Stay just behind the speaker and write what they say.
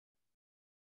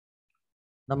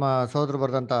ನಮ್ಮ ಸಹೋದರ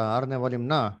ಬರೆದಂತ 6ನೇ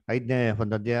ವಾಲ್ಯೂಮ್ನ 5ನೇ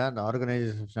ಒಂದು ಅಧ್ಯಾಯ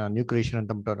ಆರ್ಗನೈಸೇಷನ್ ನ್ಯೂ ಕ್ರಿಯೇಷನ್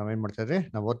ಅಂತ ಬಿಟ್ಟು ನಾವೇನ್ ಮಾಡ್ತಾ ಇದ್ರಿ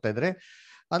ನಾವು ಓದ್ತಾ ಇದ್ರಿ.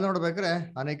 ಅಲ್ಲಿ ನೋಡ್ಬೇಕಾದ್ರೆ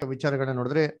ಅನೇಕ ವಿಚಾರಗಳನ್ನ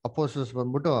ನೋಡಿದ್ರೆ ಅಪೋಸ್ಟಲ್ಸ್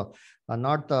ಬಂದ್ಬಿಟ್ಟು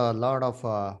not the lord of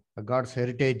God's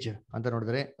heritage ಅಂತ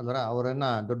ನೋಡಿದ್ರಿ. ಅಲ್ವರ ಅವರನ್ನ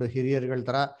ದೊಡ್ಡ ಹಿರಿಯರುಗಳ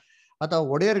ತರ ಅಥವಾ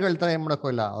ಒಡೆಯರ್ಗಳ ತರ ಏನ್ ಮಾಡಕ್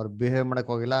ಹೋಗಿಲ್ಲ, ಅವ್ರು ಬಿಹೇವ್ ಮಾಡಕ್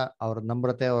ಹೋಗಿಲ್ಲ. ಅವ್ರ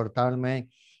ನಮ್ರತೆ, ಅವ್ರ ತಾಳ್ಮೆ,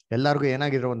 ಎಲ್ಲಾರ್ಗು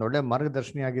ಏನಾಗಿದ್ರು ಒಂದು ಒಳ್ಳೆ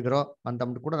ಮಾರ್ಗದರ್ಶನಿ ಆಗಿದ್ರು ಅಂತ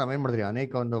ಅಂದ್ಬಿಟ್ಟು ಕೂಡ ನಾವೇನ್ ಮಾಡಿದ್ರಿ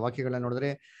ಅನೇಕ ಒಂದು ವಾಕ್ಯಗಳನ್ನ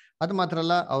ನೋಡಿದ್ರಿ. ಅದು ಮಾತ್ರ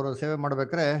ಅಲ್ಲ, ಅವರು ಸೇವೆ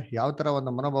ಮಾಡ್ಬೇಕಾದ್ರೆ ಯಾವ ತರ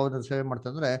ಒಂದು ಮನೋಭಾವದ ಸೇವೆ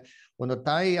ಮಾಡ್ತಂದ್ರೆ, ಒಂದು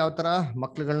ತಾಯಿ ಯಾವ ತರ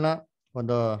ಮಕ್ಳುಗಳನ್ನ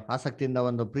ಒಂದು ಆಸಕ್ತಿಯಿಂದ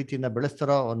ಒಂದು ಪ್ರೀತಿಯಿಂದ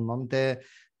ಬೆಳೆಸ್ತಾರೋ, ಒಂದು ಮಮತೆ,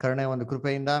 ಕರುಣೆ, ಒಂದು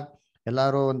ಕೃಪೆಯಿಂದ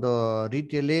ಎಲ್ಲಾರು ಒಂದು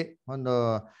ರೀತಿಯಲ್ಲಿ ಒಂದು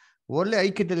ಒಳ್ಳೆ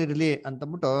ಐಕ್ಯತೆಯಲ್ಲಿ ಇರಲಿ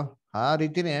ಅಂತಂದ್ಬಿಟ್ಟು ಆ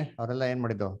ರೀತಿನೇ ಅವರೆಲ್ಲ ಏನ್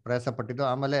ಮಾಡಿದ್ದು, ಪ್ರಯಾಸ ಪಟ್ಟಿದ್ದು.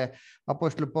 ಆಮೇಲೆ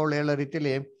ಅಪೊಸ್ತಲ ಪೌಲ್ ಹೇಳೋ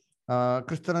ರೀತಿಯಲ್ಲಿ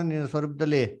ಕ್ರಿಸ್ತನ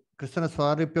ಸ್ವರೂಪದಲ್ಲಿ ಕ್ರಿಸ್ತನ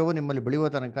ಸ್ವಾರೂಪ್ಯವು ನಿಮ್ಮಲ್ಲಿ ಬೆಳೆಯುವ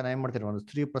ತನಕ ನಾ ಏನ್ ಮಾಡ್ತೀರಿ, ಒಂದು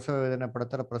ಸ್ತ್ರೀ ಪ್ರಸವ ವೇದನೆ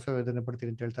ಪಡ್ತಾರ, ಪ್ರಸವ ವೇದನೆ ಪಡ್ತೀರಿ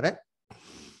ಅಂತ ಹೇಳ್ತಾರೆ.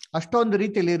 ಅಷ್ಟೊಂದು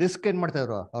ರೀತಿಯಲ್ಲಿ ರಿಸ್ಕ್ ಏನ್ ಮಾಡ್ತಾ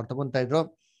ಇದ್ರು, ಅವ್ರು ತಗೊಂತಾ ಇದ್ರು.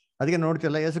 ಅದಕ್ಕೆ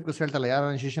ನೋಡ್ತಿಲ್ಲ, ಯೇಸು ಕ್ರಿಸ್ತ ಹೇಳ್ತಲ್ಲ, ಯಾರ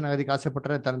ಶಿಷ್ಯನಾಗೋದಕ್ಕೆ ಆಸೆ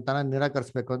ಪಟ್ಟರೆ ತನ್ನ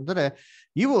ನಿರಾಕರಿಸಬೇಕು ಅಂದ್ರೆ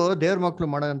ಇವು ದೇವ್ರ ಮಕ್ಳು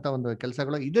ಮಾಡೋಂಥ ಒಂದು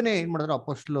ಕೆಲಸಗಳು. ಇದನ್ನೇ ಏನ್ ಮಾಡಿದ್ರು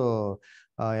ಅಪೊಸ್ತಲರು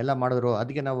ಎಲ್ಲ ಮಾಡಿದ್ರು.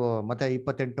 ಅದಕ್ಕೆ ನಾವು ಮತ್ತೆ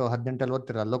 28:18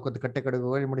 ಓದ್ತಿರ, ಲೋಕದ ಕಟ್ಟೆ ಕಡೆಗೆ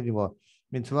ಹೋಗಿ ಮಾಡಿ ನೀವು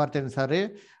ನಿನ್ ಸುವಾರ್ತೆಯನ್ನು ಸಾರಿ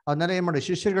ಅವನ್ನೆಲ್ಲ ಏನ್ ಮಾಡಿ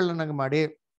ಶಿಷ್ಯರುಗಳನ್ನಾಗಿ ಮಾಡಿ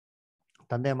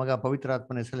ತಂದೆ ಮಗ ಪವಿತ್ರ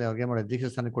ಆತ್ಮನ ಹೆಸರಲ್ಲಿ ಅವ್ರಿಗೆ ಮಾಡಿ ದೀಕ್ಷಾ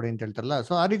ಸ್ಥಾನ ಕೊಡಿ ಅಂತ ಹೇಳ್ತಾರಲ್ಲ.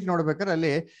 ಸೊ ಆ ರೀತಿ ನೋಡ್ಬೇಕಾದ್ರೆ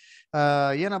ಅಲ್ಲಿ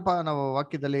ಏನಪ್ಪಾ ನಾವು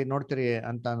ವಾಕ್ಯದಲ್ಲಿ ನೋಡ್ತೀರಿ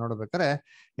ಅಂತ ನೋಡ್ಬೇಕಾರೆ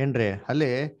ಏನ್ರಿ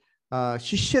ಅಲ್ಲಿ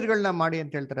ಶಿಷ್ಯರುಗಳನ್ನ ಮಾಡಿ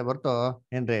ಅಂತ ಹೇಳ್ತಾರೆ ಹೊರತು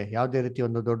ಏನ್ರಿ ಯಾವುದೇ ರೀತಿ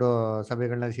ಒಂದು ದೊಡ್ಡ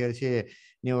ಸಭೆಗಳನ್ನ ಸೇರಿಸಿ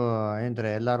ನೀವು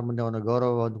ಏನ್ತಾರೆ ಎಲ್ಲಾರ ಮುಂದೆ ಒಂದು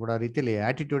ಗೌರವ ಒಂದು ಕೂಡ ರೀತಿಯಲ್ಲಿ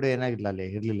ಆಟಿಟ್ಯೂಡ್ ಏನಾಗಿಲ್ಲ, ಅಲ್ಲಿ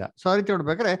ಇರ್ಲಿಲ್ಲ. ಸೊ ಆ ರೀತಿ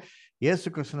ನೋಡ್ಬೇಕಾದ್ರೆ ಯೇಸು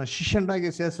ಕ್ರಿಸ್ತನ ಶಿಷ್ಯನಾಗಿ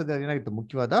ಸೇರಿಸೋದು ಏನಾಗಿತ್ತು,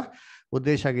 ಮುಖ್ಯವಾದ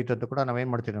ಉದ್ದೇಶ ಆಗಿತ್ತು ಅಂತ ಕೂಡ ನಾವೇನ್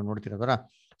ಮಾಡ್ತೀವಿ, ನಾವು ನೋಡ್ತಿರೋದರ.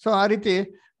 ಸೊ ಆ ರೀತಿ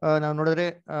ನಾವು ನೋಡಿದ್ರೆ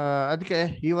ಅದಕ್ಕೆ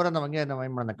ಈ ವಾರ ನಾವು ಹಂಗೆ ನಾವು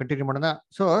ಏನ್ ಮಾಡೋಣ, ಕಂಟಿನ್ಯೂ ಮಾಡೋಣ.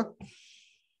 ಸೊ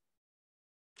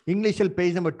ಇಂಗ್ಲಿಷಲ್ಲಿ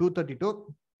ಪೇಜ್ ನಂಬರ್ 232,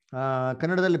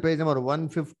 ಕನ್ನಡದಲ್ಲಿ ಪೇಜ್ ನಂಬರ್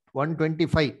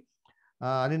 125.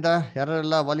 ಅದರಿಂದ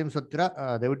ಯಾರೆಲ್ಲ ವಾಲ್ಯೂಮ್ಸ್ ಓದ್ತೀರಾ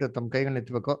ದಯವಿಟ್ಟು ತಮ್ಮ ಕೈಗಳನ್ನ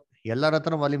ಎತ್ತಬೇಕು. ಎಲ್ಲರ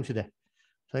ಹತ್ರ ವಾಲ್ಯೂಮ್ಸ್ ಇದೆ.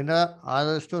 ಸೊ ಇಂದ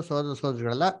ಆದಷ್ಟು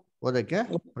ಸೋದರಿಗಳೆಲ್ಲ ಓದಕ್ಕೆ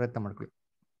ಪ್ರಯತ್ನ ಮಾಡ್ಕೊಳ್ಳಿ.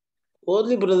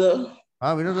 ಓದ್ಲಿ ಬ್ರದರ್.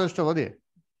 ವಿನೋದ ಅಷ್ಟು ಓದಿ.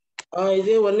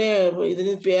 ಇದೇ ಒಂದೇ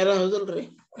ಇದರಿಂದ ಪ್ಯಾರ ಹೌದಲ್ರಿ,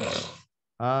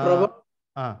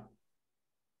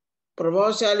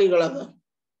 ಪ್ರಭಾವಶಾಲಿಗಳದ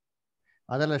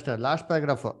ಅದೆಲ್ಲ ಅಷ್ಟೇ. ಲಾಸ್ಟ್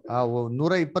ಪ್ಯಾರಾಗ್ರಾಫ್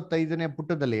 125ನೇ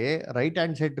ಪುಟದಲ್ಲಿ ರೈಟ್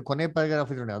ಹ್ಯಾಂಡ್ ಸೈಡ್ ಕೊನೆ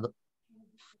ಪ್ಯಾರಾಗ್ರಾಫ್ ಇದೆ ನೋಡಿ, ಅದು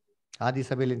ಆದಿ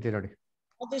ಸಭೆಯಲ್ಲಿ ಅಂತ ನೋಡಿ.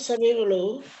 ಆದಿ ಸಭೆಗಳು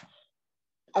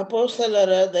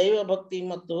ಅಪೊಸ್ತಲರ ದೈವ ಭಕ್ತಿ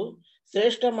ಮತ್ತು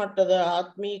ಶ್ರೇಷ್ಠ ಮಟ್ಟದ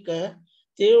ಆತ್ಮೀಕ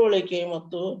ತಿಳುವಳಿಕೆ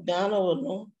ಮತ್ತು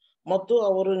ಜ್ಞಾನವನ್ನು ಮತ್ತು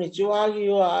ಅವರು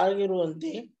ನಿಜವಾಗಿಯೂ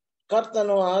ಆಗಿರುವಂತೆ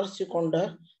ಕರ್ತನು ಆರಿಸಿಕೊಂಡ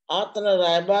ಆತನ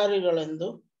ರಾಯಭಾರಿಗಳೆಂದು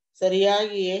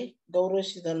ಸರಿಯಾಗಿಯೇ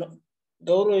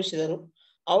ಗೌರವಿಸಿದರು.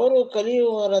 ಅವರು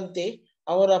ಕಲಿಯುವವರಂತೆ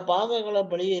ಅವರ ಪಾದಗಳ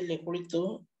ಬಳಿಯಲ್ಲಿ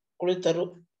ಕುಳಿತರು.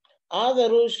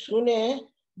 ಆದರೂ ಶೂನ್ಯ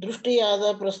ದೃಷ್ಟಿಯಾದ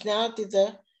ಪ್ರಶ್ನಾತೀತ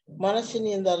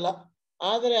ಮನಸ್ಸಿನಿಂದಲ್ಲ,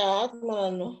 ಆದರೆ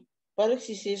ಆತ್ಮನನ್ನು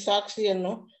ಪರೀಕ್ಷಿಸಿ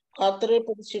ಸಾಕ್ಷಿಯನ್ನು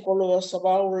ಖಾತರಿಪಡಿಸಿಕೊಳ್ಳುವ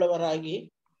ಸ್ವಭಾವವುಳ್ಳವರಾಗಿ.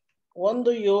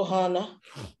 1 ಯೋಹಾನ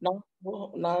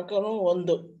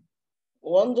 4:1,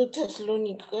 1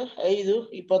 ಥೆಸಲೋನಿಕ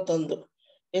 5:21,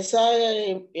 ಯೆಶಾಯ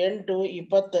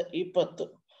 8:20.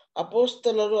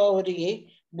 ಅಪೊಸ್ತಲರು ಅವರಿಗೆ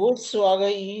ಬೋಧಿಸುವಾಗ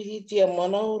ಈ ರೀತಿಯ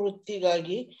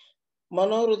ಮನೋವೃತ್ತಿಗಾಗಿ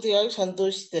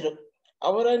ಸಂತೋಷಿಸಿದರು.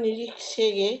 ಅವರ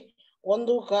ನಿರೀಕ್ಷೆಗೆ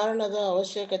ಒಂದು ಕಾರಣದ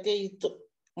ಅವಶ್ಯಕತೆ ಇತ್ತು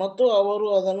ಮತ್ತು ಅವರು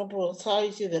ಅದನ್ನು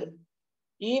ಪ್ರೋತ್ಸಾಹಿಸಿದರು.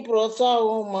 ಈ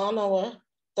ಪ್ರೋತ್ಸಾಹವು ಮಾನವ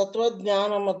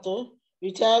ತತ್ವಜ್ಞಾನ ಮತ್ತು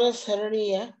ವಿಚಾರ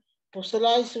ಸರಣಿಯ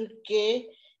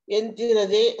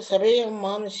ಪುಸಲಾಯಿಸುವಿಕೆಯಂತಿರದೆ, ಸಭೆಯ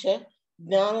ಮನುಷ್ಯ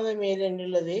ಜ್ಞಾನದ ಮೇಲೆ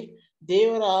ನಿಲ್ಲದೆ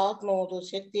ದೇವರ ಆತ್ಮ ಮತ್ತು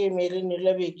ಶಕ್ತಿಯ ಮೇಲೆ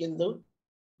ನಿಲ್ಲಬೇಕೆಂದು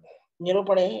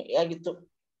ನಿರೂಪಣೆಯಾಗಿತ್ತು.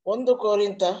 1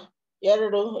 ಕೊರಿಂಥ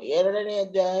 2:2ನೇ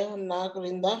ಅಧ್ಯಾಯ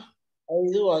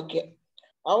 4-5 ವಾಕ್ಯ.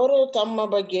 ಅವರು ತಮ್ಮ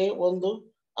ಬಗ್ಗೆ ಒಂದು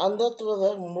ಅಂಧತ್ವದ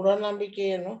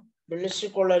ಮೂಢನಂಬಿಕೆಯನ್ನು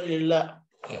ಬೆಳೆಸಿಕೊಳ್ಳಲಿಲ್ಲ.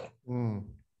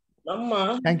 ನಮ್ಮ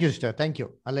thank you sister, thank you.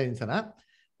 ಅಲ್ಲೇ ಇನ್ಸನ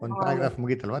ಒಂದು ಪ್ಯಾರಾಗ್ರಾಫ್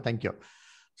ಮುಗೀತಲ್ವಾ, ಥ್ಯಾಂಕ್ ಯು.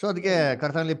 ಸೊ ಅದಕ್ಕೆ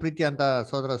ಕರ್ತನಲ್ಲಿ ಪ್ರೀತಿ ಅಂತ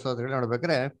ಸೋದರಿಗಳು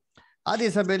ನೋಡ್ಬೇಕಾದ್ರೆ ಆದಿ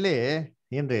ಸಭೆಯಲ್ಲಿ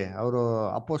ಏನ್ರಿ ಅವರು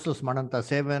ಅಪೋಸ್ಟಲ್ಸ್ ಮಾಡೋಂಥ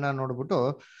ಸೇವೆನ ನೋಡ್ಬಿಟ್ಟು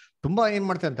ತುಂಬಾ ಏನ್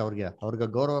ಮಾಡ್ತಾರೆ ಅವ್ರಿಗೆ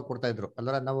ಗೌರವ ಕೊಡ್ತಾ ಇದ್ರು.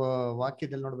 ಅಲ್ಲರ ನಾವು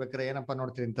ವಾಕ್ಯದಲ್ಲಿ ನೋಡ್ಬೇಕಾದ್ರೆ ಏನಪ್ಪಾ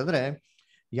ನೋಡ್ತೀವಿ ಅಂತಂದ್ರೆ,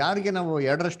 ಯಾರಿಗೆ ನಾವು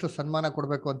 2ರಷ್ಟು ಸನ್ಮಾನ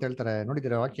ಕೊಡ್ಬೇಕು ಅಂತ ಹೇಳ್ತಾರೆ.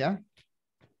 ನೋಡಿದ್ದೀರಾ ವಾಕ್ಯ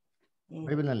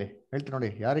ಬೈಬಲ್ ನಲ್ಲಿ ಹೇಳ್ತಾರೆ ನೋಡಿ,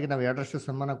 ಯಾರಿಗೆ ನಾವು 2ರಷ್ಟು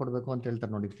ಸನ್ಮಾನ ಕೊಡ್ಬೇಕು ಅಂತ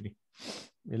ಹೇಳ್ತಾರೆ. ನೋಡಿರ್ತೀನಿ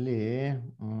ಎಲ್ಲಿ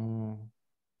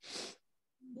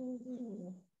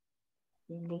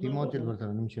ತಿಮೋತಿಯಲ್ಲಿ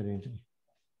ಬರ್ತಾರೆ. ನಿಮಿಷ ಹೇಳ್ತೀನಿ.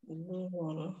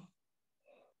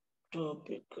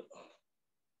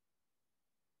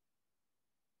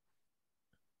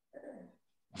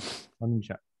 ಒಂದು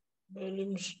ನಿಮಿಷ.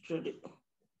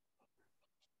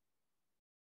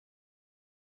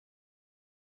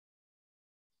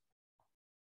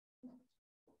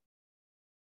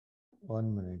 One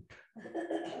minute.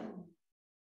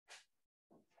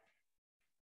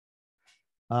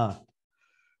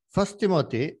 First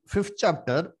Timothy 5th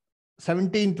chapter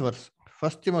 17th verse.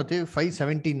 First Timothy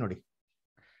 5:17 ನೋಡಿ.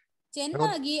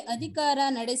 ಚೆನ್ನಾಗಿ ಅಧಿಕಾರ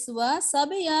ನಡೆಸುವ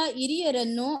ಸಭೆಯ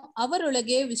ಹಿರಿಯರನ್ನು,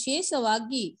 ಅವರೊಳಗೆ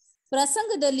ವಿಶೇಷವಾಗಿ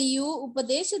ಪ್ರಸಂಗದಲ್ಲಿಯೂ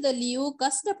ಉಪದೇಶದಲ್ಲಿಯೂ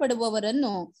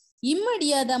ಕಷ್ಟಪಡುವವರನ್ನು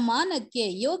ಇಮ್ಮಡಿಯಾದ ಮಾನಕ್ಕೆ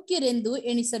ಯೋಗ್ಯರೆಂದು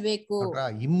ಎಣಿಸಬೇಕು.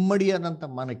 ಇಮ್ಮಡಿಯಾದಂತ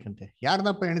ಮಾನಕ್ಕಂತೆ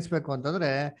ಯಾರನ್ನಪ್ಪ ಎಣಿಸ್ಬೇಕು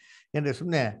ಅಂತಂದ್ರೆ ಏನ್ರಿ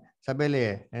ಸುಮ್ನೆ ಸಭೆಯಲ್ಲಿ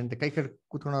ಎಂತ ಕೈ ಕಟ್ಟಿ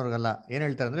ಕೂತ್ಕೊಂಡವ್ರಿಗಲ್ಲ. ಏನ್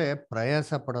ಹೇಳ್ತಾರೆ ಅಂದ್ರೆ ಪ್ರಯಾಸ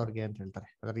ಪಡೋರ್ಗೆ ಅಂತ ಹೇಳ್ತಾರೆ.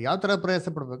 ಅದ್ರ ಯಾವ ತರ ಪ್ರಯಾಸ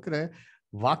ಪಡ್ಬೇಕ್ರೆ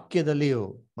ವಾಕ್ಯದಲ್ಲಿಯೂ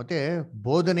ಮತ್ತೆ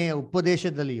ಬೋಧನೆಯ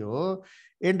ಉಪದೇಶದಲ್ಲಿಯೂ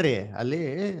ಏನ್ರಿ ಅಲ್ಲಿ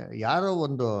ಯಾರೋ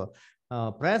ಒಂದು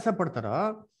ಪ್ರಯಾಸ ಪಡ್ತಾರೋ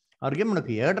ಅವ್ರಿಗೆ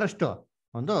ಮಾಡಬೇಕು ಎರಡರಷ್ಟು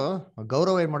ಒಂದು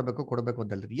ಗೌರವ ಏನ್ ಮಾಡ್ಬೇಕು ಕೊಡ್ಬೇಕು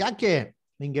ಅಂತ ಹೇಳ್ತಾರೆ. ಯಾಕೆ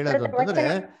ಹಿಂಗೆ ಹೇಳೋದು ಅಂತಂದ್ರೆ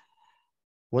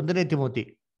 1 ತಿಮೋತಿ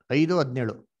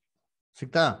 5:17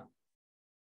 ಸಿಕ್ತಾ?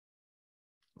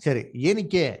 ಸರಿ,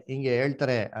 ಏನಕ್ಕೆ ಹಿಂಗೆ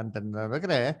ಹೇಳ್ತಾರೆ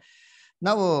ಅಂತಂದ್ರೆ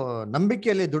ನಾವು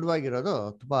ನಂಬಿಕೆಯಲ್ಲಿ ದೃಢವಾಗಿರೋದು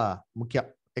ತುಂಬಾ ಮುಖ್ಯ.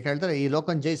 ಯಾಕೆ ಹೇಳ್ತಾರೆ ಈ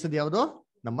ಲೋಕನ್ ಜಯಿಸೋದು ಯಾವುದು?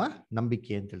 ನಮ್ಮ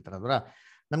ನಂಬಿಕೆ ಅಂತ ಹೇಳ್ತಾರೆ. ಅಲ್ವಾ?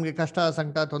 ನಮ್ಗೆ ಕಷ್ಟ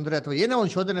ಸಂಕಟ ತೊಂದರೆ ಅಥವಾ ಏನೋ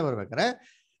ಒಂದು ಶೋಧನೆ ಬರ್ಬೇಕಾದ್ರೆ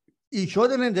ಈ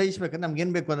ಶೋಧನೆ ಜಯಿಸ್ಬೇಕಂದ್ರೆ ನಮ್ಗೆ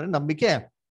ಏನ್ ಬೇಕು ಅಂದ್ರೆ ನಂಬಿಕೆ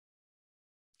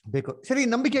ಬೇಕು. ಸರಿ,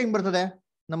 ನಂಬಿಕೆ ಹೆಂಗ್ ಬರ್ತದೆ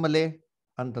ನಮ್ಮಲ್ಲಿ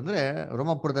ಅಂತಂದ್ರೆ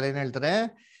ರೋಮಾಪುರದಲ್ಲಿ ಏನ್ ಹೇಳ್ತಾರೆ,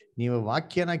 ನೀವು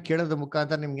ವಾಕ್ಯನ ಕೇಳೋದ್ರ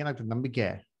ಮುಖಾಂತರ ನಿಮ್ಗೆ ಏನಾಗ್ತದೆ ನಂಬಿಕೆ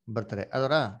ಬರ್ತಾರೆ.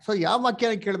 ಅದರ ಸೊ ಯಾವ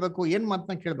ವಾಕ್ಯನ ಕೇಳಬೇಕು, ಏನ್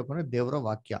ಮಾತನ್ನ ಕೇಳ್ಬೇಕು ಅಂದ್ರೆ ದೇವರ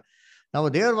ವಾಕ್ಯ. ನಾವು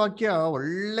ದೇವರ ವಾಕ್ಯ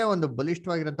ಒಳ್ಳೆ ಒಂದು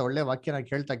ಬಲಿಷ್ಠವಾಗಿರಂತ ಒಳ್ಳೆ ವಾಕ್ಯನ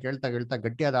ಕೇಳ್ತಾ ಕೇಳ್ತಾ ಕೇಳ್ತಾ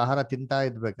ಗಟ್ಟಿಯಾದ ಆಹಾರ ತಿಂತಾ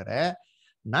ಇದ್ಬೇಕಾರೆ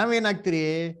ನಾವೇನಾಗ್ತೀರಿ,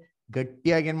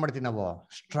 ಗಟ್ಟಿಯಾಗಿ ಏನ್ ಮಾಡ್ತೀವಿ, ನಾವು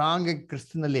ಸ್ಟ್ರಾಂಗ್ ಆಗಿ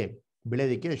ಕ್ರಿಸ್ತನಲ್ಲಿ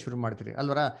ಬೆಳೆಯೋದಿಕ್ಕೆ ಶುರು ಮಾಡ್ತೀರಿ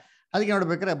ಅಲ್ವರ. ಅದಕ್ಕೆ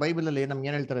ನೋಡ್ಬೇಕಾರೆ ಬೈಬಲ್ ಅಲ್ಲಿ ನಮ್ಗೆ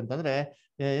ಏನ್ ಹೇಳ್ತಾರೆ ಅಂತಂದ್ರೆ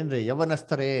ಏನ್ರಿ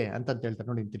ಯವನಸ್ಥರೇ ಅಂತ ಹೇಳ್ತಾರೆ.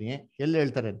 ನೋಡಿರ್ತೀನಿ ಎಲ್ಲಿ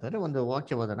ಹೇಳ್ತಾರೆ ಅಂತಂದ್ರೆ ಒಂದು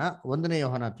ವಾಕ್ಯ ಓದೋಣ. 1ನೇ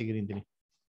ಯೋಹಾನ ತೆಗಿರಿಂತೀನಿ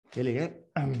ಎಲ್ಲಿಗೆ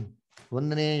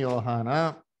 1ನೇ ಯೋಹಾನ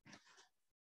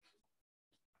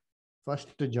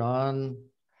 1 John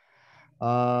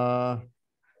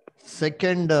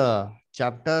 2nd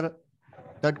chapter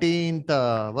 13th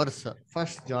verse.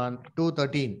 1 John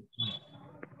 2:13.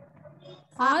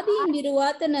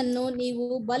 ಆದಿಯಿಂದಿರುವಾತನನ್ನು ನೀವು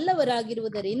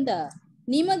ಬಲ್ಲವರಾಗಿರುವುದರಿಂದ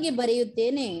ನಿಮಗೆ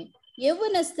ಬರೆಯುತ್ತೇನೆ.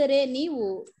 ಯೌವನಸ್ಥರೇ, ನೀವು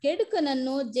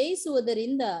ಕೆಡುಕನನ್ನು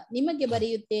ಜಯಿಸುವುದರಿಂದ ನಿಮಗೆ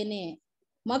ಬರೆಯುತ್ತೇನೆ.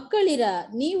 ಮಕ್ಕಳಿರ,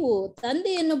 ನೀವು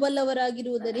ತಂದೆಯನ್ನು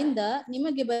ಬಲ್ಲವರಾಗಿರುವುದರಿಂದ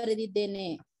ನಿಮಗೆ ಬರೆದಿದ್ದೇನೆ.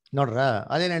 ನೋಡ್ರ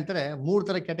ಅದೇನ್ ಹೇಳ್ತಾರೆ, 3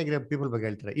 ತರ ಕ್ಯಾಟಗರಿ ಪೀಪಲ್ ಬಗ್ಗೆ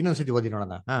ಹೇಳ್ತಾರೆ. ಇನ್ನೊಂದ್ಸತಿ ಓದಿ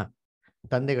ನೋಡೋಣ.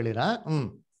 ತಂದೆಗಳಿರ,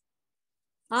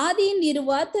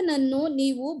 ಆದಿಯಿಂದಿರುವಾತನನ್ನು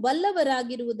ನೀವು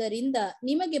ಬಲ್ಲವರಾಗಿರುವುದರಿಂದ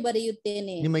ನಿಮಗೆ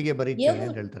ಬರೆಯುತ್ತೇನೆ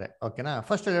ಅಂತ ಹೇಳ್ತಾರೆ. ಓಕೆನಾ?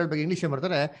 ಫಸ್ಟ್ ಹೇಳ್ಬೇಕು, ಇಂಗ್ಲಿಷ್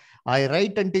ಬರ್ತಾರೆ, ಐ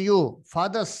ರೈಟ್ ಅಂಟು you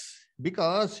fathers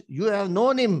because you have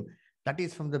known him that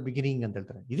is from the beginning ಅಂತ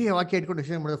ಹೇಳ್ತಾರೆ. ಇದೇ ವಾಕ್ಯ ಇಟ್ಕೊಂಡು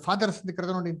ವಿಷಯ ಮಾಡೋದು ಫಾದರ್ಸ್ ಅಂತ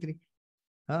ಕರೆದ ನೋಡಿರ್ತೀನಿ.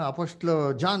 ಅಪೊಸ್ಟಲ್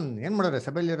ಜಾನ್ ಏನ್ ಮಾಡೋರೆ,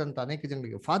 ಸಭೆಯಲ್ಲಿರೋಂಥ ಅನೇಕ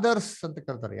ಜನರಿಗೆ ಫಾದರ್ಸ್ ಅಂತ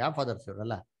ಕರ್ತಾರೆ. ಯಾವ ಫಾದರ್ಸ್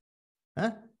ಇವರಲ್ಲ?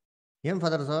 ಏನ್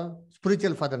ಫಾದರ್ಸ್?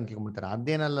 ಸ್ಪಿರಿಚುವಲ್ ಫಾದರ್ ಅಂತ ತಿಳ್ಕೊಂಡ್ಬಿಡ್ತಾರೆ.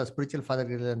 ಅದೇನಲ್ಲ ಸ್ಪಿರಿಚುವಲ್ ಫಾದರ್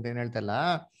ಇರಲಿಲ್ಲ ಅಂತ ಏನ್ ಹೇಳ್ತಾ ಇಲ್ಲ.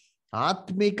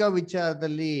 ಆತ್ಮಿಕ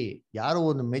ವಿಚಾರದಲ್ಲಿ ಯಾರು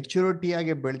ಒಂದು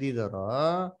ಮೆಚುರಿಟಿಯಾಗಿ ಬೆಳೆದಿದ್ದಾರೋ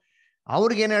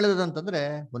ಅವ್ರಿಗೆ ಏನ್ ಹೇಳೋದು ಅಂತಂದ್ರೆ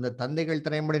ಒಂದು ತಂದೆಗಳ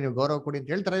ತರ ಏನ್ ಮಾಡಿ ನೀವು ಗೌರವ ಕೊಡಿ ಅಂತ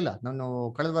ಹೇಳ್ತಾರ ಇಲ್ಲ. ನಾನು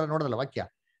ಕಳೆದ ವಾರ ನೋಡೋದಲ್ಲ ವಾಕ್ಯ.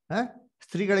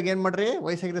 ಸ್ತ್ರೀಗಳಿಗೆ ಏನ್ ಮಾಡ್ರಿ,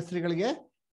 ವಯಸ್ಸಾಗಿರೋ ಸ್ತ್ರೀಗಳಿಗೆ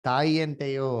ತಾಯಿ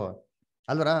ಅಂತೆಯೋ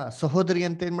ಅಲ್ವರ, ಸಹೋದರಿ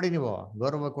ಅಂತ ಏನ್ ಮಾಡಿ ನೀವು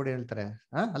ಗೌರವ ಕೊಡಿ ಹೇಳ್ತಾರೆ.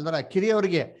 ಅಲ್ವರ,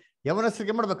 ಕಿರಿಯವ್ರಿಗೆ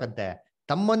ಯವನಸ್ಥರಿಗೆ ಮಾಡ್ಬೇಕಂತೆ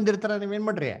ತಮ್ಮಂದಿರ್ತಾರ ನೀವೇನ್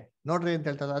ಮಾಡ್ರಿ ನೋಡ್ರಿ ಅಂತ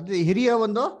ಹೇಳ್ತಾರೆ. ಅದೇ ಹಿರಿಯ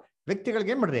ಒಂದು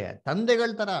ವ್ಯಕ್ತಿಗಳಿಗೆ ಏನ್ ಮಾಡ್ರಿ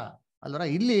ತಂದೆಗಳ ತರ ಅಲ್ವರ.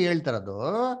 ಇಲ್ಲಿ ಹೇಳ್ತಾರದು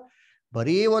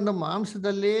ಬರೀ ಒಂದು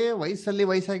ಮಾಂಸದಲ್ಲಿ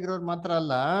ವಯಸ್ಸಾಗಿರೋರು ಮಾತ್ರ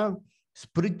ಅಲ್ಲ,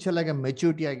 ಸ್ಪಿರಿಚುವಲ್ ಆಗಿ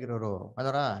ಮೆಚೂರಿಟಿ ಆಗಿರೋರು,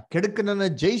 ಅದರ ಕೆಡುಕನನ್ನ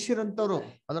ಜಯಿಸಿರೋಂಥವ್ರು,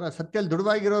 ಅದರ ಸತ್ಯಲ್ಲಿ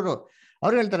ದೃಢವಾಗಿರೋರು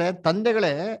ಅವ್ರು ಹೇಳ್ತಾರೆ,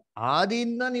 ತಂದೆಗಳೇ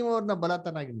ಆದಿಯಿಂದ ನೀವು ಅವ್ರನ್ನ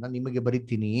ಬಲತನಾಗಿಂದ ನಿಮಗೆ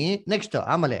ಬರಿತೀನಿ. ನೆಕ್ಸ್ಟ್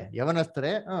ಆಮೇಲೆ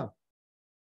ಯೌವನಸ್ಥರೇ,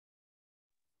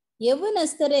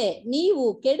 ನೀವು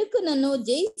ಕೆಡುಕನನ್ನು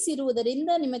ಜಯಿಸಿರುವುದರಿಂದ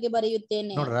ನಿಮಗೆ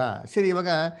ಬರೆಯುತ್ತೇನೆ. ನೋಡ್ರ, ಸರಿ, ಇವಾಗ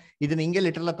ಇದನ್ನ ಹಿಂಗೆ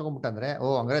ಲಿಟರಲ್ ತಗೊಂಡ್ಬಿಟ್ಟಂದ್ರೆ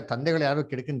ಹಂಗಾರೆ ತಂದೆಗಳು ಯಾರು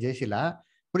ಕೆಡುಕನ್ ಜಯಿಸಿಲ್ಲ,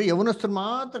 ಬರೀ ಯೌವನಸ್ಥರು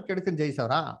ಮಾತ್ರ ಕೆಡುಕನ್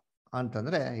ಜಯಿಸವ್ರ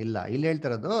ಅಂತಂದ್ರೆ ಇಲ್ಲ. ಇಲ್ಲಿ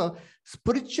ಹೇಳ್ತಿರೋದು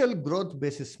ಸ್ಪಿರಿಚುವಲ್ ಗ್ರೋತ್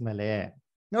ಬೇಸಿಸ್ ಮೇಲೆ.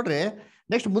 ನೋಡ್ರಿ,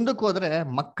 ನೆಕ್ಸ್ಟ್ ಮುಂದಕ್ಕೆ ಹೋದ್ರೆ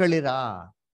ಮಕ್ಕಳಿರ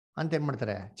ಅಂತ ಏನ್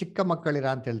ಮಾಡ್ತಾರೆ, ಚಿಕ್ಕ ಮಕ್ಕಳಿರ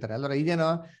ಅಂತ ಹೇಳ್ತಾರೆ ಅಲ್ವ. ಇದೇನೋ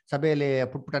ಸಭೆಯಲ್ಲಿ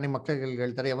ಪುಟ್ಪುಟಾಣಿ ಮಕ್ಕಳಿಗೆ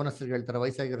ಹೇಳ್ತಾರೆ, ಯವನಸ್ಥರಿಗೆ ಹೇಳ್ತಾರೆ,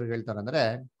 ವಯಸ್ಸಾಗಿರೋರಿಗೆ ಹೇಳ್ತಾರೆ ಅಂದ್ರೆ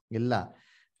ಇಲ್ಲ.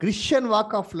 ಕ್ರಿಶ್ಚಿಯನ್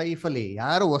ವಾಕ್ ಆಫ್ ಲೈಫ್ ಅಲ್ಲಿ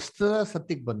ಯಾರು ವಸ್ತ್ರ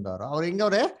ಸತ್ತಿಗೆ ಬಂದವರು ಅವ್ರು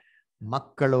ಹೆಂಗವ್ರೆ,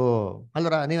 ಮಕ್ಕಳು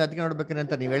ಅಲ್ವರ. ನೀವು ಅದಕ್ಕೆ ನೋಡ್ಬೇಕೇನೆ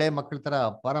ಅಂತ ನೀವು ಎಳೆ ಮಕ್ಕಳ ತರ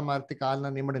ಪಾರಮಾರ್ಥಿಕ ಹಾಲನ್ನ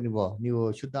ನೀವು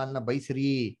ಶುದ್ಧ ಹಾಲನ್ನ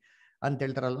ಬಯಸಿರಿ ಅಂತ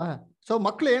ಹೇಳ್ತಾರಲ್ವಾ. ಸೊ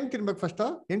ಮಕ್ಳು ಏನ್ ತಿನ್ಬೇಕು, ಫಸ್ಟ್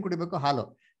ಏನ್ ಕುಡಿಬೇಕು, ಹಾಲು.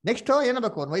 ನೆಕ್ಸ್ಟ್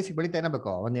ಏನ್ಬೇಕು, ಒಂದ್ ವಯಸ್ಸಿಗೆ ಬೆಳಿತಾ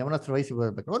ಏನಾಗಬೇಕು, ಒಂದ್ ಯವನಸ್ತ್ರ ವಯಸ್ಸಿಗೆ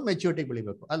ಬರಬೇಕು, ಒಂದ್ ಮೆಚೂರಿಟಿಗೆ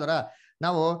ಬೆಳಿಬೇಕು ಅಲ್ವರ.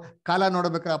 ನಾವು ಕಾಲ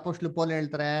ನೋಡ್ಬೇಕಾದ್ರೆ ಅಪೊಸ್ಟಲ್ ಪೌಲ್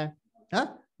ಹೇಳ್ತಾರೆ,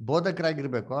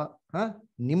 ಬೋಧಕರಾಗಿರ್ಬೇಕು.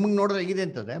 ನಿಮ್ಗ್ ನೋಡಿದ್ರೆ ಹೇಗಿದೆ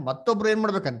ಅಂತಂದ್ರೆ ಮತ್ತೊಬ್ರು ಏನ್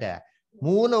ಮಾಡ್ಬೇಕಂತೆ,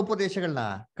 ಮೂಲ ಉಪದೇಶಗಳನ್ನ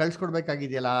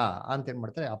ಕಳ್ಸ್ಕೊಡ್ಬೇಕಾಗಿದೆಯಲ್ಲ ಅಂತ ಏನ್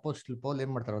ಮಾಡ್ತಾರೆ ಅಪೊಸ್ಟಲ್ ಪೌಲ್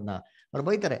ಏನ್ ಮಾಡ್ತಾರೆ, ಅದನ್ನ ಅವ್ರು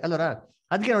ಬೈತಾರೆ ಅಲ್ವರ.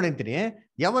 ಅದಕ್ಕೆ ನೋಡಿರ್ತೀನಿ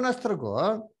ಯವನಸ್ಥರಿಗೂ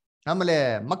ಆಮೇಲೆ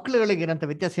ಮಕ್ಳುಗಳಿಗೆ ಏನಂತ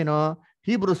ವ್ಯತ್ಯಾಸ ಏನು.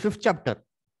 ಹೀಬ್ರೂಸ್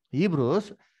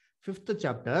 5th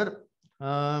ಚಾಪ್ಟರ್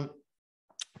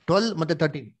 12 ಮತ್ತೆ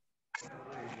 13.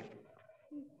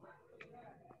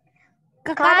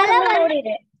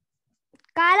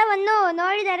 ಕಾಲವನ್ನು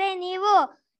ನೋಡಿದರೆ ನೀವು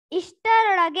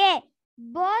ಇಷ್ಟರೊಳಗೆ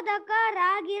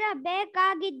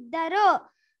ಬೋಧಕರಾಗಿರಬೇಕಾಗಿದ್ದರೂ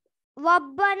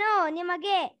ಒಬ್ಬನು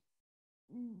ನಿಮಗೆ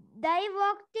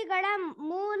ದೈವೋಕ್ತಿಗಳ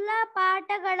ಮೂಲ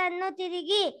ಪಾಠಗಳನ್ನು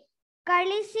ತಿರುಗಿ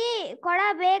ಕಳಿಸಿ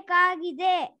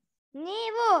ಕೊಡಬೇಕಾಗಿದೆ.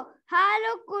 ನೀವು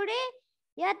ಹಾಲು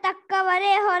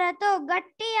ಕುಡಿಯತಕ್ಕವರೇ ಹೊರತು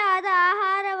ಗಟ್ಟಿಯಾದ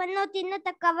ಆಹಾರವನ್ನು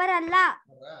ತಿನ್ನತಕ್ಕವರಲ್ಲ.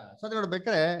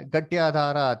 ನೋಡ್ಬೇಕಾದ್ರೆ ಗಟ್ಟಿಯಾದ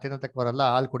ಆಹಾರ ತಿನ್ನತಕ್ಕವರಲ್ಲ,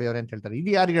 ಹಾಲು ಕುಡಿಯೋರೆ ಅಂತ ಹೇಳ್ತಾರೆ. ಇದು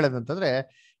ಯಾರು ಹೇಳೋದಂತಂದ್ರೆ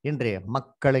ಏನ್ರಿ,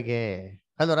 ಮಕ್ಕಳಿಗೆ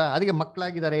ಅಲ್ವರ. ಅದಕ್ಕೆ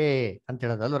ಮಕ್ಕಳಾಗಿದ್ದಾರೆ ಅಂತ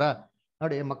ಹೇಳೋದು ಅಲ್ವರ.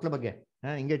 ನೋಡಿ ಮಕ್ಕಳ ಬಗ್ಗೆ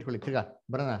ಹಿಂಗೆ ಇಟ್ಕೊಳ್ಳಿ, ತಿರ್ಗಾ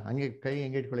ಬರೋಣ, ಹಂಗೆ ಕೈ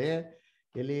ಹಿಂಗೆ ಇಟ್ಕೊಳ್ಳಿ.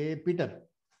 ಎಲ್ಲಿ ಪೀಟರ್,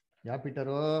 ಯಾವ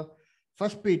Peter?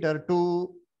 First Peter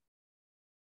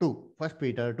 2:2. First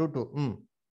Peter 2:2.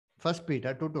 First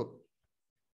Peter 2:2.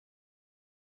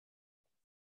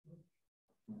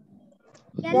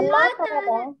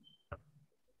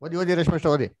 ಓದಿ ರೇಷ್ಮೆ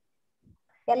ಓದಿ.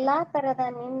 ಎಲ್ಲಾ ತರದ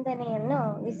ನಿಂದನೆಯನ್ನು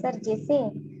ವಿಸರ್ಜಿಸಿ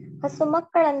ಹಸು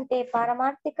ಮಕ್ಕಳಂತೆ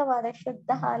ಪಾರಮಾರ್ಥಿಕವಾದ ಶುದ್ಧ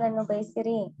ಹಾಲನ್ನು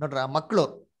ಬಯಸಿರಿ. ನೋಡ್ರ, ಮಕ್ಕಳು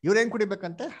ಇವ್ರೇನ್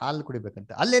ಕುಡಿಬೇಕಂತೆ? ಹಾಲು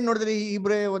ಕುಡಿಬೇಕಂತೆ. ಅಲ್ಲೇನ್ ನೋಡಿದ್ರಿ,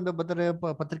 ಇಬ್ರೇ ಒಂದು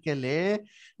ಪತ್ರಿಕೆಯಲ್ಲಿ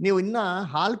ನೀವು ಇನ್ನ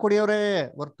ಹಾಲು ಕುಡಿಯೋರೇ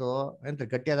ಹೊರ್ತು ಎಂತ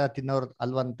ಗಟ್ಟಿಯಾದ ತಿನ್ನೋರು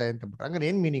ಅಲ್ವಂತ ಅಂತ ಬಿಟ್ರು. ಹಂಗಾರೆ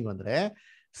ಏನ್ ಮೀನಿಂಗ್ ಅಂದ್ರೆ,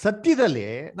 ಸತ್ಯದಲ್ಲಿ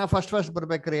ನಾ ಫಸ್ಟ್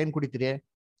ಬರ್ಬೇಕಾದ್ರೆ ಏನ್ ಕುಡಿತೀರಿ?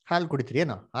 ಹಾಲು ಕುಡಿತೀರಿ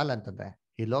ಏನೋ? ಹಾಲು ಅಂತಂದ್ರೆ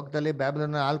ಈ ಲೋಕದಲ್ಲಿ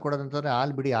ಬ್ಯಾಬ್ಲನ್ನ ಹಾಲು ಕೊಡೋದಂತಂದ್ರೆ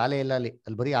ಹಾಲು ಬಿಡಿ, ಹಾಲೇ ಇಲ್ಲ ಅಲ್ಲಿ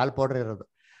ಬರೀ ಹಾಲು ಪೌಡರ್ ಇರೋದು.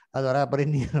 ಅದರ ಬರೀ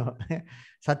ನೀರು.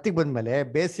 ಸತ್ತಿಗೆ ಬಂದ್ಮೇಲೆ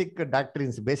ಬೇಸಿಕ್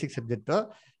ಡಾಕ್ಟ್ರಿನ್ಸ್, ಬೇಸಿಕ್ ಸಬ್ಜೆಕ್ಟ್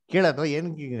ಕೇಳೋದು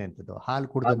ಏನ್ಗೆ ಅಂತದ್ದು, ಹಾಲು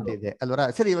ಕುಡ್ದಂತೆ ಇದೆ ಅಲ್ವರ.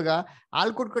 ಸರಿ, ಇವಾಗ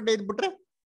ಹಾಲು ಕುಡ್ಕೊಂಡೆ ಇದ್ಬಿಟ್ರೆ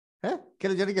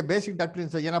ಕೆಲವು ಜನಕ್ಕೆ ಬೇಸಿಕ್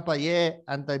ಡಾಕ್ಟ್ರಿನ್ಸ್ ಏನಪ್ಪಾ, ಎ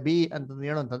ಅಂತ ಬಿ ಅಂತ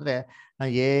ಹೇಳು ಅಂತಂದ್ರೆ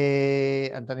ಎ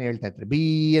ಅಂತಾನೆ ಹೇಳ್ತಾ ಇರ್ತಾರೆ, ಬಿ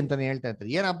ಅಂತಾನೆ ಹೇಳ್ತಾ ಇರ್ತಾರೆ.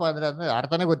 ಏನಪ್ಪಾ ಅಂದ್ರೆ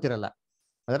ಅರ್ಥನೇ ಗೊತ್ತಿರಲ್ಲ.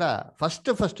 ಅದರ ಫಸ್ಟ್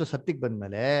ಸತ್ತಿಗೆ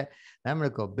ಬಂದ್ಮೇಲೆ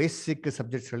ನಮ್ಗೆ ಬೇಸಿಕ್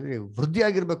ಸಬ್ಜೆಕ್ಟ್ಸ್ಗಳಲ್ಲಿ ವೃದ್ಧಿ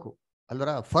ಆಗಿರ್ಬೇಕು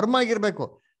ಅಲ್ವರ, ಫರ್ಮ್ ಆಗಿರ್ಬೇಕು.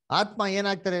 ಆತ್ಮ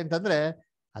ಏನಾಗ್ತಾರೆ ಅಂತಂದ್ರೆ,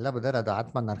 ಅಲ್ಲ ಬದರ್ ಅದು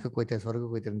ಆತ್ಮ ನರಕಕ್ಕೆ ಹೋಯ್ತೆ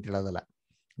ಸ್ವರ್ಗಕ್ಕೆ ಹೋಯ್ತೆ ಅಂತ ಹೇಳೋದಲ್ಲ.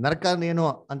 ನರಕ ಏನು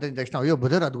ಅಂತ ತಕ್ಷಣ ಅಯ್ಯೋ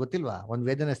ಬದರ್ ಅದು ಗೊತ್ತಿಲ್ವಾ, ಒಂದ್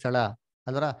ವೇದನೆ ಸ್ಥಳ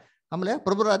ಅಲ್ವರ. ಆಮೇಲೆ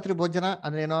ಪ್ರಭುರಾತ್ರಿ ಭೋಜನ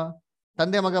ಅಂದ್ರೆ ಏನೋ,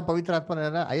 ತಂದೆ ಮಗ ಪವಿತ್ರ ಆತ್ಮ,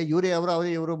 ಅಯ್ಯೋ ಇವರೇ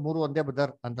ಇವರು ಮೂರು ಒಂದೇ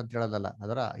ಬದರ್ ಅಂತ ಹೇಳೋದಲ್ಲ.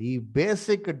 ಅದರ ಈ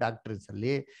ಬೇಸಿಕ್ ಡಾಕ್ಟ್ರಿನ್ಸ್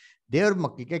ಅಲ್ಲಿ ದೇವ್ರ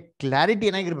ಮಕ್ಕಳಿಗೆ ಕ್ಲಾರಿಟಿ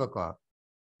ಏನಾಗಿರ್ಬೇಕು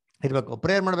ಇರ್ಬೇಕು.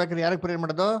 ಪ್ರೇಯರ್ ಮಾಡ್ಬೇಕಾದ್ರೆ ಯಾರಿಗೆ ಪ್ರೇಯರ್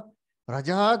ಮಾಡೋದು?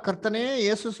 ರಾಜಾ ಕರ್ತನೇ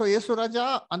ಯೇಸು ರಾಜ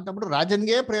ಅಂತಂದ್ಬಿಟ್ಟು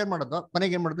ರಾಜನ್ಗೆ ಪ್ರೇಯರ್ ಮಾಡೋದು.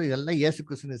 ಕೊನೆಗೆ ಏನ್ ಮಾಡೋದು? ಇದೆಲ್ಲ ಯೇಸು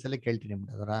ಕ್ರಿಸ್ತನ ಹೆಸರಲ್ಲೇ ಕೇಳ್ತೀನಿ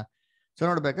ಅದರ. ಸೊ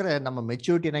ನೋಡ್ಬೇಕಾದ್ರೆ ನಮ್ಮ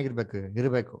ಮೆಚ್ಯೂರಿಟಿ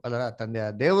ಇರಬೇಕು ಅದರ. ತಂದೆಯ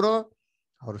ದೇವರು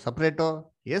ಅವರು ಸಪ್ರೇಟು,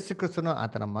 ಯೇಸು ಕ್ರಿಸ್ತನು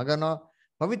ಆತನ ಮಗನೋ,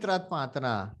 ಪವಿತ್ರಾತ್ಮ ಆತನ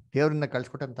ದೇವರಿಂದ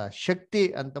ಕಳ್ಸಿಕೊಟ್ಟಂತ ಶಕ್ತಿ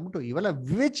ಅಂತಂದ್ಬಿಟ್ಟು ಇವೆಲ್ಲ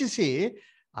ವಿವೇಚಿಸಿ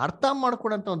ಅರ್ಥ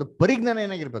ಮಾಡ್ಕೊಡಂತ ಒಂದು ಪರಿಜ್ಞಾನ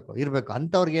ಇರ್ಬೇಕು.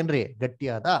 ಅಂತವ್ರಿಗೆ ಏನ್ರಿ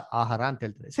ಗಟ್ಟಿಯಾದ ಆಹಾರ ಅಂತ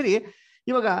ಹೇಳ್ತಾರೆ. ಸರಿ,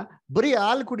 ಇವಾಗ ಬರೀ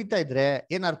ಹಾಲು ಕುಡಿತಾ ಇದ್ರೆ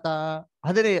ಏನರ್ಥ?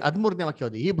 ಅದೇ 13ನೇ ವಾಕ್ಯ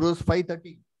ಓದಿ, Hebrews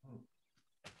 5:30.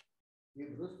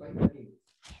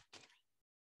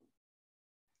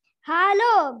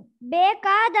 ಹಾಲು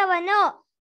ಬೇಕಾದವನು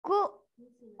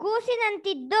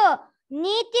ಕೂಸಿನಂತಿದ್ದು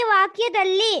ನೀತಿ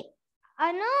ವಾಕ್ಯದಲ್ಲಿ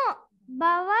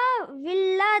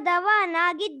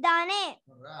ಅನುಭವವಿಲ್ಲದವನಾಗಿದ್ದಾನೆ.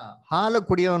 ಹಾಲು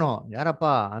ಕುಡಿಯೋನು ಯಾರಪ್ಪ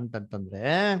ಅಂತಂತಂದ್ರೆ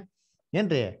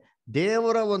ಏನ್ರಿ?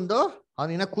 ದೇವರ ಒಂದು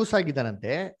ಅವನಿನ್ನ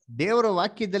ಕೂಸಾಗಿದ್ದಾನಂತೆ. ದೇವರ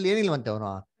ವಾಕ್ಯದಲ್ಲಿ ಏನಿಲ್ವಂತೆ, ಅವನು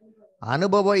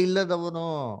ಅನುಭವ ಇಲ್ಲದವನು.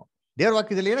 ದೇವ್ರ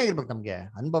ವಾಕ್ಯದಲ್ಲಿ ಏನಾಗಿರ್ಬೇಕು? ನಮ್ಗೆ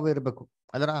ಅನುಭವ ಇರಬೇಕು.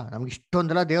 ಅದರ ನಮ್ಗೆ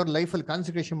ಇಷ್ಟೊಂದೆಲ್ಲ ದೇವ್ರ ಲೈಫಲ್ಲಿ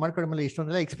ಕಾನ್ಸಂಟ್ರೇಷನ್ ಮಾಡ್ಕೊಂಡ್ಮೇಲೆ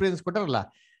ಇಷ್ಟೊಂದೆಲ್ಲ ಎಕ್ಸ್ಪೀರಿಯನ್ಸ್ ಕೊಟ್ಟಾರಲ್ಲ,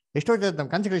 ಎಷ್ಟೋ ನಮ್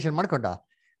ಕಾನ್ಸಂಟ್ರೇಷನ್ ಮಾಡ್ಕೊಂಡ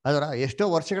ಅದರ ಎಷ್ಟೋ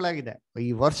ವರ್ಷಗಳಾಗಿದೆ. ಈ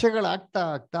ವರ್ಷಗಳಾಗ್ತಾ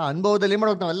ಅನುಭವದಲ್ಲಿ ಏನ್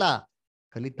ಮಾಡ್ಬೇಕು? ನಾವೆಲ್ಲ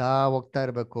ಕಲಿತಾ ಹೋಗ್ತಾ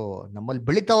ಇರ್ಬೇಕು, ನಮ್ಮಲ್ಲಿ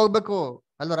ಬೆಳಿತಾ ಹೋಗ್ಬೇಕು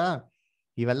ಅಲ್ವರ.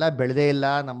 ಇವೆಲ್ಲ ಬೆಳೆದೇ ಇಲ್ಲ,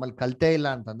 ನಮ್ಮಲ್ಲಿ ಕಲ್ತೇ ಇಲ್ಲ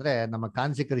ಅಂತಂದ್ರೆ ನಮ್ಮ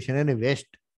ಕಾನ್ಸಂಟ್ರೇಷನ್ ಏನು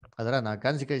ವೇಸ್ಟ್. ಅದರ ನಾವು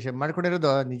ಕಾನ್ಸಂಟ್ರೇಷನ್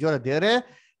ಮಾಡ್ಕೊಂಡಿರೋದು ನಿಜವಾದ ದೇವರೇ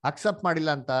ಅಕ್ಸೆಪ್ಟ್ ಮಾಡಿಲ್ಲ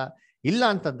ಅಂತ ಇಲ್ಲ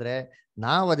ಅಂತಂದ್ರೆ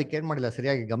ನಾವು ಅದಕ್ಕೆ ಏನ್ ಮಾಡಿಲ್ಲ,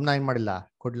 ಸರಿಯಾಗಿ ಗಮನ ಏನ್ ಮಾಡಿಲ್ಲ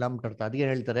ಕೊಡ್ಲಾಮ್ಕರ್ತ. ಅದಕ್ಕೆ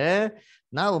ಹೇಳ್ತಾರೆ,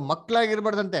 ನಾವು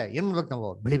ಮಕ್ಕಳಾಗಿರ್ಬಾರ್ದಂತೆ ಏನ್ ಮಾಡ್ಬೇಕು? ನಾವು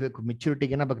ಬೆಳಿಬೇಕು,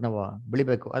 ಮೆಚ್ಯೂರಿಟಿಗೆ ಏನಾಗ್ಬೇಕು? ನಾವು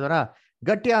ಬೆಳಿಬೇಕು. ಅದರ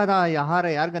ಗಟ್ಟಿಯಾದ ಆಹಾರ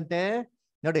ಯಾರಿಗಂತೆ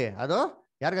ನೋಡಿ, ಅದು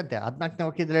ಯಾರಿಗಂತೆ? 14ನೇ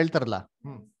ವಾಕ್ಯದಲ್ಲಿ ಹೇಳ್ತಾರಲ್ಲ,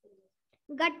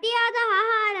 ಗಟ್ಟಿಯಾದ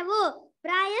ಆಹಾರವು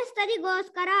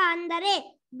ಪ್ರಾಯಸ್ಥರಿಗೋಸ್ಕರ, ಅಂದರೆ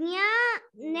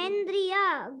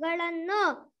ಜ್ಞಾನೇಂದ್ರಿಯಗಳನ್ನು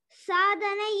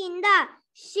ಸಾಧನೆಯಿಂದ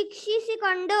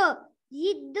ಶಿಕ್ಷಿಸಿಕೊಂಡು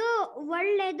ಇದ್ದು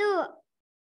ಒಳ್ಳೆದು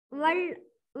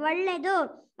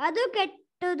ಅದು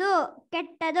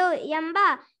ಕೆಟ್ಟದು ಎಂಬ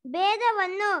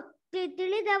ಭೇದವನ್ನು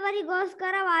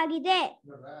ತಿಳಿದವರಿಗೋಸ್ಕರವಾಗಿದೆ.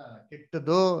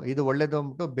 ಕೆಟ್ಟದು ಇದು ಒಳ್ಳೇದು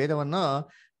ಅಂದ್ಬಿಟ್ಟು ಭೇದವನ್ನು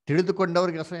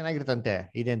ತಿಳಿದುಕೊಂಡವ್ರಿಗೋಸ್ಕರ ಏನಾಗಿರ್ತಂತೆ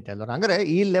ಇದೆ ಅಂತೆ ಅಲ್ವ. ಹಂಗಾರೆ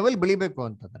ಈ ಲೆವೆಲ್ ಬೆಳಿಬೇಕು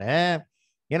ಅಂತಂದ್ರೆ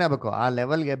ಏನಾಗಬೇಕು? ಆ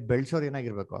ಲೆವೆಲ್ಗೆ ಬೆಳೆಸೋರು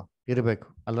ಇರಬೇಕು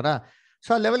ಅಲ್ವರ. ಸೊ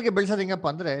ಆ ಲೆವೆಲ್ಗೆ ಬೆಳೆಸೋದು ಹೆಂಗಪ್ಪ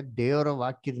ಅಂದ್ರೆ ದೇವರ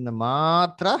ವಾಕ್ಯದಿಂದ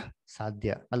ಮಾತ್ರ ಸಾಧ್ಯ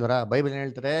ಅಲ್ವರ. ಬೈಬಲ್ ಏನ್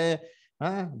ಹೇಳ್ತಾರೆ?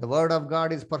 The word of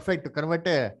god is perfect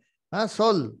ಕನ್ವರ್ಟೆ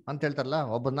ಸೋಲ್ ಅಂತ ಹೇಳ್ತಾರಲ್ಲ.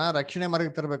 ಒಬ್ಬನ ರಕ್ಷಣೆ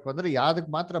ಮಾರ್ಗಕ್ಕೆ ತರಬೇಕು ಅಂದ್ರೆ ಯಾವ್ದಕ್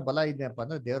ಮಾತ್ರ ಬಲ ಇದೆಯಪ್ಪ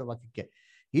ಅಂದ್ರೆ ದೇವರ ವಾಕ್ಯಕ್ಕೆ.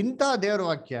 ಇಂಥ ದೇವರ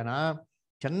ವಾಕ್ಯನ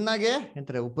ಚೆನ್ನಾಗೆ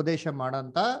ಎಂತಾರೆ ಉಪದೇಶ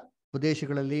ಮಾಡೋಂಥ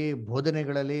ಉಪದೇಶಗಳಲ್ಲಿ,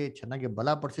 ಬೋಧನೆಗಳಲ್ಲಿ ಚೆನ್ನಾಗಿ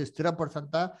ಬಲಪಡಿಸಿ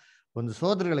ಸ್ಥಿರಪಡಿಸಂತ ಒಂದು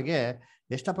ಸೋದರಗಳಿಗೆ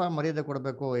ಎಷ್ಟಪ್ಪ ಮರ್ಯಾದೆ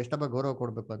ಕೊಡಬೇಕು, ಎಷ್ಟಪ್ಪ ಗೌರವ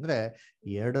ಕೊಡ್ಬೇಕು ಅಂದ್ರೆ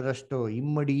 2ರಷ್ಟು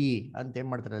ಇಮ್ಮಡಿ ಅಂತ ಏನ್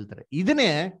ಮಾಡ್ತಾರೆ ಹೇಳ್ತಾರೆ.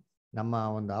 ಇದನ್ನೇ ನಮ್ಮ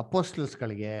ಒಂದು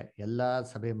ಅಪೋಸ್ಟಲ್ಸ್ಗಳಿಗೆ ಎಲ್ಲ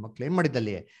ಸಭೆ ಮಕ್ಳು ಏನ್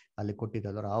ಮಾಡಿದ್ದಲ್ಲಿ ಅಲ್ಲಿ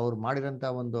ಕೊಟ್ಟಿದ್ದಲ್ಲ. ಅವ್ರು ಮಾಡಿರೋಂಥ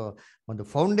ಒಂದು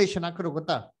ಫೌಂಡೇಶನ್ ಹಾಕಿದ್ರು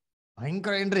ಗೊತ್ತಾ,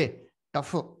 ಭಯಂಕರ ಏನ್ರಿ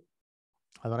ಟಫ್.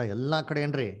 ಅದರ ಎಲ್ಲ ಕಡೆ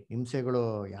ಏನ್ರಿ ಹಿಂಸೆಗಳು,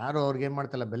 ಯಾರು ಅವ್ರಿಗೆ ಏನ್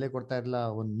ಮಾಡ್ತಾಯಿಲ್ಲ, ಬೆಲೆ ಕೊಡ್ತಾ ಇರಲಿಲ್ಲ.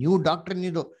 ಒಂದು ನ್ಯೂ ಡಾಕ್ಟ್ರಿನ್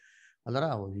ಇದು ಅದರ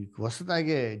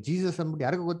ಹೊಸದಾಗಿ ಜೀಸಸ್ ಅಂದ್ಬಿಟ್ಟು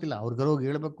ಯಾರಿಗೂ ಗೊತ್ತಿಲ್ಲ. ಅವ್ರಿಗೆ ಹೋಗಿ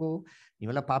ಹೇಳ್ಬೇಕು,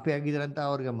 ನೀವೆಲ್ಲ ಪಾಪಿ ಆಗಿದ್ದೀರಂತ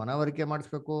ಅವ್ರಿಗೆ ಮನವರಿಕೆ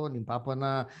ಮಾಡಿಸ್ಬೇಕು, ನಿಮ್ಮ ಪಾಪನ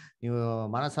ನೀವು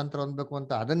ಮನಸ್ಸಂತರ ಹೊಂದಬೇಕು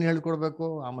ಅಂತ ಅದನ್ನ ಹೇಳ್ಕೊಡ್ಬೇಕು.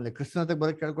 ಆಮೇಲೆ ಕ್ರಿಸ್ತನತೆಗೆ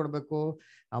ಬರೋಕ್ಕೆ ಹೇಳ್ಕೊಡ್ಬೇಕು.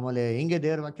 ಆಮೇಲೆ ಹೆಂಗೆ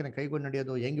ದೇವರ ವಾಕ್ಯನ ಕೈಗೊಂಡು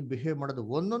ನಡೆಯೋದು, ಹೆಂಗೆ ಬಿಹೇವ್ ಮಾಡೋದು,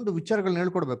 ಒಂದೊಂದು ವಿಚಾರಗಳನ್ನ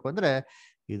ಹೇಳ್ಕೊಡ್ಬೇಕು. ಅಂದ್ರೆ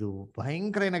ಇದು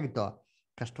ಭಯಂಕರ ಏನಾಗಿತ್ತು,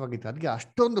 ಕಷ್ಟವಾಗಿತ್ತು. ಅದಕ್ಕೆ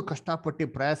ಅಷ್ಟೊಂದು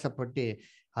ಕಷ್ಟಪಟ್ಟು ಪ್ರಯಾಸ ಪಟ್ಟು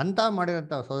ಅಂತ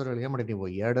ಮಾಡಿರೋಂಥ ಸಹೋದರಗಳು ಏನ್ ಮಾಡಿ, ನೀವು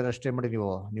ಎರಡರಷ್ಟೇ ಮಾಡಿ,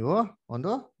 ನೀವು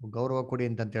ಒಂದು ಗೌರವ ಕೊಡಿ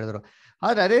ಅಂತ ಹೇಳಿದ್ರು.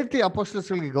 ಆದ್ರೆ ಅದೇ ರೀತಿ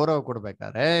ಅಪೋಸ್ಟಲ್ಸ್ಗಳಿಗೆ ಗೌರವ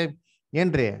ಕೊಡ್ಬೇಕಾದ್ರೆ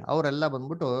ಏನ್ರಿ, ಅವರೆಲ್ಲ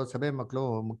ಬಂದ್ಬಿಟ್ಟು ಸಭೆ ಮಕ್ಕಳು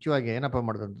ಮುಖ್ಯವಾಗಿ ಏನಪ್ಪ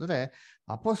ಮಾಡಿದ್ರು ಅಂತಂದ್ರೆ,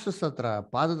 ಅಪೋಸ್ಟಲ್ಸ್ ಹತ್ರ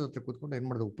ಪಾದದ ಹತ್ರ ಕೂತ್ಕೊಂಡು ಏನ್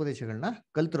ಮಾಡಿದ್ರು, ಉಪದೇಶಗಳನ್ನ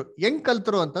ಕಲ್ತರು. ಹೆಂಗ್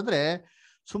ಕಲ್ತರು ಅಂತಂದ್ರೆ,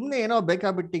 ಸುಮ್ಮನೆ ಏನೋ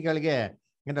ಬೇಕಾಬಿಟ್ಟಿಗಳಿಗೆ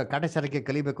ಏನೋ ಕಾಟಾಚಾರಕ್ಕೆ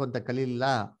ಕಲಿಬೇಕು ಅಂತ ಕಲೀಲಿಲ್ಲ.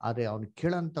 ಆದ್ರೆ ಅವ್ನು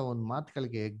ಕೇಳಂತ ಒಂದು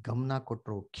ಮಾತುಗಳಿಗೆ ಗಮನ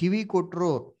ಕೊಟ್ರು, ಕಿವಿ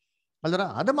ಕೊಟ್ರು. ಅಲ್ರ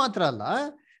ಅದು ಮಾತ್ರ ಅಲ್ಲ,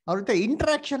 ಅವ್ರ ಜೊತೆ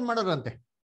ಇಂಟ್ರಾಕ್ಷನ್ ಮಾಡೋರಂತೆ.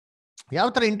 ಯಾವ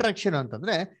ತರ ಇಂಟ್ರಾಕ್ಷನ್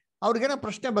ಅಂತಂದ್ರೆ, ಅವ್ರಿಗೇನೋ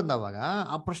ಪ್ರಶ್ನೆ ಬಂದವಾಗ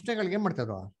ಆ ಪ್ರಶ್ನೆಗಳಿಗೆ ಏನ್ ಮಾಡ್ತಾ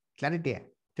ಇದ್ರು, ಕ್ಲಾರಿಟಿ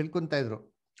ತಿಳ್ಕೊಂತ ಇದ್ರು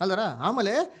ಅಲ್ವರ.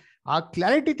 ಆಮೇಲೆ ಆ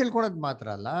ಕ್ಲಾರಿಟಿ ತಿಳ್ಕೊಳೋದು ಮಾತ್ರ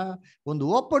ಅಲ್ಲ, ಒಂದು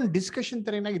ಓಪನ್ ಡಿಸ್ಕಷನ್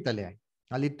ತರ ಏನಾಗಿತ್ತಲ್ಲಿ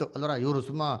ಅಲ್ಲಿತ್ತು ಅಲ್ವರ. ಇವರು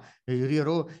ಸುಮ್ಮ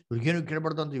ಹಿರಿಯರು, ಇವ್ರಿಗೇನು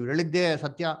ಕೇಳ್ಬಾರ್ದು ಅಂತ ಇವ್ರು ಹೇಳಿದ್ದೇ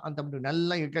ಸತ್ಯ ಅಂತ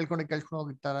ಎಲ್ಲ ಕೇಳ್ಕೊಂಡು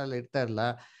ಹೋಗಿರ್ತಾರಲ್ಲ, ಇರ್ತಾ ಇರಲ್ಲ.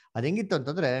 ಅದ್ ಹೆಂಗಿತ್ತು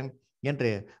ಅಂತಂದ್ರೆ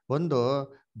ಏನ್ರಿ, ಒಂದು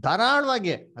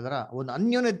ಧಾರಾಳವಾಗಿ ಅದರ ಒಂದು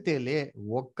ಅನ್ಯೋನ್ಯತೆಯಲ್ಲಿ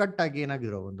ಒಕ್ಕಟ್ಟಾಗಿ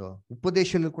ಏನಾಗಿದ್ರು, ಒಂದು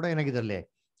ಉಪದೇಶಲ್ಲೂ ಕೂಡ ಏನಾಗಿದ್ರಲ್ಲಿ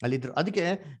ಅಲ್ಲಿದ್ರು. ಅದಕ್ಕೆ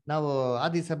ನಾವು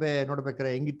ಆದಿ ಸಭೆ ನೋಡ್ಬೇಕಾರೆ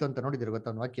ಹೆಂಗಿತ್ತು ಅಂತ ನೋಡಿದಿರಿ ಗೊತ್ತಾ,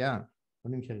 ಒಂದು ವಾಕ್ಯ.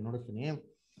 ಒಂದ್ ನಿಮಿಷ ರೀ ನೋಡಿಸ್ತೀನಿ,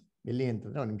 ಎಲ್ಲಿ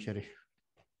ಅಂತಂದ್ರೆ ಒಂದ್ ನಿಮಿಷ ರೀ,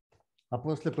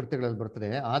 ಅಪೊಸ್ತಲ ಕೃತ್ಯಗಳಲ್ಲಿ ಬರ್ತದೆ.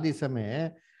 ಆದಿ ಸಭೆ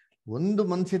ಒಂದು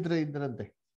ಮನ್ಸಿದ್ರೆ ಇದ್ರಂತೆ.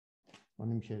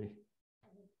 ಒಂದ್ ನಿಮಿಷ ರೀ,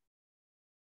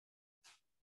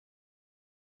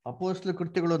 ಅಪೊಸ್ತಲ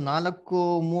ಕೃತ್ಯಗಳು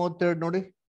 4:32 ನೋಡಿ.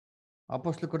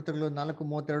 ಅಪೊಸ್ತಲ ಕೃತ್ಯಗಳು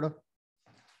 4:32.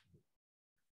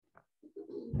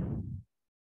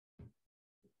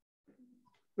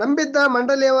 ನಂಬಿದ್ದ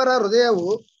ಮಂಡಳಿಯವರ ಹೃದಯವು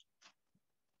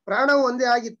ಪ್ರಾಣವು ಒಂದೇ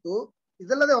ಆಗಿತ್ತು.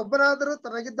 ಇದಲ್ಲದೆ ಒಬ್ಬನಾದರೂ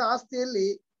ತನಗಿದ್ದ ಆಸ್ತಿಯಲ್ಲಿ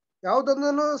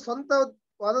ಯಾವುದೊಂದನ್ನು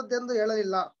ಸ್ವಂತವಾದದ್ದೆಂದು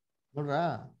ಹೇಳಲಿಲ್ಲ. ನೋಡ್ರ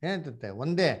ಏನಂತಂತೆ,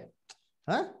 ಒಂದೇ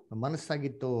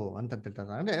ಮನಸ್ಸಾಗಿತ್ತು ಅಂತ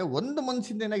ಹೇಳ್ತಾರೆ. ಅಂದ್ರೆ ಒಂದು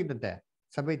ಮನಸ್ಸಿಂದ ಏನಾಗಿತ್ತಂತೆ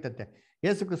ಸಭೆ ಇತ್ತಂತೆ.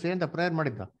 ಯೇಸು ಕ್ರಿಸ್ತ ಅಂತ ಪ್ರೇಯರ್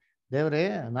ಮಾಡಿದ್ದು, ದೇವರೇ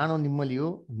ನಾನು ನಿಮ್ಮಲ್ಲಿಯೂ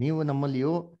ನೀವು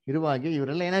ನಮ್ಮಲ್ಲಿಯೂ ಇರುವ ಹಾಗೆ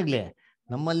ಇವರೆಲ್ಲ ಏನಾಗ್ಲಿ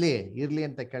ನಮ್ಮಲ್ಲಿ ಇರ್ಲಿ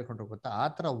ಅಂತ ಕೇಳ್ಕೊಂಡ್ರು ಗೊತ್ತಾ. ಆ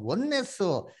ತರ ಒನ್ನೆಸ್ಸು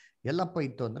ಎಲ್ಲಪ್ಪ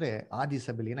ಇತ್ತು ಅಂದ್ರೆ ಆದಿ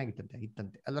ಸಭೆಯಲ್ಲಿ ಏನಾಗಿತ್ತಂತೆ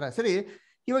ಇತ್ತಂತೆ ಅಲ್ರ. ಸರಿ,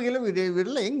 ಇವಾಗೆಲ್ಲ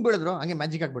ಇವರೆಲ್ಲ ಹೆಂಗ್ ಬೆಳೆದ್ರು, ಹಂಗೆ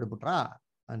ಮ್ಯಾಜಿಕ್ ಆಗಿ ಬಿಡ್ಬಿಟ್ರಾ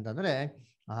ಅಂತಂದ್ರೆ,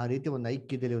 ಆ ರೀತಿ ಒಂದು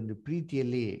ಐಕ್ಯದಲ್ಲಿ ಒಂದು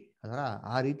ಪ್ರೀತಿಯಲ್ಲಿ ಅದರ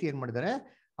ಆ ರೀತಿ ಏನ್ ಮಾಡಿದ್ದಾರೆ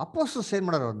ಅಪೊಸ್ತಲರು ಏನ್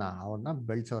ಮಾಡೋರು, ಅವ್ರನ್ನ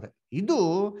ಬೆಳೆಸೋರೆ. ಇದು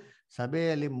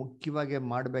ಸಭೆಯಲ್ಲಿ ಮುಖ್ಯವಾಗಿ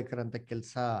ಮಾಡ್ಬೇಕಾರಂತ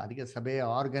ಕೆಲಸ. ಅದಕ್ಕೆ ಸಭೆಯ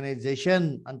ಆರ್ಗನೈಸೇಷನ್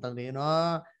ಅಂತಂದ್ರೆ ಏನೋ,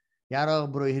 ಯಾರೋ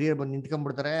ಒಬ್ರು ಹಿರಿಯರು ಬಂದು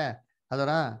ನಿಂತ್ಕೊಂಡ್ಬಿಡ್ತಾರೆ ಅದರ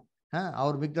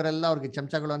ಅವ್ರ ಮಿಗ್ದವರೆಲ್ಲ ಅವ್ರಿಗೆ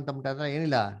ಚಮಚಗಳು ಅಂತ ಬಿಟ್ಟಾದ್ರೆ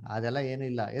ಏನಿಲ್ಲ, ಅದೆಲ್ಲ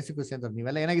ಏನಿಲ್ಲ. ಯೇಸು ಕ್ರಿಸ್ತ ಅಂತ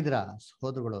ನೀವೆಲ್ಲ ಏನಾಗಿದ್ದೀರಾ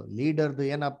ಸಹೋದರಗಳು. ಲೀಡರ್ದು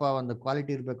ಏನಪ್ಪ ಒಂದು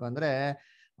ಕ್ವಾಲಿಟಿ ಇರ್ಬೇಕು ಅಂದ್ರೆ,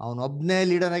 ಅವನೊಬ್ನೇ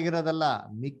ಲೀಡರ್ ಆಗಿರೋದಲ್ಲ,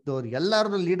 ಮಿಕ್ದವ್ರು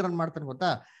ಎಲ್ಲಾರ್ದು ಲೀಡರ್ ಮಾಡ್ತಾನೆ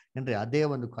ಗೊತ್ತಾ ಏನ್ರಿ, ಅದೇ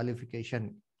ಒಂದು ಕ್ವಾಲಿಫಿಕೇಶನ್.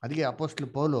 ಅದಕ್ಕೆ ಅಪೊಸ್ತಲ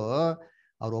ಪೌಲು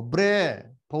ಅವ್ರೊಬ್ಬರೇ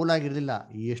ಪೌಲಾಗಿರ್ಲಿಲ್ಲ,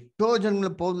 ಎಷ್ಟೋ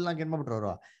ಜನಗಳು ಪೌಲ್ನಾಗ ಏನ್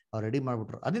ಮಾಡ್ಬಿಟ್ರು, ಅವ್ರು ರೆಡಿ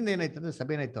ಮಾಡ್ಬಿಟ್ರು. ಅದರಿಂದ ಏನಾಯ್ತು ಅಂದ್ರೆ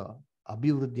ಸಭೆ ಏನಾಯ್ತು,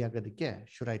 ಅಭಿವೃದ್ಧಿ ಆಗೋದಕ್ಕೆ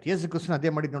ಶುರು ಆಯ್ತು. ಯೇಸು ಕ್ರಿಸ್ತನ ಅದೇ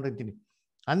ಮಾಡಿದ್ ನೋಡಿರ್ತೀನಿ.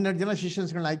 12 ಜನ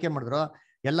ಶಿಷ್ಯನ್ಸ್ಗಳನ್ನ ಆಯ್ಕೆ ಮಾಡಿದ್ರು.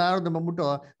 ಎಲ್ಲಾರ್ದು ಬಂದ್ಬಿಟ್ಟು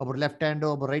ಒಬ್ರು ಲೆಫ್ಟ್ ಹ್ಯಾಂಡು,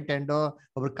 ಒಬ್ರು ರೈಟ್ ಹ್ಯಾಂಡು,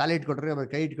 ಒಬ್ರು ಕಾಲು ಇಟ್ಕೊಳ್ರಿ, ಒಬ್ರು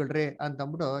ಕೈ ಇಟ್ಕೊಳ್ರಿ ಅಂತ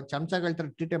ಅಂದ್ಬಿಟ್ಟು ಚಮಚಗಳ ತರ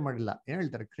ಟ್ರೀಟೇ ಮಾಡಿಲ್ಲ. ಏನ್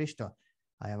ಹೇಳ್ತಾರೆ ಕ್ರಿಸ್ತ,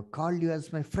 I have called you as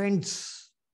my friends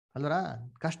ಅಲ್ವರ.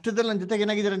 ಕಷ್ಟದಲ್ಲಿ ನನ್ನ ಜೊತೆಗೆ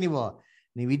ಏನಾಗಿದ್ದೀರಾ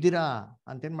ನೀವಿದ್ದೀರಾ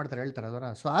ಅಂತ ಏನ್ ಮಾಡ್ತಾರೆ ಹೇಳ್ತಾರೆ ಅಲ್ವರ.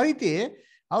 ಸೊ ಆ ರೀತಿ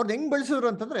ಅವ್ರದ್ದು ಹೆಂಗ್ ಬೆಳೆಸಿದ್ರು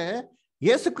ಅಂತಂದ್ರೆ,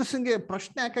 ಯೇಸು ಕ್ರಿಸ್ತನ್ಗೆ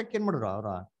ಪ್ರಶ್ನೆ ಹಾಕಕ್ಕೆ ಏನ್ ಮಾಡಿದ್ರು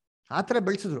ಅವ್ರ ಆತರ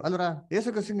ಬೆಳೆಸಿದ್ರು ಅಲ್ವರ. ಯೇಸು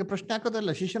ಕ್ರಿಸ್ತನ್ಗೆ ಪ್ರಶ್ನೆ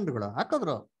ಹಾಕೋದಲ್ಲ ಶಿಷ್ಯನ್ರುಗಳು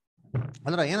ಹಾಕೋದ್ರು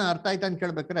ಅಲ್ವರ. ಏನೋ ಅರ್ಥ ಆಯ್ತಾ ಅಂತ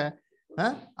ಕೇಳ್ಬೇಕಾರೆ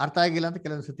ಅರ್ಥ ಆಗಿಲ್ಲ ಅಂತ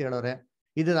ಕೆಲವೊಂದು ಸತಿ ಹೇಳೋರೆ,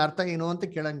 ಇದ್ರ ಅರ್ಥ ಏನು ಅಂತ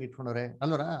ಕೇಳಂಗೆ ಇಟ್ಕೊಂಡವ್ರೆ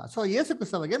ಅಲ್ವರ. ಸೊ ಯೇಸು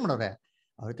ಕ್ರಿಸ್ತವಾಗ ಏನ್ ಮಾಡೋರೆ,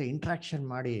 ಅವ್ರ ಜೊತೆ ಇಂಟ್ರಾಕ್ಷನ್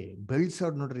ಮಾಡಿ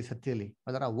ಬೆಳ್ಸೋರು ನೋಡ್ರಿ ಸತ್ಯಲ್ಲಿ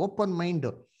ಅದರ. ಓಪನ್ ಮೈಂಡ್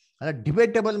ಅದರ,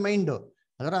 ಡಿಬೇಟೇಬಲ್ ಮೈಂಡ್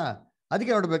ಅದರ.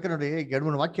 ಅದಕ್ಕೆ ನೋಡ್ಬೇಕಾರೆ ನೋಡಿ,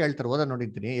 2-3 ವಾಕ್ಯ ಹೇಳ್ತಾರೆ, ಓದ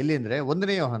ನೋಡಿದ್ದೀನಿ. ಎಲ್ಲಿ ಅಂದ್ರೆ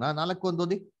 1 ಯೋಹನ 4:1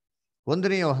 ಓದಿ.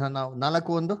 1 ಯೋಹನ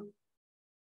 4:1.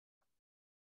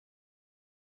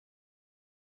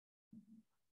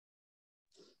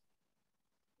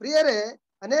 ಪ್ರಿಯರೇ,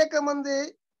 ಅನೇಕ ಮಂದಿ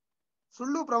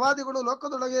ಸುಳ್ಳು ಪ್ರವಾದಿಗಳು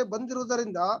ಲೋಕದೊಳಗೆ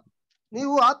ಬಂದಿರುವುದರಿಂದ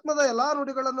ನೀವು ಆತ್ಮದ ಎಲ್ಲಾ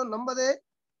ನುಡಿಗಳನ್ನು ನಂಬದೆ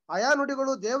ಆಯಾ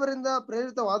ನುಡಿಗಳು ದೇವರಿಂದ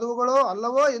ಪ್ರೇರಿತವಾದವುಗಳೋ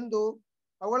ಅಲ್ಲವೋ ಎಂದು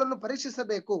ಅವುಗಳನ್ನು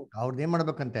ಪರೀಕ್ಷಿಸಬೇಕು. ಅವ್ರದ್ದು ಏನ್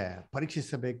ಮಾಡ್ಬೇಕಂತೆ,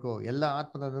 ಪರೀಕ್ಷಿಸಬೇಕು. ಎಲ್ಲ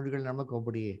ಆತ್ಮದ ನುಡಿಗಳನ್ನ ನಂಬಕ್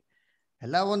ಹೋಗ್ಬಿಡಿ,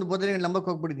 ಎಲ್ಲ ಒಂದು ಬೋಧನೆಗಳು ನಂಬಕ್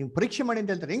ಹೋಗ್ಬಿಡಿ, ನೀವು ಪರೀಕ್ಷೆ ಮಾಡಿ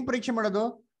ಅಂತ ಹೇಳ್ತಾರೆ. ಹೆಂಗ್ ಪರೀಕ್ಷೆ ಮಾಡೋದು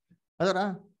ಅದರ,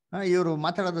 ಇವ್ರು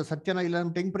ಮಾತಾಡೋದು ಸತ್ಯನೋ ಇಲ್ಲ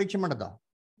ಅಂತ ಹೆಂಗ್ ಪರೀಕ್ಷೆ ಮಾಡೋದು?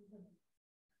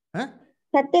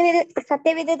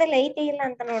 ಸತ್ಯವಿಧದಲ್ಲಿ ಐತಿ ಇಲ್ಲ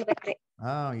ಅಂತ ನೋಡ್ಬೇಕ್ರಿ.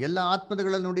 ಎಲ್ಲ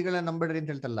ಆತ್ಮಗಳ ನುಡಿಗಳನ್ನ ನಂಬೇಡ್ರಿ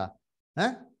ಅಂತ ಹೇಳ್ತಲ್ಲ.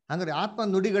 ಹಂಗಾರೆ ಆತ್ಮ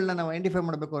ನುಡಿಗಳನ್ನ ನಾವು ಐಡೆಂಟಿಫೈ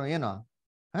ಮಾಡ್ಬೇಕು. ಏನು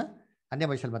ಅನ್ಯ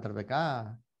ಭಾಷೆಯಲ್ಲಿ ಮಾತಾಡ್ಬೇಕಾ?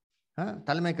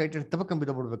 ತಲೆ ಮೇಲೆ ಕೈ ಇಟ್ಟು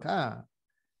ತಪಕ್ಕಂಬಿದ್ದು ಬಿಡ್ಬೇಕಾ?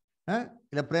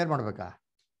 ಇಲ್ಲ ಪ್ರೇಯರ್ ಮಾಡ್ಬೇಕಾ?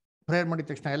 ಪ್ರೇಯರ್ ಮಾಡಿದ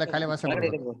ತಕ್ಷಣ ಎಲ್ಲ ಖಾಲಿ ವಾಸ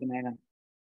ಮಾಡ್ಬೇಕು?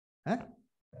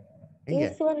 ಹೆಂಗೆ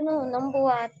ಯೇಸುವನ್ನು ನಂಬುವ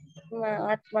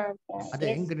ಆತ್ಮ ಅಂತ. ಅದೇ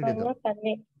ಹೆಂಗ್ ಕಂಡಿಡಿಯೋದು?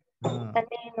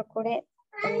 ತಂದೆಯನ್ನು ಕೂಡ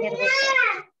ಹೊಂದಿರ್ಬೇಕು.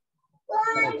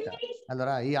 ಕರೆಕ್ಟ್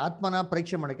ಅಲ್ವರ? ಈ ಆತ್ಮನ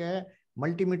ಪರೀಕ್ಷೆ ಮಾಡಕ್ಕೆ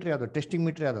ಮಲ್ಟಿಮೀಟರ್ ಯಾವುದು? ಟೆಸ್ಟಿಂಗ್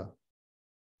ಮೀಟರ್ ಯಾವುದು?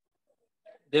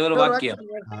 ದೇವರ ವಾಕ್ಯ,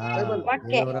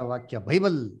 ದೇವರ ವಾಕ್ಯ,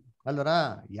 ಬೈಬಲ್ ಅಲ್ವರ?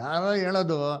 ಯಾರೋ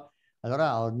ಹೇಳೋದು ಅಲ್ವರ?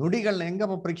 ಅವ್ರ ನುಡಿಗಳನ್ನ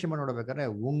ಹೆಂಗಪ್ಪ ಪರೀಕ್ಷೆ ಮಾಡಿ ನೋಡ್ಬೇಕಾದ್ರೆ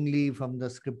ಓನ್ಲಿ ಫ್ರಮ್ ದ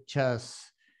ಸ್ಕ್ರಿಪ್ಚರ್ಸ್.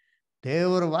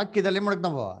 ದೇವರ ವಾಕ್ಯದಲ್ಲಿ ಮಾಡಕ್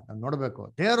ನಾವು ನೋಡ್ಬೇಕು.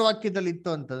 ದೇವರ ವಾಕ್ಯದಲ್ಲಿ ಇತ್ತು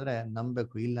ಅಂತಂದ್ರೆ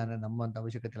ನಂಬಬೇಕು, ಇಲ್ಲ ಅಂದ್ರೆ ನಂಬಂತ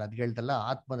ಅವಶ್ಯಕತೆ ಇಲ್ಲ. ಅದ್ ಹೇಳ್ತಲ್ಲ,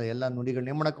 ಆತ್ಮದ ಎಲ್ಲಾ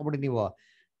ನುಡಿಗಳನ್ನ ಏನ್ ಮಾಡಕ್ ಹೋಗ್ಬಿಡಿ ನೀವು,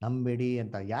 ನಂಬೇಡಿ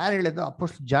ಅಂತ. ಯಾರು ಹೇಳಿದ್ರು?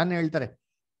 ಅಪೊಸ್ತಲ ಜಾನ್ ಹೇಳ್ತಾರೆ,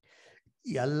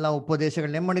 ಎಲ್ಲ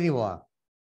ಉಪದೇಶಗಳನ್ನ ಏನ್ ಮಾಡಿ ನೀವು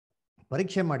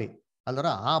ಪರೀಕ್ಷೆ ಮಾಡಿ ಅಲ್ವರ?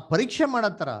 ಆ ಪರೀಕ್ಷೆ ಮಾಡೋ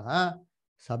ತರ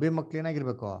ಸಭೆ ಮಕ್ಳು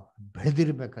ಏನಾಗಿರ್ಬೇಕು?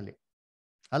 ಬೆಳೆದಿರ್ಬೇಕಲ್ಲಿ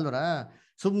ಅಲ್ವರ?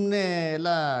 ಸುಮ್ಮನೆ ಎಲ್ಲ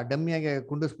ಡಮ್ಮಿಯಾಗಿ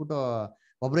ಕುಂಡಿಸ್ಬಿಟ್ಟು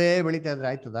ಒಬ್ಬರೇ ಬೆಳೀತಾ ಇದ್ರೆ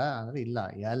ಆಯ್ತದ ಅಂದ್ರೆ ಇಲ್ಲ,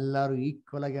 ಎಲ್ಲರೂ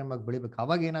ಈಕ್ವಲ್ ಆಗಿ ಬೆಳಿಬೇಕು.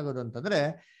 ಅವಾಗ ಏನಾಗೋದು ಅಂತಂದ್ರೆ,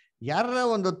 ಯಾರ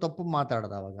ಒಂದು ತಪ್ಪು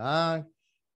ಮಾತಾಡೋದು ಅವಾಗ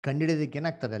ಕಂಡಿಡಿಯೋದಕ್ಕೆ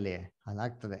ಏನಾಗ್ತದೆ ಅಲ್ಲಿ,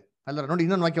 ಅದಾಗ್ತದೆ ಅಲ್ವರ? ನೋಡಿ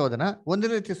ಇನ್ನೊಂದು ವಾಕ್ಯ ಹೋದನ,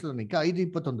 1 ಥೆಸಲೋನಿಕ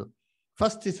 5:21,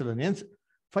 1 ಥೆಸಲೋನಿಯನ್ಸ್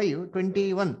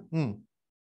 5:21.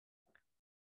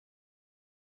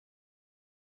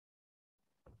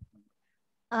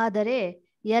 ಆದರೆ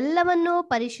ಎಲ್ಲವನ್ನೂ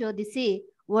ಪರಿಶೋಧಿಸಿ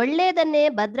ಒಳ್ಳೆಯದನ್ನೇ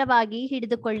ಭದ್ರವಾಗಿ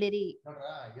ಹಿಡಿದುಕೊಳ್ಳಿರಿ.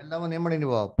 ಎಲ್ಲವನ್ನ ಏನ್ ಮಾಡಿ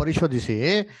ನೀವು ಪರಿಶೋಧಿಸಿ,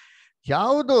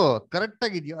 ಯಾವುದು ಕರೆಕ್ಟ್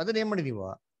ಆಗಿದೆಯೋ ಅದನ್ನ ಏನ್ ಮಾಡಿ ನೀವು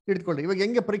ಹಿಡಿದುಕೊಳ್ಳಿ. ಇವಾಗ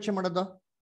ಹೆಂಗೆ ಪರೀಕ್ಷೆ ಮಾಡೋದು?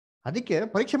 ಅದಕ್ಕೆ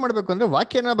ಪರೀಕ್ಷೆ ಮಾಡ್ಬೇಕು ಅಂದ್ರೆ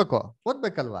ವಾಕ್ಯ ಏನಾಗಬೇಕು?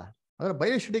 ಓದ್ಬೇಕಲ್ವಾ? ಅಂದ್ರೆ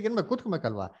ಬೈಬಲ್ ಸ್ಟಡಿಗೆ ಏನ್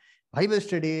ಕೂತ್ಕೊಬೇಕಲ್ವಾ? ಬೈಬಲ್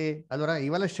ಸ್ಟಡಿ ಅಲ್ವರ?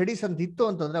 ಇವೆಲ್ಲ ಸ್ಟಡೀಸ್ ಅಂತ ಇತ್ತು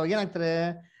ಅಂತಂದ್ರೆ ಅವಾಗ ಏನಾಗ್ತಾರೆ?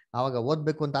 ಅವಾಗ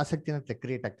ಓದ್ಬೇಕು ಅಂತ ಆಸಕ್ತಿ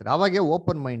ಕ್ರಿಯೇಟ್ ಆಗ್ತದೆ. ಅವಾಗೆ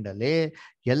ಓಪನ್ ಮೈಂಡ್ ಅಲ್ಲಿ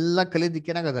ಎಲ್ಲ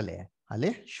ಕಲಿಯೋದಕ್ಕೆ ಏನಾಗೋದಲ್ಲಿ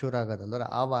ಅಲ್ಲಿ ಶುರು ಆಗೋದಲ್ವರ?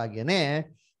 ಆವಾಗೇನೆ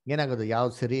ಏನಾಗೋದು,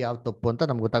 ಯಾವ್ದು ಸರಿ ಯಾವ್ದು ತಪ್ಪು ಅಂತ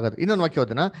ನಮ್ಗೆ ಗೊತ್ತಾಗೋದು. ಇನ್ನೊಂದು ವಾಕ್ಯ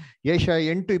ಓದೋಣ, ಯೆಶಾಯ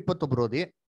 8:21 ಓದಿ.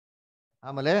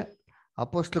 ಆಮೇಲೆ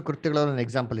ಅಪೊಸ್ತಲ ಕೃತ್ಯಗಳ ಒಂದು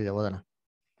ಎಕ್ಸಾಂಪಲ್ ಇದೆ, ಓದೋಣ.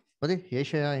 ಓದಿ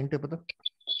ಯೆಶಾಯ 8:20.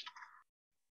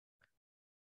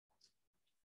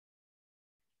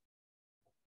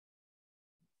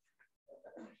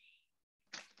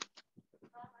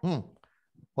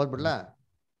 ಓದ್ಬಿಡ್ಲಾ?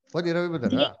 ಓದಿ ರವಿ ಬದರ.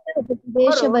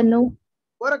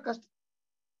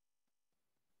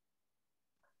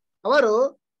 ಅವರು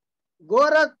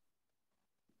ಘೋರ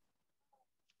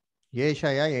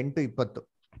ಯೆಶಾಯ 8:20.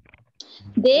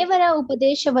 ದೇವರ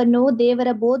ಉಪದೇಶವನ್ನು, ದೇವರ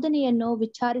ಬೋಧನೆಯನ್ನು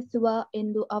ವಿಚಾರಿಸುವ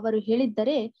ಎಂದು ಅವರು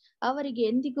ಹೇಳಿದ್ದರೆ ಅವರಿಗೆ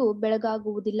ಎಂದಿಗೂ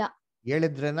ಬೆಳಗಾಗುವುದಿಲ್ಲ.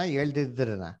 ಹೇಳಿದ್ರೇನಾ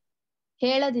ಹೇಳ್ದಿದ್ರೇನಾ?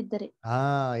 ಹೇಳದಿದ್ದರೆ.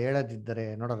 ಹೇಳದಿದ್ದರೆ.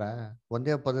 ನೋಡ್ರ,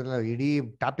 ಒಂದೇ ಪದ ಇಡೀ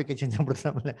ಟಾಪಿಕ್ ಚೇಂಜ್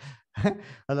ಆಗ್ಬಿಡ್ತಾರೆ. ಆಮೇಲೆ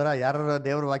ಅದರ ಯಾರ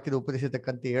ದೇವರ ವಾಕ್ಯದ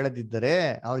ಉಪದೇಶತಕ್ಕಂತ ಹೇಳದಿದ್ದರೆ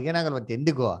ಅವ್ರಿಗೇನಾಗಲ್ವಂತೆ,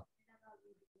 ಎಂದಿಗೂ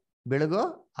ಬೆಳಗು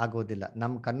ಆಗೋದಿಲ್ಲ.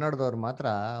 ನಮ್ ಕನ್ನಡದವ್ರು ಮಾತ್ರ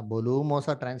ಬೋಲು ಮೋಸ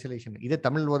ಟ್ರಾನ್ಸ್ಲೇಷನ್ ಇದೆ.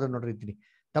 ತಮಿಳ್ ಓದ ನೋಡ್ರಿ ಇದ್ದೀನಿ.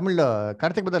 ತಮಿಳ್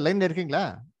ಕಾರ್ತಿಕ್ ಬದರ್ ಲೈನ್ ಇರ್ಕಿಂಗ್ಲಾ?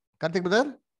 ಕಾರ್ತಿಕ್ ಬದರ್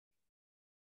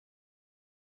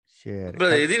ಸರಿ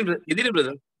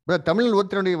ತಮಿಳ್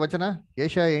ಓದ್ತಿ ನೋಡಿ ವಚನ,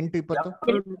 ಯೆಶಾಯ 8:20.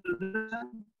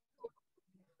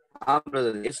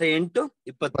 ಯೆಶಾಯ 8:20.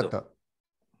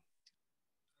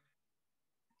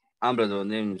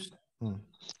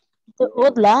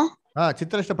 ಓದ್ಲಾ?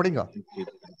 ಚಿತ್ರಷ್ಟ படிங்க.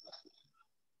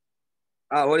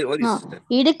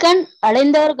 இடுக்கண்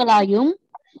அடைந்தவர்களாயும்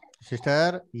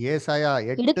சிஸ்டர் ஏசாயா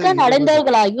 8:20. இடுக்கண்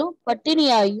அடைந்தவர்களாயும்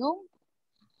பட்டினியாயும்.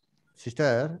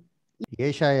 சிஸ்டர்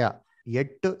ஏசாயா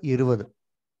 8:20.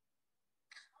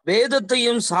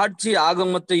 வேதத்தையும் சாட்சி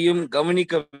ஆகமத்தையும்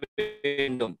கவனிக்க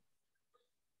வேண்டும்.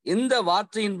 இந்த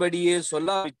வார்த்தையின்படியே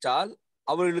சொல்லாவிட்டால்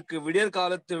அவர்களுக்கு விடியற்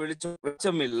காலத்து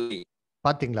வெளிச்சம் இல்லை.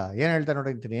 பாத்தீங்களா ಏನ್ ಹೇಳ್ತಾ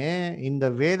ನೋಡಿರ್ತೀನಿ? இந்த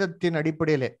ವೇದத்தின்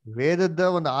ಅಡಿಪಡೆಯಲ್ಲೇ, ವೇದದ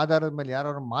ಒಂದು ಆಧಾರದ ಮೇಲೆ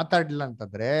ಯಾರು ಮಾತಾಡ್ಲಿಲ್ಲ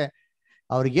ಅಂತಂದ್ರೆ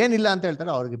ಅವ್ರಿಗೆ ಏನಿಲ್ಲ ಅಂತ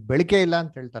ಹೇಳ್ತಾರೆ, ಅವ್ರಿಗೆ ಬೆಳಕೆ ಇಲ್ಲ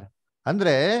ಅಂತ ಹೇಳ್ತಾರೆ.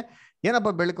 ಅಂದ್ರೆ ಏನಪ್ಪ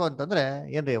ಬೆಳಕು ಅಂತಂದ್ರೆ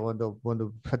ಏನ್ರಿ, ಒಂದು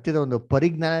ಸತ್ಯದ ಒಂದು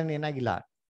ಪರಿಜ್ಞಾನ ಏನಾಗಿಲ್ಲ,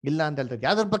 ಇಲ್ಲ ಅಂತ ಹೇಳ್ತಾರೆ.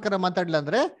 ಯಾವ್ದ್ರ ಪ್ರಕಾರ ಮಾತಾಡ್ಲಿಲ್ಲ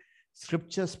ಅಂದ್ರೆ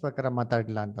ಸ್ಕ್ರಿಪ್ಚರ್ಸ್ ಪ್ರಕಾರ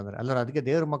ಮಾತಾಡ್ಲಿಲ್ಲ ಅಂತಂದ್ರೆ ಅಲ್ಲರ. ಅದಕ್ಕೆ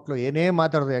ದೇವ್ರ ಮಕ್ಕಳು ಏನೇ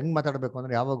ಮಾತಾಡೋದು ಹೆಂಗ್ ಮಾತಾಡ್ಬೇಕು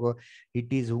ಅಂದ್ರೆ ಯಾವಾಗ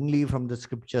it is only from the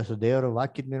scriptures, ದೇವರ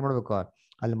ವಾಕ್ಯದ ಏನ್ ಮಾಡ್ಬೇಕು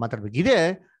ಅಲ್ಲಿ ಮಾತಾಡ್ಬೇಕು. ಇದೇ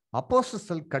ಅಪೋಸ್ಟಲ್ಸ್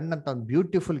ಅಲ್ಲಿ ಕಂಡಂತ ಒಂದು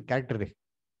ಬ್ಯೂಟಿಫುಲ್ ಕ್ಯಾರೆಕ್ಟರ್ ರೀ.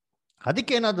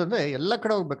 ಅದಕ್ಕೆ ಏನಾದ್ರು ಅಂದ್ರೆ ಎಲ್ಲ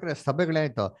ಕಡೆ ಹೋಗ್ಬೇಕಾದ್ರೆ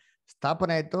ಸಭೆಗಳಾಯ್ತು,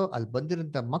 ಸ್ಥಾಪನೆ ಆಯ್ತು, ಅಲ್ಲಿ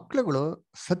ಬಂದಿರೋಂಥ ಮಕ್ಳುಗಳು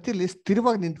ಸತ್ಯಲಿ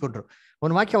ಸ್ಥಿರವಾಗಿ ನಿಂತ್ಕೊಂಡ್ರು.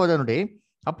 ಒಂದು ವಾಕ್ಯ ಓದ ನೋಡಿ,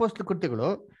 ಅಪೊಸ್ತಲ ಕೃತ್ಯಗಳು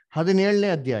 17ನೇ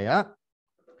ಅಧ್ಯಾಯ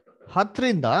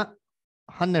 10ರಿಂದ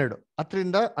 12,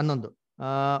 10ರಿಂದ 11.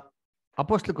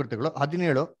 ಅಪೊಸ್ತಲ ಕೃತ್ಯಗಳು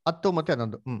 17, 10 ಮತ್ತೆ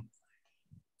 11.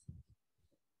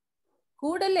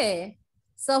 ಕೂಡಲೇ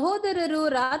ಸಹೋದರರು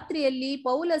ರಾತ್ರಿಯಲ್ಲಿ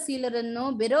ಪೌಲ ಸೀಲರನ್ನು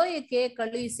ಬೆರೋಯಕ್ಕೆ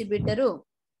ಕಳುಹಿಸಿಬಿಟ್ಟರು.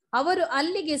 ಅವರು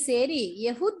ಅಲ್ಲಿಗೆ ಸೇರಿ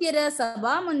ಯಹೂದ್ಯರ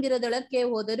ಸಭಾಮಂದಿರದೊಳಕ್ಕೆ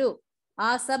ಹೋದರು. ಆ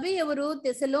ಸಭೆಯವರು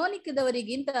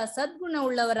ಥೆಸಲೋನಿಕದವರಿಗಿಂತ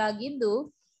ಸದ್ಗುಣವುಳ್ಳವರಾಗಿದ್ದು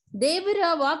ದೇವರ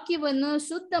ವಾಕ್ಯವನ್ನು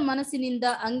ಶುದ್ಧ ಮನಸ್ಸಿನಿಂದ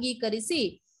ಅಂಗೀಕರಿಸಿ,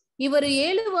 ಇವರು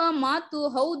ಹೇಳುವ ಮಾತು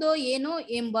ಹೌದೋ ಏನೋ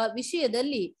ಎಂಬ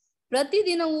ವಿಷಯದಲ್ಲಿ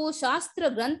ಪ್ರತಿದಿನವೂ ಶಾಸ್ತ್ರ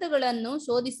ಗ್ರಂಥಗಳನ್ನು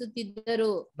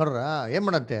ಶೋಧಿಸುತ್ತಿದ್ದರು. ನೋಡ್ರ ಏನ್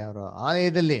ಮಾಡಂತೆ ಅವರು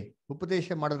ಆಲಯದಲ್ಲಿ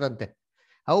ಉಪದೇಶ ಮಾಡಿದ್ರಂತೆ.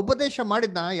 ಆ ಉಪದೇಶ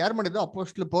ಮಾಡಿದ್ನ ಯಾರು ಮಾಡಿದ್ರು?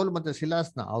 ಅಪೊಸ್ತಲ ಪೌಲ್ ಮತ್ತೆ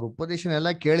ಸಿಲಾಸ್ನ ಅವ್ರ ಉಪದೇಶನ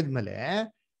ಎಲ್ಲ ಕೇಳಿದ್ಮೇಲೆ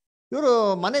ಇವರು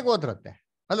ಮನೆಗೆ ಹೋದ್ರಂತೆ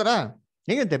ಅಲ್ರ.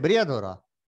 ಹೆಂಗಂತೆ ಬೆರಿಯಾದವ್ರು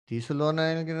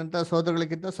ತೀಸಲೋನಿಗಿಂತ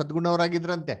ಸೋದರಗಳಿಗಿಂತ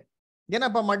ಸದ್ಗುಣವರಾಗಿದ್ರಂತೆ.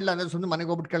 ಏನಪ್ಪ ಮಾಡ್ಲಿಲ್ಲ ಅಂದ್ರೆ ಸುಮ್ಮನೆ ಮನೆಗೆ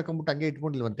ಹೋಗ್ಬಿಟ್ಟು ಕೇಳ್ಕೊಂಬಿಟ್ಟು ಹಂಗೆ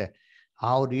ಇಟ್ಕೊಂಡಿಲ್ವಂತೆ.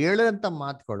 ಅವ್ರು ಹೇಳಂತ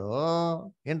ಮಾತುಗಳು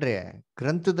ಏನ್ರಿ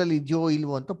ಗ್ರಂಥದಲ್ಲಿ ಇದೆಯೋ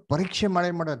ಇಲ್ವೋ ಅಂತ ಪರೀಕ್ಷೆ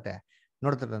ಮಾಡಂತೆ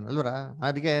ನೋಡ್ತಾರೆ ಅಲ್ವರ.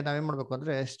 ಅದಕ್ಕೆ ನಾವೇನ್ ಮಾಡ್ಬೇಕು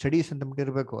ಅಂದ್ರೆ ಸ್ಟಡೀಸ್ ಅಂತ ಬಿಟ್ಟು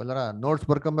ಇರ್ಬೇಕು ಅಲ್ವರ. ನೋಟ್ಸ್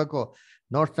ಬರ್ಕೊಬೇಕು,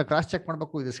 ನೋಟ್ಸ್ನ ಕ್ರಾಸ್ ಚೆಕ್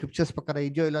ಮಾಡ್ಬೇಕು, ಇದು ಸ್ಕ್ರಿಪ್ಚರ್ಸ್ ಪ್ರಕಾರ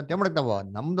ಇದೆಯೋ ಇಲ್ಲ ಅಂತ ಏನ್ ನಾವು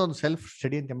ನಮ್ದೊಂದು ಸೆಲ್ಫ್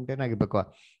ಸ್ಟಡಿ ಅಂತ ಏನಾಗಿರ್ಬೇಕು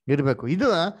ಇರ್ಬೇಕು. ಇದು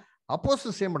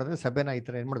ಅಪೋಸ್ತಲರು ಏನ್ ಮಾಡಿದ್ರೆ ಸಭೆನ ಈ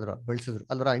ತರ ಏನ್ ಮಾಡಿದ್ರು ಬೆಳೆಸಿದ್ರು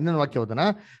ಅಲ್ವರ. ಇನ್ನೊಂದು ವಾಕ್ಯ ಓದೋಣ.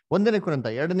 1 ಕೊರಿಂಥ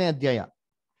 2ನೇ ಅಧ್ಯಾಯ,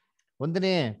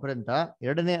 1 ಕೊರಿಂಥ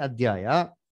 2ನೇ ಅಧ್ಯಾಯ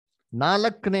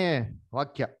 4ನೇ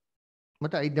ವಾಕ್ಯ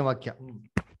ಮತ್ತೆ 5ನೇ ವಾಕ್ಯ.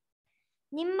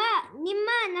 ನಿಮ್ಮ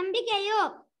ನಂಬಿಕೆಯು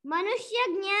ಮನುಷ್ಯ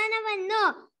ಜ್ಞಾನವನ್ನು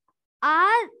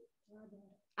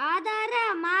ಆಧಾರ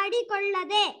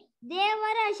ಮಾಡಿಕೊಳ್ಳದೆ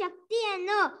ದೇವರ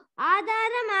ಶಕ್ತಿಯನ್ನು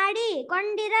ಆಧಾರ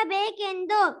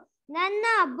ಮಾಡಿಕೊಂಡಿರಬೇಕೆಂದು ನನ್ನ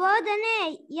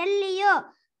ಬೋಧನೆಯಲ್ಲಿಯೂ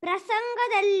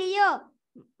ಪ್ರಸಂಗದಲ್ಲಿಯೂ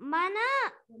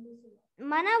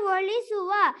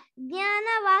ಮನವೊಲಿಸುವ ಜ್ಞಾನ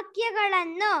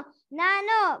ವಾಕ್ಯಗಳನ್ನು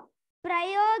ನಾನು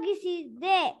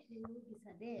ಪ್ರಯೋಗಿಸಿದೆ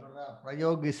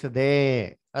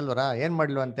ಅಲ್ವರ. ಏನ್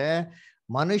ಮಾಡ್ಲುವಂತೆ?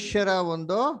 ಮನುಷ್ಯರ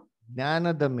ಒಂದು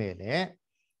ಜ್ಞಾನದ ಮೇಲೆ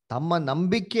ತಮ್ಮ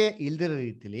ನಂಬಿಕೆ ಇಲ್ದಿರೋ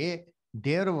ರೀತಿಲಿ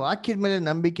ದೇವರ ವಾಕ್ಯದ ಮೇಲೆ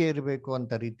ನಂಬಿಕೆ ಇರಬೇಕು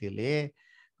ಅಂತ ರೀತಿಯಲ್ಲಿ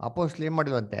ಅಪೊಸ್ತಲರು ಏನ್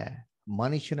ಮಾಡಿಲ್ವಂತೆ?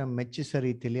 ಮನುಷ್ಯನ ಮೆಚ್ಚಿಸೋ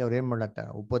ರೀತಿಯಲ್ಲಿ ಅವ್ರು ಏನ್ ಮಾಡ್ಲಂತ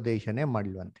ಉಪದೇಶನೇ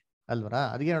ಮಾಡ್ಲಿವಂತೆ ಅಲ್ವರ.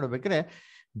 ಅದಕ್ಕೆ ನೋಡ್ಬೇಕ್ರೆ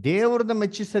ದೇವ್ರನ್ನ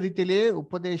ಮೆಚ್ಚಿಸೋ ರೀತಿಯಲ್ಲಿ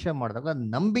ಉಪದೇಶ ಮಾಡಿದಾಗ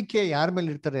ನಂಬಿಕೆ ಯಾರ ಮೇಲೆ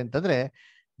ಇರ್ತಾರೆ ಅಂತಂದ್ರೆ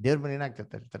ದೇವ್ರ ಮೇಲೆ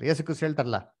ಏನಾಗ್ತಿರ್ತಾರೆ. ಯೇಸು ಕ್ರಿಸ್ತ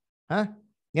ಹೇಳ್ತಾರಲ್ಲ,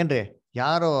 ಏನ್ರಿ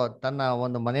ಯಾರು ತನ್ನ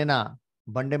ಒಂದು ಮನೇನ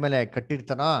ಬಂಡೆ ಮೇಲೆ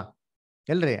ಕಟ್ಟಿರ್ತಾನೋ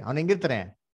ಎಲ್ರಿ ಅವನ್ ಹೆಂಗಿರ್ತಾನೆ?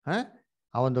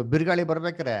 ಆ ಒಂದು ಬಿರುಗಾಳಿ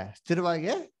ಬರ್ಬೇಕಾರೆ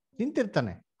ಸ್ಥಿರವಾಗಿ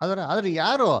ನಿಂತಿರ್ತಾನೆ. ಆದ್ರೆ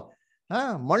ಯಾರು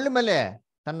ಮಳ್ಳ ಮೇಲೆ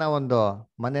ತನ್ನ ಒಂದು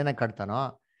ಮನೇನ ಕಟ್ತಾನೋ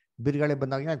ಬಿರುಗಾಳಿ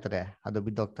ಬಂದಾಗ ಏನಾಗ್ತಾರೆ? ಅದು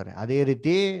ಬಿದ್ದೋಗ್ತಾರೆ. ಅದೇ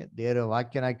ರೀತಿ ದೇವರ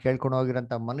ವಾಕ್ಯನ ಕೇಳ್ಕೊಂಡು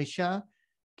ಹೋಗಿರೋಂಥ ಮನುಷ್ಯ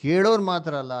ಕೇಳೋರು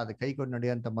ಮಾತ್ರ ಅಲ್ಲ, ಅದು ಕೈಕೊಂಡು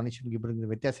ನಡೆಯೋಂಥ ಮನುಷ್ಯನಿಗೆ ಇಬ್ಬರಿಗೆ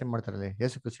ವ್ಯತ್ಯಾಸ ಮಾಡ್ತಾರಲ್ಲ.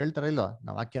 ಯೇಸು ಕ್ರಿಸ್ತ ಹೇಳ್ತಾರ ಇಲ್ವೋ,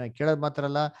 ನಾವು ವಾಕ್ಯನ ಕೇಳೋದು ಮಾತ್ರ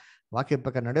ಅಲ್ಲ, ವಾಕ್ಯ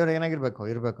ಪ್ರಕಾರ ನಡೆಯೋರು ಏನಾಗಿರ್ಬೇಕು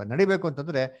ಇರ್ಬೇಕು. ನಡಿಬೇಕು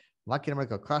ಅಂತಂದ್ರೆ ವಾಕ್ಯ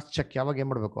ಮಾಡ್ಬೇಕು, ಕ್ರಾಸ್ ಚೆಕ್ ಯಾವಾಗ ಏನ್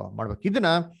ಮಾಡ್ಬೇಕು. ಇದನ್ನ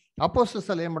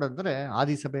ಅಪೊಸ್ತಲರು ಏನ್ ಮಾಡೋದಂದ್ರೆ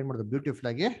ಆದಿ ಸಭೆ ಏನ್ ಮಾಡೋದು ಬ್ಯೂಟಿಫುಲ್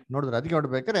ಆಗಿ ನೋಡಿದ್ರು. ಅದಕ್ಕೆ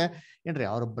ನೋಡ್ಬೇಕಾರೆ ಏನ್ರಿ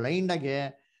ಅವ್ರು ಬ್ಲೈಂಡ್ ಆಗಿ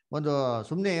ಒಂದು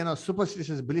ಸುಮ್ಮನೆ ಏನೋ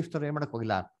ಸೂಪರ್ಸ್ಟಿಷಿಯಸ್ ಬಿಲೀಫ್ ತರ ಏನ್ ಮಾಡಕ್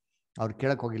ಹೋಗಿಲ್ಲ, ಅವ್ರು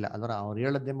ಕೇಳಕ್ ಹೋಗಿಲ್ಲ ಅದರ. ಅವ್ರು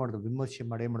ಹೇಳೋದೇ ಮಾಡಿದ್ರು, ವಿಮರ್ಶೆ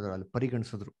ಮಾಡಿ ಏನ್ ಮಾಡಿದ್ರು ಅಲ್ಲಿ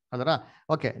ಪರಿಗಣಿಸಿದ್ರು ಅದರ.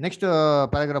 ಓಕೆ, ನೆಕ್ಸ್ಟ್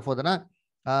ಪ್ಯಾರಾಗ್ರಾಫ್ ಓದೋಣ.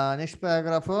 ನೆಕ್ಸ್ಟ್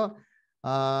ಪ್ಯಾರಾಗ್ರಾಫ್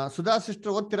ಸುಧಾ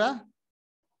ಸಿಸ್ಟರ್ ಓದ್ತೀರಾ?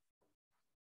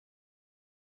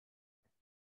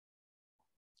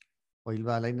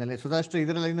 ಇಲ್ವಾ ಲೈನ್ನಲ್ಲಿ? ಸುಧಾ ಸಿಸ್ಟರ್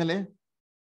ಇದ್ರ ಲೈನ್ನಲ್ಲಿ?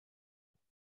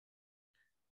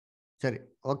 ಸರಿ,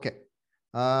 ಓಕೆ.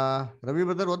 ರವಿ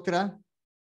ಬ್ರದರ್ ಓದ್ತೀರಾ?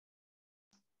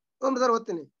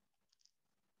 ಓದ್ತೀನಿ.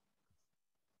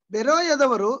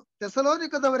 ಬೆರೋಯದವರು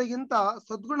ಥೆಸಲೋನಿಕದವರಿಗಿಂತ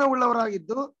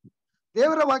ಸದ್ಗುಣವುಳ್ಳವರಾಗಿದ್ದು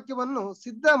ದೇವರ ವಾಕ್ಯವನ್ನು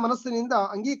ಸಿದ್ಧ ಮನಸ್ಸಿನಿಂದ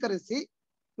ಅಂಗೀಕರಿಸಿ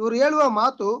ಇವರು ಹೇಳುವ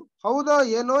ಮಾತು ಹೌದೋ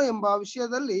ಏನೋ ಎಂಬ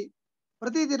ವಿಷಯದಲ್ಲಿ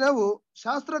ಪ್ರತಿದಿನವೂ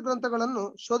ಶಾಸ್ತ್ರ ಗ್ರಂಥಗಳನ್ನು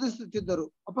ಶೋಧಿಸುತ್ತಿದ್ದರು.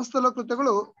 ಅಪೊಸ್ತಲ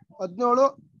ಕೃತ್ಯಗಳು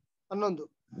 17:11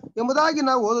 ಎಂಬುದಾಗಿ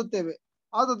ನಾವು ಓದುತ್ತೇವೆ.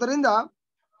 ಆದುದರಿಂದ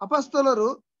ಅಪೊಸ್ತಲರು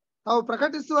ತಾವು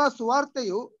ಪ್ರಕಟಿಸುವ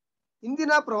ಸುವಾರ್ತೆಯು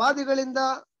ಇಂದಿನ ಪ್ರವಾದಿಗಳಿಂದ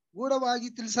ಗೂಢವಾಗಿ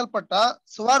ತಿಳಿಸಲ್ಪಟ್ಟ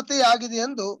ಸುವಾರ್ತೆಯೇ ಆಗಿದೆ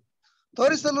ಎಂದು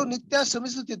ತೋರಿಸಲು ನಿತ್ಯ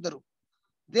ಶ್ರಮಿಸುತ್ತಿದ್ದರು.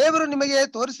 ದೇವರು ನಿಮಗೆ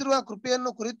ತೋರಿಸಿರುವ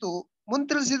ಕೃಪೆಯನ್ನು ಕುರಿತು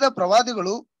ಮುಂತಿಳಿಸಿದ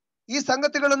ಪ್ರವಾದಿಗಳು ಈ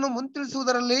ಸಂಗತಿಗಳನ್ನು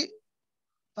ಮುಂತಿಳಿಸುವುದರಲ್ಲಿ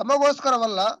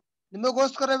ತಮಗೋಸ್ಕರವಲ್ಲ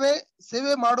ನಿಮಗೋಸ್ಕರವೇ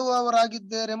ಸೇವೆ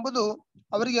ಮಾಡುವವರಾಗಿದ್ದಾರೆಂಬುದು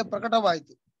ಅವರಿಗೆ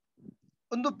ಪ್ರಕಟವಾಯಿತು.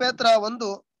 1 ಪೇತ್ರ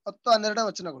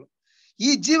 1:10-12 ಈ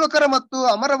ಜೀವಕರ ಮತ್ತು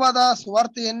ಅಮರವಾದ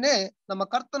ಸುವಾರ್ತೆಯನ್ನೇ ನಮ್ಮ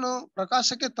ಕರ್ತನು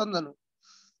ಪ್ರಕಾಶಕ್ಕೆ ತಂದನು.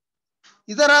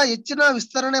 ಇದರ ಹೆಚ್ಚಿನ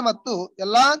ವಿಸ್ತರಣೆ ಮತ್ತು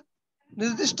ಎಲ್ಲಾ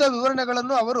ನಿರ್ದಿಷ್ಟ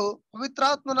ವಿವರಣೆಗಳನ್ನು ಅವರು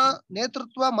ಪವಿತ್ರಾತ್ಮನ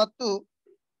ನೇತೃತ್ವ ಮತ್ತು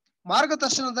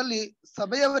ಮಾರ್ಗದರ್ಶನದಲ್ಲಿ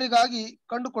ಸಭೆಯವರಿಗಾಗಿ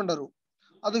ಕಂಡುಕೊಂಡರು.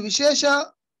 ಅದು ವಿಶೇಷ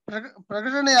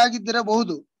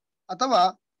ಪ್ರಕಟಣೆಯಾಗಿದ್ದಿರಬಹುದು ಅಥವಾ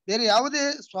ಬೇರೆ ಯಾವುದೇ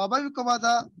ಸ್ವಾಭಾವಿಕವಾದ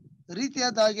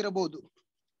ರೀತಿಯದಾಗಿರಬಹುದು.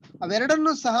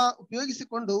 ಅವೆರಡನ್ನೂ ಸಹ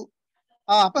ಉಪಯೋಗಿಸಿಕೊಂಡು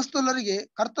ಆ ಅಪೊಸ್ತಲರಿಗೆ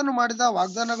ಕರ್ತನು ಮಾಡಿದ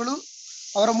ವಾಗ್ದಾನಗಳು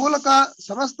ಅವರ ಮೂಲಕ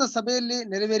ಸಮಸ್ತ ಸಭೆಯಲ್ಲಿ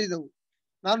ನೆರವೇರಿದವು.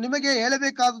 ನಾನು ನಿಮಗೆ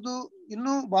ಹೇಳಬೇಕಾದುದು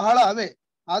ಇನ್ನೂ ಬಹಳ ಅವೆ,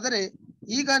 ಆದರೆ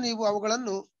ಈಗ ನೀವು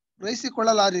ಅವುಗಳನ್ನು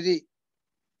ಗ್ರಹಿಸಿಕೊಳ್ಳಲಾರಿರಿ.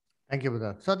 Thank you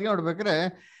brother. ಸೊ ಅದಕ್ಕೆ ನೋಡ್ಬೇಕಾದ್ರೆ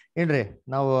ಏನ್ರಿ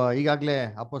ನಾವು ಈಗಾಗಲೇ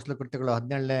ಅಪೊಸ್ತಲ ಕೃತ್ಯಗಳು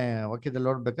 17ನೇ ವಾಕ್ಯದಲ್ಲಿ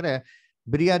ನೋಡ್ಬೇಕಾದ್ರೆ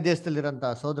ಬಿರಿಯಾ ದೇಶದಲ್ಲಿರೋಂಥ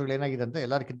ಸಹೋದರಗಳು ಏನಾಗಿದೆ ಅಂತ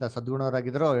ಎಲ್ಲರಿಗಿಂತ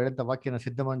ಸದ್ಗುಣವರಾಗಿದ್ರು. ಹೇಳಂತ ವಾಕ್ಯನ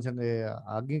ಸಿದ್ಧ ಮನುಷ್ಯನ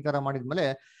ಅಂಗೀಕಾರ ಮಾಡಿದ್ಮೇಲೆ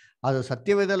ಅದು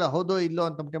ಸತ್ಯವೇದಲ್ಲ ಹೌದೋ ಇಲ್ಲೋ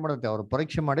ಅಂತ ಮಾಡುತ್ತೆ. ಅವ್ರು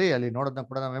ಪರೀಕ್ಷೆ ಮಾಡಿ ಅಲ್ಲಿ ನೋಡೋದನ್ನ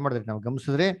ಕೂಡ ನಾವೇನ್ ಮಾಡಿದ್ರಿ ನಾವು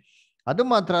ಗಮನಿಸಿದ್ರಿ. ಅದು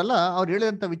ಮಾತ್ರ ಅಲ್ಲ, ಅವ್ರು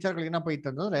ಹೇಳಿದಂಥ ವಿಚಾರಗಳು ಏನಪ್ಪ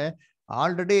ಇತ್ತಂತಂದ್ರೆ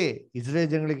ಆಲ್ರೆಡಿ ಇಸ್ರೇಲ್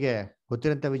ಜನಗಳಿಗೆ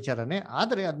ಗೊತ್ತಿರೋಂಥ ವಿಚಾರನೇ,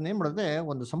 ಆದರೆ ಅದನ್ನೇನ್ ಮಾಡಿದ್ರೆ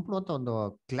ಒಂದು ಸಂಪೂರ್ಣವಂತ ಒಂದು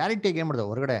ಕ್ಲಾರಿಟಿಗೆ ಏನ್ ಮಾಡಿದೆ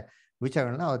ಹೊರಗಡೆ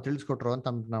ವಿಚಾರಗಳನ್ನ ಅವ್ರು ತಿಳಿಸ್ಕೊಟ್ರು ಅಂತ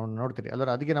ನಾವು ನೋಡ್ತೀರಿ ಅಲ್ವ.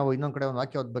 ಅದಕ್ಕೆ ನಾವು ಇನ್ನೊಂದ್ ಕಡೆ ಒಂದು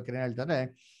ವಾಕ್ಯ ಓದ್ಬೇಕಾದ್ರೆ ಏನ್ ಹೇಳ್ತಾರೆ,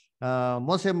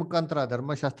 ಮೋಸೆ ಮುಖಾಂತರ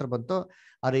ಧರ್ಮಶಾಸ್ತ್ರ ಬಂತು,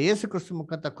 ಆದ್ರೆ ಯೇಸು ಕ್ರಿಸ್ತು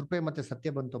ಮುಖಾಂತರ ಕೃಪೆ ಮತ್ತೆ ಸತ್ಯ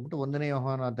ಬಂತು ಅಂದ್ಬಿಟ್ಟು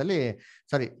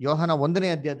ಯೋಹಾನ 1ನೇ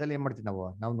ಅಧ್ಯಾಯದಲ್ಲಿ ಏನ್ ಮಾಡ್ತೀವಿ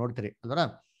ನಾವು ನೋಡ್ತೀರಿ ಅಲ್ವರ.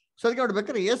 ಸೊ ಅದಕ್ಕೆ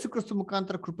ನೋಡ್ಬೇಕಾದ್ರೆ ಯೇಸು ಕ್ರಿಸ್ತು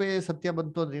ಮುಖಾಂತರ ಕೃಪೆ ಸತ್ಯ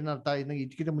ಬಂತು ಅಂದ್ರೆ ಏನರ್ಥ, ಇನ್ನು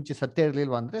ಇದಕ್ಕಿಂತ ಮುಂಚೆ ಸತ್ಯ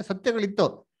ಇರ್ಲಿಲ್ವಾ ಅಂದ್ರೆ ಸತ್ಯಗಳಿತ್ತು,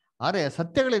 ಆದ್ರೆ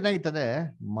ಸತ್ಯಗಳು ಏನಾಗಿತ್ತದೆ,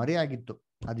 ಮರೆಯಾಗಿತ್ತು.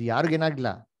 ಅದು ಯಾರಿಗೇನಾಗಿಲ್ಲ,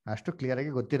 ಅಷ್ಟು ಕ್ಲಿಯರ್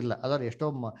ಆಗಿ ಗೊತ್ತಿರಲಿಲ್ಲ. ಅದ್ರ ಎಷ್ಟೋ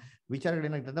ವಿಚಾರಗಳು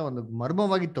ಏನಾಗ್ತದೆ, ಒಂದು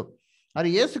ಮರ್ಮವಾಗಿತ್ತು. ಆದ್ರೆ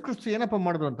ಯೇಸು ಕ್ರಿಸ್ತು ಏನಪ್ಪ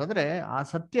ಮಾಡಿದ್ರು ಅಂತಂದ್ರೆ, ಆ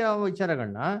ಸತ್ಯ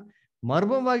ವಿಚಾರಗಳನ್ನ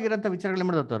ಮರ್ಮವಾಗಿರಂತ ವಿಚಾರಗಳು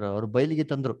ಮಾಡಿದ್ರು ಅವ್ರು ಬಯಲಿಗೆ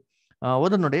ತಂದ್ರು.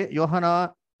 ಓದ ನೋಡಿ, ಯೋಹಾನ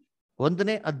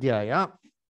 1ನೇ ಅಧ್ಯಾಯ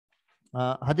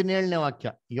 17ನೇ ವಾಕ್ಯ.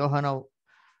 ಯೋಹಾನ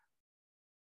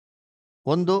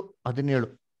 1:17.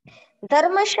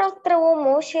 ಧರ್ಮಶಾಸ್ತ್ರವು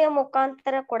ಮೋಶೆಯ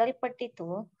ಮುಖಾಂತರ ಕೊಡಲ್ಪಟ್ಟಿತು,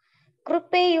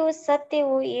 ಕೃಪೆಯು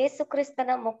ಸತ್ಯವು ಯೇಸು ಕ್ರಿಸ್ತನ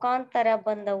ಮುಖಾಂತರ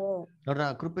ಬಂದವು. ನೋಡ್ರ,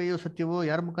 ಕೃಪೆಯು ಸತ್ಯವು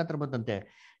ಯಾರ ಮುಖಾಂತರ ಬಂದಂತೆ,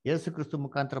 ಯೇಸು ಕ್ರಿಸ್ತು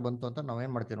ಮುಖಾಂತರ ಬಂತು ಅಂತ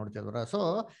ನಾವೇನ್ ಮಾಡ್ತೀವಿ ನೋಡ್ತೀವಿ. ಸೊ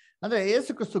ಅಂದ್ರೆ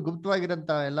ಯೇಸು ಕ್ರಿಸ್ತು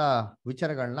ಗುಪ್ತವಾಗಿರಂತ ಎಲ್ಲಾ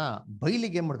ವಿಚಾರಗಳನ್ನ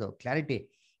ಬೈಲಿಗೆ ಏನ್ ಮಾಡಿದ್ರು, ಕ್ಲಾರಿಟಿ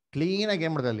ಕ್ಲೀನ್ ಆಗಿ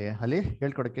ಏನ್ ಮಾಡಿದ್ರು ಅಲ್ಲಿ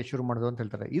ಹೇಳ್ಕೊಡಕ್ಕೆ ಶುರು ಮಾಡಿದ್ರು ಅಂತ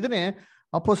ಹೇಳ್ತಾರೆ. ಇದನ್ನೇ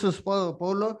ಅಪೊಸ್ತಲ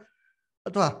ಪೌಲು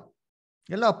ಅಥವಾ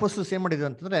ಎಲ್ಲ ಅಪೊಸ್ತಲರು ಏನ್ ಮಾಡಿದ್ರು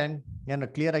ಅಂತಂದ್ರೆ, ಏನು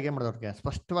ಕ್ಲಿಯರ್ ಆಗಿ ಏನ್ ಮಾಡಿದವ್ರಿಗೆ,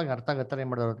 ಸ್ಪಷ್ಟವಾಗಿ ಅರ್ಥ ಆಗತ್ತರ ಏನ್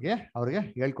ಮಾಡಿದವ್ರಿಗೆ ಅವ್ರಿಗೆ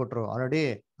ಹೇಳ್ಕೊಟ್ರು. ಆಲ್ರೆಡಿ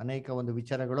ಅನೇಕ ಒಂದು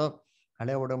ವಿಚಾರಗಳು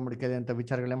ಹಳೆ ಒಡಂಬಡಿಕೆ ಅಂತ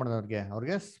ವಿಚಾರಗಳೇ ಮಾಡಿದವ್ರಿಗೆ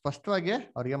ಅವ್ರಿಗೆ ಸ್ಪಷ್ಟವಾಗಿ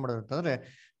ಅವ್ರಿಗೆ ಏನ್ ಮಾಡೋದು ಅಂತಂದ್ರೆ,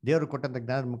 ದೇವರು ಕೊಟ್ಟಂತ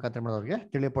ಜ್ಞಾನದ ಮುಖಾಂತರ ಮಾಡೋರಿಗೆ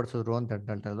ತಿಳಿಪಡಿಸಿದ್ರು ಅಂತ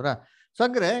ಹೇಳ್ತಾ ಇದ್ರ. ಸೊ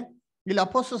ಹಂಗ್ರೆ ಇಲ್ಲಿ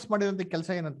ಅಪೊಸ್ತಲರು ಮಾಡಿದಂತ ಕೆಲಸ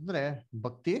ಏನಂತಂದ್ರೆ,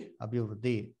 ಭಕ್ತಿ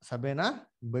ಅಭಿವೃದ್ಧಿ, ಸಭೆನ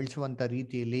ಬೆಳೆಸುವಂತ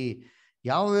ರೀತಿಯಲ್ಲಿ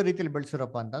ಯಾವ ರೀತಿಯಲ್ಲಿ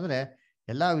ಬೆಳೆಸಿರಪ್ಪ ಅಂತಂದ್ರೆ,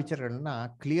 ಎಲ್ಲಾ ವಿಚಾರಗಳನ್ನ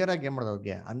ಕ್ಲಿಯರ್ ಆಗಿ ಏನ್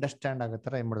ಮಾಡೋದವ್ರಿಗೆ, ಅಂಡರ್ಸ್ಟ್ಯಾಂಡ್ ಆಗೋ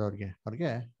ತರ ಏನ್ ಮಾಡೋದವ್ರಿಗೆ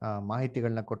ಅವ್ರಿಗೆ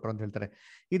ಮಾಹಿತಿಗಳನ್ನ ಕೊಟ್ಟರು ಅಂತ ಹೇಳ್ತಾರೆ.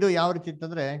 ಇದು ಯಾವ ರೀತಿ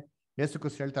ಅಂತಂದ್ರೆ, ಯೇಸು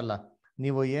ಕ್ರಿಸ್ತು ಹೇಳ್ತಾರಲ್ಲ,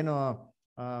 ನೀವು ಏನು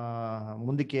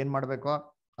ಮುಂದಕ್ಕೆ ಏನ್ ಮಾಡ್ಬೇಕೋ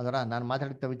ಅದರ ನಾನು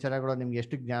ಮಾತಾಡಿದ ವಿಚಾರಗಳು ನಿಮ್ಗೆ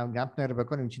ಎಷ್ಟು ಜ್ಞಾಪನ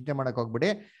ಇರಬೇಕೋ ನೀವು ಚಿಂತೆ ಮಾಡಕ್ ಹೋಗ್ಬಿಡಿ,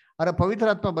 ಆದ್ರೆ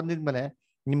ಪವಿತ್ರಾತ್ಮ ಬಂದಿದ್ಮೇಲೆ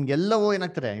ನಿಮ್ಗೆಲ್ಲವೂ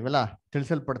ಏನಾಗ್ತಾರೆ, ಇವೆಲ್ಲ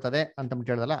ತಿಳಿಸಲ್ಪಡ್ತದೆ ಅಂತ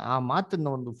ಹೇಳಿದಲ್ಲ, ಆ ಮಾತನ್ನ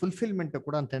ಒಂದು ಫುಲ್ಫಿಲ್ಮೆಂಟ್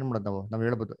ಕೂಡ ಅಂತ ಏನ್ ಮಾಡೋದು ನಾವು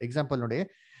ಹೇಳ್ಬೋದು. ಎಕ್ಸಾಂಪಲ್ ನೋಡಿ,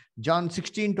 ಜಾನ್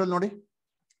 16:12 ನೋಡಿ,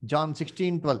 ಜಾನ್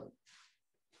 16:12.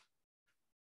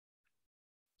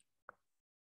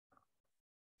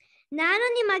 ನಾನು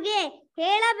ನಿಮಗೆ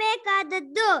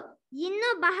ಹೇಳಬೇಕಾದದ್ದು ಇನ್ನೂ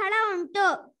ಬಹಳ ಉಂಟು,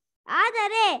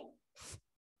 ಆದರೆ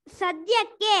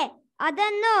ಸದ್ಯಕ್ಕೆ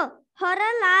ಅದನ್ನು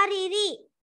ಹೊರಲಾರಿರಿ.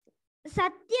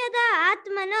 ಸತ್ಯದ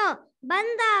ಆತ್ಮನು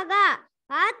ಬಂದಾಗ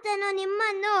ಆತನು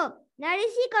ನಿಮ್ಮನ್ನು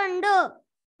ನಡೆಸಿಕೊಂಡು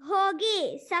ಹೋಗಿ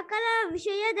ಸಕಲ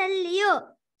ವಿಷಯದಲ್ಲಿಯೂ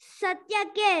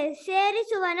ಸತ್ಯಕ್ಕೆ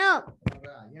ಸೇರಿಸುವನು.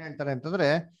 ಏನ್ ಹೇಳ್ತಾರೆ ಅಂತಂದ್ರೆ,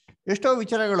 ಎಷ್ಟೋ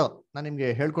ವಿಚಾರಗಳು ನಾನು ನಿಮ್ಗೆ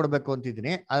ಹೇಳ್ಕೊಡ್ಬೇಕು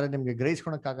ಅಂತಿದ್ದೀನಿ, ಆದ್ರೆ ನಿಮ್ಗೆ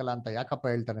ಗ್ರಹಿಸ್ಕೊಳಕ್ಕಾಗಲ್ಲ ಅಂತ ಯಾಕಪ್ಪ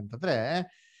ಹೇಳ್ತಾರೆ ಅಂತಂದ್ರೆ,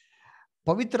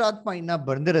 ಪವಿತ್ರಾತ್ಮ ಇನ್ನ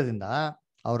ಬಂದಿರೋದ್ರಿಂದ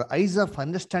ಅವ್ರ ಐಸ್ ಆಫ್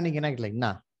ಅಂಡರ್ಸ್ಟ್ಯಾಂಡಿಂಗ್ ಏನಾಗಿಲ್ಲ, ಇನ್ನ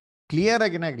ಕ್ಲಿಯರ್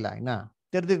ಆಗಿ ಏನಾಗಿಲ್ಲ, ಇನ್ನ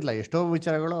ತೆರೆದಿರ್ಲಿಲ್ಲ. ಎಷ್ಟೋ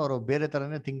ವಿಚಾರಗಳು ಅವರು ಬೇರೆ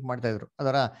ತರನೇ ಥಿಂಕ್ ಮಾಡ್ತಾ ಇದ್ರು.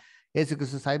 ಅದರ ಯೇಸು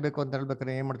ಕ್ರಿಸ್ತು ಸಾಯ್ಬೇಕು ಅಂತ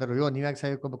ಹೇಳ್ಬೇಕಾದ್ರೆ ಏನ್ ಮಾಡ್ತಾರೆ, ಅಯ್ಯೋ ನೀವ್ಯಾಕೆ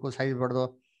ಸಾಯ್ಕೋಬೇಕು, ಸಾಯ್ಬಾರ್ದು,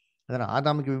 ಅದರ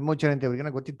ಆದಾಮಿಗೆ ವಿಮೋಚನೆ ಅಂತ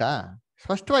ಇವ್ರಿಗೇನ ಗೊತ್ತಿತ್ತಾ?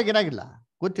 ಸ್ಪಷ್ಟವಾಗಿ ಏನಾಗಿಲ್ಲ,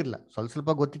 ಗೊತ್ತಿಲ್ಲ. ಸ್ವಲ್ಪ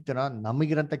ಗೊತ್ತಿತ್ತೇನೋ,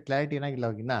 ನಮಗಿರಂತ ಕ್ಲಾರಿಟಿ ಏನಾಗಿಲ್ಲ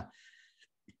ಅವಾಗಿನ್ನ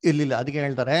ಇರ್ಲಿಲ್ಲ. ಅದಕ್ಕೆ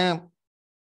ಹೇಳ್ತಾರೆ,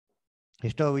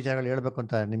 ಎಷ್ಟೋ ವಿಚಾರಗಳು ಹೇಳ್ಬೇಕು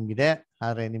ಅಂತ ನಿಮ್ಗಿದೆ,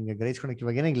 ಆದ್ರೆ ನಿಮ್ಗೆ ಗ್ರಹಿಸ್ಕೊಳಕ್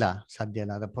ಇವಾಗ ಏನಿಲ್ಲ, ಸಾಧ್ಯ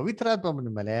ಇಲ್ಲ. ಅದ ಪವಿತ್ರಾತ್ಮ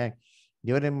ಬಂದ್ಮೇಲೆ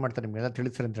ದೇವ್ರ ಏನ್ ಮಾಡ್ತಾರೆ, ನಿಮ್ಗೆಲ್ಲ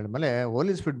ತಿಳಿಸ್ತಾರೆ ಅಂತ ಹೇಳಿದ್ಮೇಲೆ,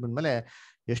 ಹೋಲಿ ಸ್ಪಿರಿಟ್ ಬಂದ್ಮೇಲೆ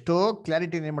ಎಷ್ಟೋ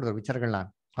ಕ್ಲಾರಿಟಿ ಏನ್ ಮಾಡಿದ್ರು ವಿಚಾರಗಳನ್ನ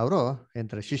ಅವರು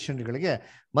ಏನಂತಾರೆ ಶಿಷ್ಯರುಗಳಿಗೆ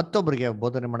ಮತ್ತೊಬ್ಬರಿಗೆ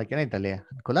ಬೋಧನೆ ಮಾಡಕ್ಕೆ ಏನಾಯ್ತು ಅಲ್ಲಿ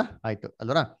ಅನುಕೂಲ ಆಯ್ತು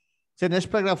ಅಲ್ವರ. ಸರಿ,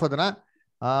 ನೆಕ್ಸ್ಟ್ ಪ್ಯಾರಾಗ್ರಾಫ್ ಅದನ್ನ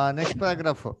ನೆಕ್ಸ್ಟ್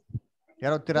ಪ್ಯಾರಾಗ್ರಾಫ್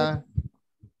ಯಾರು ಓದ್ತೀರಾ?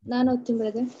 ನಾನು ಓದ್ತೀನಿ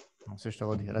ಬ್ರದರ್. ಸಿಸ್ಟರ್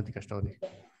ಓದಿ, ರಾಧಿಕಾ ಓದಿ.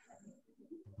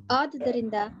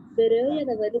 ಆದುದರಿಂದ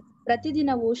ಬೆರೆಯದವರು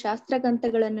ಪ್ರತಿದಿನವೂ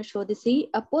ಶಾಸ್ತ್ರಗ್ರಂಥಗಳನ್ನು ಶೋಧಿಸಿ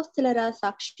ಅಪೊಸ್ತಲರ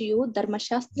ಸಾಕ್ಷಿಯು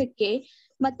ಧರ್ಮಶಾಸ್ತ್ರಕ್ಕೆ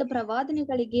ಮತ್ತು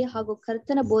ಪ್ರವಾದನೆಗಳಿಗೆ ಹಾಗೂ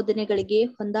ಕರ್ತನ ಬೋಧನೆಗಳಿಗೆ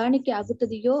ಹೊಂದಾಣಿಕೆ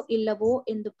ಆಗುತ್ತದೆಯೋ ಇಲ್ಲವೋ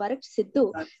ಎಂದು ಪರೀಕ್ಷಿಸಿದ್ದು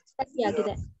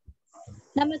ಸರಿಯಾಗಿದೆ.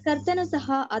 ನಮ್ಮ ಕರ್ತನು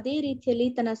ಸಹ ಅದೇ ರೀತಿಯಲ್ಲಿ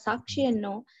ತನ್ನ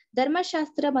ಸಾಕ್ಷಿಯನ್ನು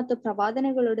ಧರ್ಮಶಾಸ್ತ್ರ ಮತ್ತು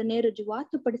ಪ್ರವಾದನೆಗಳೊಡನೆ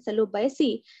ರುಜುವಾತುಪಡಿಸಲು ಬಯಸಿ,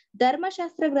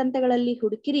 ಧರ್ಮಶಾಸ್ತ್ರ ಗ್ರಂಥಗಳಲ್ಲಿ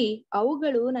ಹುಡುಕಿರಿ,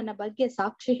 ಅವುಗಳು ನನ್ನ ಬಗ್ಗೆ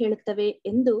ಸಾಕ್ಷಿ ಹೇಳುತ್ತವೆ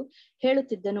ಎಂದು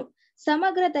ಹೇಳುತ್ತಿದ್ದನು.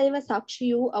 ಸಮಗ್ರ ದೈವ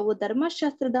ಸಾಕ್ಷಿಯು ಅವು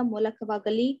ಧರ್ಮಶಾಸ್ತ್ರದ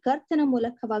ಮೂಲಕವಾಗಲಿ ಕರ್ತನ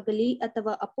ಮೂಲಕವಾಗಲಿ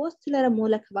ಅಥವಾ ಅಪೊಸ್ತಲರ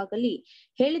ಮೂಲಕವಾಗಲಿ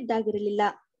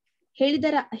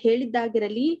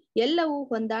ಹೇಳಿದ್ದಾಗಿರಲಿ ಎಲ್ಲವೂ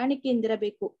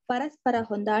ಹೊಂದಾಣಿಕೆಯಿಂದಿರಬೇಕು. ಪರಸ್ಪರ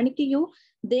ಹೊಂದಾಣಿಕೆಯು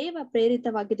ದೇವ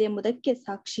ಪ್ರೇರಿತವಾಗಿದೆ ಎಂಬುದಕ್ಕೆ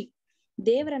ಸಾಕ್ಷಿ.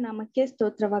 ದೇವರ ನಾಮಕ್ಕೆ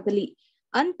ಸ್ತೋತ್ರವಾಗಲಿ.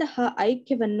 ಅಂತಹ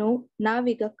ಐಕ್ಯವನ್ನು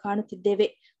ನಾವೀಗ ಕಾಣುತ್ತಿದ್ದೇವೆ.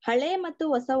 ಹಳೆ ಮತ್ತು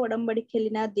ಹೊಸ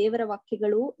ಒಡಂಬಡಿಕೆಯಲ್ಲಿನ ದೇವರ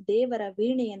ವಾಕ್ಯಗಳು ದೇವರ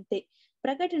ವೀಣೆಯಂತೆ.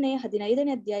 ಪ್ರಕಟಣೆ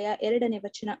 15ನೇ ಅಧ್ಯಾಯ 2ನೇ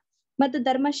ವಚನ. ಮತ್ತು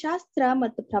ಧರ್ಮಶಾಸ್ತ್ರ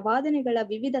ಮತ್ತು ಪ್ರವಾದನೆಗಳ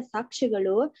ವಿವಿಧ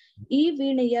ಸಾಕ್ಷಿಗಳು ಈ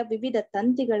ವೀಣೆಯ ವಿವಿಧ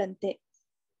ತಂತಿಗಳಂತೆ.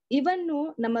 ಇವನ್ನು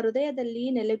ನಮ್ಮ ಹೃದಯದಲ್ಲಿ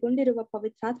ನೆಲೆಗೊಂಡಿರುವ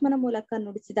ಪವಿತ್ರಾತ್ಮನ ಮೂಲಕ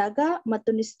ನುಡಿಸಿದಾಗ ಮತ್ತು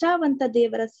ನಿಷ್ಠಾವಂತ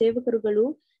ದೇವರ ಸೇವಕರುಗಳು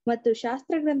ಮತ್ತು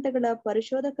ಶಾಸ್ತ್ರಗ್ರಂಥಗಳ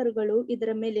ಪರಿಶೋಧಕರುಗಳು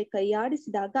ಇದರ ಮೇಲೆ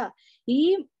ಕೈಯಾಡಿಸಿದಾಗ ಈ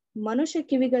ಮನುಷ್ಯ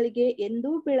ಕಿವಿಗಳಿಗೆ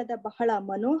ಎಂದೂ ಬೀಳದ ಬಹಳ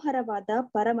ಮನೋಹರವಾದ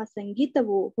ಪರಮ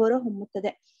ಸಂಗೀತವು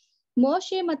ಹೊರಹೊಮ್ಮುತ್ತದೆ.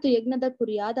 ಮೋಶೆ ಮತ್ತು ಯಜ್ಞದ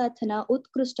ಕುರಿಯಾದ ಆತನ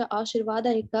ಉತ್ಕೃಷ್ಟ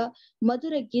ಆಶೀರ್ವಾದಕ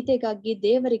ಮಧುರ ಗೀತೆಗಾಗಿ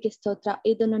ದೇವರಿಗೆ ಸ್ತೋತ್ರ.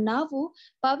 ಇದನ್ನು ನಾವು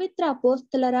ಪವಿತ್ರ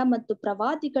ಅಪೊಸ್ತಲರ ಮತ್ತು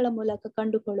ಪ್ರವಾದಿಗಳ ಮೂಲಕ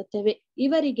ಕಂಡುಕೊಳ್ಳುತ್ತೇವೆ.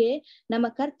 ಇವರಿಗೆ ನಮ್ಮ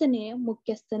ಕರ್ತನೇ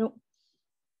ಮುಖ್ಯಸ್ಥನು.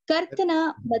 ಕರ್ತನ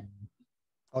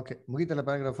okay, ಮುಗೀತಲ್ಲ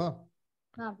paragraph?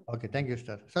 Okay, thank you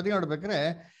star. ಸತಿ ನೋಡ್ಬೇಕ್ರೆ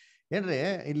ಏನ್ರಿ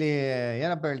ಇಲ್ಲಿ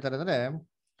ಏನಪ್ಪ ಹೇಳ್ತಾರೆ ಅಂದ್ರೆ,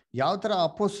 ಯಾವ ತರ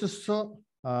ಅಪೋಸ್ಟಲ್ಸ್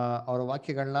ಅವ್ರ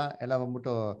ವಾಕ್ಯಗಳನ್ನ ಎಲ್ಲ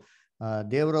ಬಂದ್ಬಿಟ್ಟು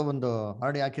ದೇವರ ಒಂದು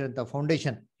ಹರಡಿ ಹಾಕಿರೋಂಥ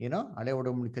ಫೌಂಡೇಶನ್ ಏನೋ ಹಳೆ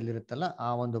ಒಡಂಬಡಿಕೆಯಲ್ಲಿ ಇರುತ್ತಲ್ಲ, ಆ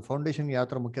ಒಂದು ಫೌಂಡೇಶನ್ಗೆ ಯಾವ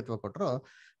ತರ ಮುಖ್ಯತ್ವ ಕೊಟ್ಟರು,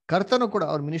 ಕರ್ತನು ಕೂಡ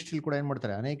ಅವ್ರ ಮಿನಿಸ್ಟ್ರಿ ಕೂಡ ಏನ್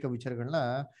ಮಾಡ್ತಾರೆ, ಅನೇಕ ವಿಚಾರಗಳನ್ನ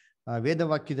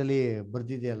ವೇದವಾಕ್ಯದಲ್ಲಿ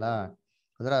ಬರ್ದಿದೆಯಲ್ಲ,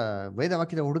 ಅದರ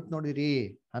ವೇದವಾಕ್ಯದ ಹುಡುಕ್ ನೋಡಿರಿ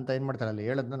ಅಂತ ಏನ್ ಮಾಡ್ತಾರೆ ಅಲ್ಲಿ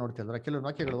ಹೇಳೋದನ್ನ ನೋಡ್ತೀವಿ. ಅದರ ಕೆಲವು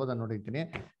ವಾಕ್ಯಗಳು ಓದೋದು ನೋಡಿರ್ತೀನಿ.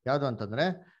 ಯಾವುದು ಅಂತಂದ್ರೆ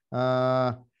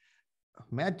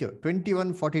ಮ್ಯಾಥ್ಯೂ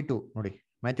 21:42 ನೋಡಿ.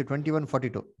 ಮ್ಯಾಥ್ಯೂ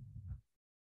 21:42.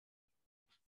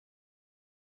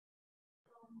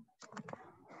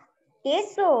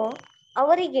 ಯೇಸು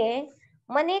ಅವರಿಗೆ,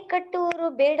 ಮನೆ ಕಟ್ಟುವರು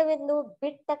ಬೇಡವೆಂದು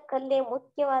ಬಿಟ್ಟ ಕಲ್ಲೇ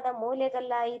ಮುಖ್ಯವಾದ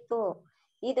ಮೂಲೆಗಲ್ಲಾಯಿತು.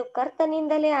 ಇದು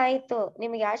ಕರ್ತನಿಂದಲೇ ಆಯಿತು,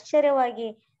 ನಿಮಗೆ ಆಶ್ಚರ್ಯವಾಗಿ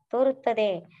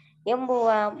ತೋರುತ್ತದೆ ಎಂಬುವ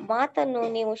ಮಾತನ್ನು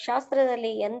ನೀವು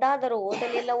ಶಾಸ್ತ್ರದಲ್ಲಿ ಎಂದಾದರೂ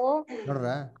ಓದಲಿಲ್ಲವೋ? ನೋಡ್ರ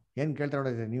ಏನ್ ಕೇಳ್ತಾ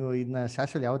ನೋಡಿದ್ರಿ ನೀವು? ಇದನ್ನ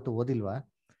ಶಾಸ್ತ್ರ ಯಾವತ್ತು ಓದಿಲ್ವಾ?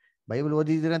 ಬೈಬಲ್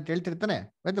ಓದಿದ್ದೀರಾ ಅಂತ ಹೇಳ್ತಿರ್ತಾನೆ,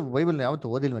 ಬೈಬಲ್ ಯಾವತ್ತು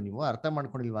ಓದಿಲ್ವಾ ನೀವು? ಅರ್ಥ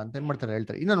ಮಾಡ್ಕೊಂಡಿಲ್ವಾ ಅಂತ ಏನ್ ಮಾಡ್ತಾರೆ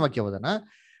ಹೇಳ್ತಾರೆ. ಇನ್ನೊಂದು ವಾಕ್ಯ ಓದೋಣ.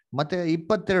 ಮತ್ತೆ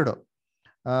 22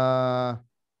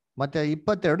 ಮತ್ತೆ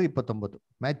 22:29.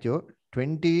 ಮ್ಯಾಥ್ಯೂ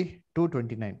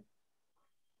 22:29.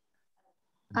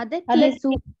 ಅದಕ್ಕೆ ಯೇಸು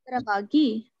ಉತ್ತರವಾಗಿ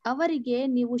ಅವರಿಗೆ,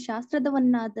 ನೀವು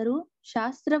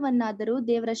ಶಾಸ್ತ್ರವನ್ನಾದರೂ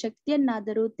ದೇವರ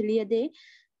ಶಕ್ತಿಯನ್ನಾದರೂ ತಿಳಿಯದೆ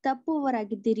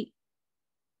ತಪ್ಪುವವರಾಗಿದ್ದೀರಿ.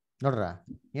 ನೋಡ್ರ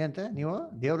ಏನಂತ, ನೀವು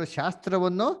ದೇವರ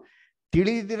ಶಾಸ್ತ್ರವನ್ನು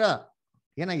ತಿಳಿದಿದ್ದೀರಾ,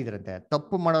 ಏನಾಗಿದ್ದೀರಂತೆ,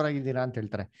 ತಪ್ಪು ಮಾಡೋರಾಗಿದ್ದೀರಾ ಅಂತ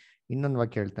ಹೇಳ್ತಾರೆ. ಇನ್ನೊಂದು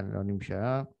ವಾಕ್ಯ ಹೇಳ್ತಾನೆ, ಒಂದು ನಿಮಿಷ.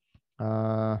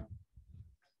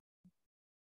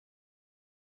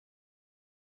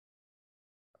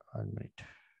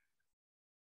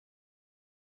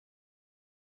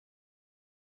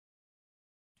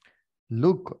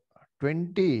 ಲೂಕ್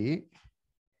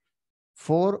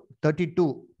 24:32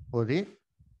 ಓದಿ.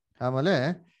 ಆಮೇಲೆ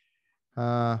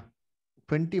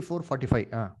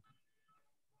 24:45.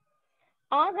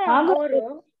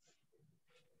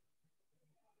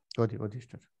 ಓದಿ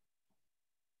ಸರ್.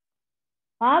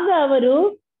 ಆಗ ಅವರು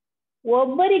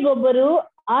ಒಬ್ಬರಿಗೊಬ್ಬರು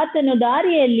ಆತನು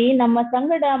ದಾರಿಯಲ್ಲಿ ನಮ್ಮ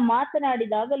ಸಂಗಡ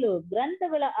ಮಾತನಾಡಿದಾಗಲೂ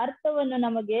ಗ್ರಂಥಗಳ ಅರ್ಥವನ್ನು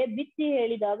ನಮಗೆ ಬಿಚ್ಚಿ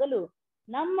ಹೇಳಿದಾಗಲೂ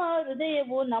ನಮ್ಮ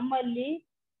ಹೃದಯವು ನಮ್ಮಲ್ಲಿ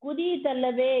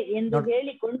ಕುದಿಯಿತಲ್ಲವೇ ಎಂದು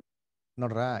ಹೇಳಿಕೊಂಡು.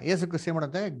 ನೋಡ್ರ ಯೇಸು ಕ್ರಿಸ್ತ ಏನ್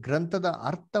ಮಾಡಂತೆ, ಗ್ರಂಥದ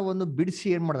ಅರ್ಥವನ್ನು ಬಿಡಿಸಿ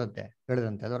ಏನ್ ಮಾಡದಂತೆ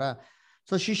ಹೇಳಿದಂತೆ ಅದರ.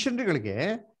 ಸೊ ಶಿಷ್ಯರುಗಳಿಗೆ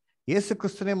ಯೇಸು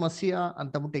ಕ್ರಿಸ್ತನೇ ಮಸಿಯ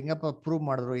ಅಂತ ಬಿಟ್ಟು ಹೆಂಗಪ್ಪ ಪ್ರೂವ್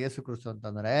ಮಾಡಿದ್ರು ಯೇಸು ಕ್ರಿಸ್ತ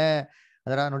ಅಂತಂದ್ರೆ,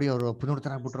 ಅದರ ನೋಡಿ ಅವರು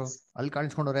ಪುನರ್ತನ ಆಗ್ಬಿಟ್ರು, ಅಲ್ಲಿ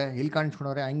ಕಾಣಿಸ್ಕೊಂಡವ್ರೆ, ಇಲ್ಲಿ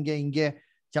ಕಾಣಿಸ್ಕೊಂಡವ್ರೆ, ಹಂಗೆ ಹಿಂಗೆ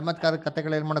ಚಮತ್ಕಾರ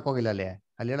ಕಥೆಗಳು ಏನ್ ಮಾಡಕ್ ಹೋಗಿಲ್ಲ,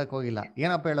 ಅಲ್ಲಿ ಹೇಳಕ್ ಹೋಗಿಲ್ಲ.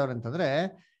 ಏನಪ್ಪ ಹೇಳೋರು ಅಂತಂದ್ರೆ,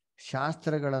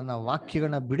 ಶಾಸ್ತ್ರಗಳನ್ನ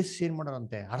ವಾಕ್ಯಗಳನ್ನ ಬಿಡಿಸಿ ಏನ್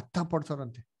ಮಾಡೋರಂತೆ, ಅರ್ಥ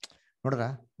ಪಡಿಸೋರಂತೆ. ನೋಡ್ರ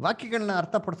ವಾಕ್ಯಗಳನ್ನ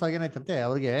ಅರ್ಥ ಪಡಿಸೋವಾಗ ಏನಾಯ್ತಂತೆ,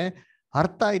 ಅವ್ರಿಗೆ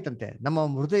ಅರ್ಥ ಆಯ್ತಂತೆ. ನಮ್ಮ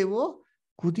ಹೃದಯವು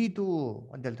ಕುದೀತು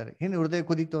ಅಂತ ಹೇಳ್ತಾರೆ. ಏನು ಹೃದಯ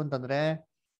ಕುದೀತು ಅಂತಂದ್ರೆ,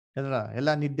 ಎಲ್ಲ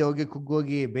ನಿದ್ದೆ ಹೋಗಿ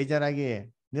ಕುಗ್ಗೋಗಿ ಬೇಜಾರಾಗಿ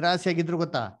ನಿರಾಸೆ ಆಗಿದ್ರು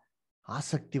ಗೊತ್ತಾ,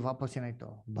 ಆಸಕ್ತಿ ವಾಪಸ್ ಏನಾಯ್ತು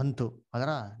ಬಂತು. ಅದರ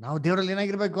ನಾವು ದೇವರಲ್ಲಿ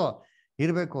ಏನಾಗಿರ್ಬೇಕು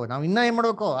ಇರ್ಬೇಕು, ನಾವು ಇನ್ನ ಏನ್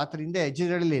ಮಾಡ್ಬೇಕು, ಆತರ ಹಿಂದೆ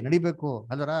ಹೆಜ್ಜೆಗಳಲ್ಲಿ ನಡಿಬೇಕು.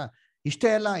 ಅದರ ಇಷ್ಟೇ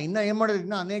ಅಲ್ಲ, ಇನ್ನ ಏನ್ ಮಾಡಿದ್ರೆ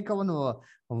ಇನ್ನ ಅನೇಕ ಒಂದು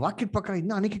ವಾಕ್ಯದ ಪ್ರಕಾರ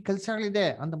ಇನ್ನ ಅನೇಕ ಕೆಲಸಗಳಿದೆ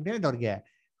ಅಂತ ಹೇಳಿದ ಅವ್ರಿಗೆ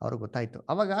ಗೊತ್ತಾಯ್ತು.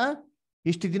 ಅವಾಗ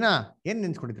ಇಷ್ಟು ದಿನ ಏನ್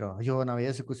ನೆನ್ಸ್ಕೊಂಡಿದ್ರು, ಅಯ್ಯೋ ನಾವು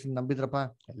ಯೇಸು ಕ್ರಿಸ್ತನ ನಂಬಿದ್ರಪ್ಪ,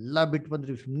 ಎಲ್ಲಾ ಬಿಟ್ಟು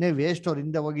ಬಂದ್ರಿ, ಸುಮ್ಮನೆ ವೇಸ್ಟ್, ಅವ್ರ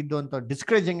ಹಿಂದೆ ಹೋಗಿದ್ದು ಅಂತ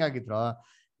ಡಿಸ್ಕರೇಜಿಂಗ್ ಆಗಿದ್ರು.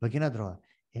 ಇವಾಗ ಏನಾದ್ರು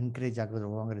ಎನ್ಕರೇಜ್ ಆಗಿದ್ರು,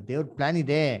 ಹಂಗಾರೆ ದೇವ್ರ ಪ್ಲಾನ್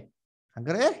ಇದೆ,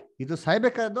 ಹಂಗಾರೆ ಇದು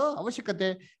ಸಾಯ್ಬೇಕಾದ ಅವಶ್ಯಕತೆ,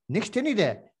 ನೆಕ್ಸ್ಟ್ ಏನಿದೆ,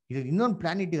 ಇದು ಇನ್ನೊಂದು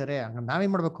ಪ್ಲಾನ್ ಇಟ್ಟಿದ್ದಾರೆ, ಹಂಗ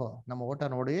ನಾವೇನ್ ಮಾಡ್ಬೇಕು, ನಮ್ಮ ಓಟ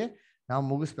ನೋಡಿ ನಾವು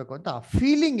ಮುಗಿಸ್ಬೇಕು ಅಂತ ಆ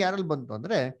ಫೀಲಿಂಗ್ ಯಾರಲ್ಲಿ ಬಂತು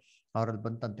ಅಂದ್ರೆ ಅವ್ರಲ್ಲಿ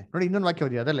ಬಂತಂತೆ. ನೋಡಿ ಇನ್ನೊಂದು ವಾಕ್ಯ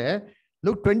ಓದಿ, ಅದಲ್ಲೇ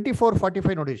ಲೂಕ್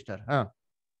 24:45 ನೋಡಿ ಸ್ಟಾರ್.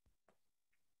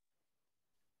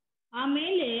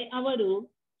 ಆಮೇಲೆ ಅವರು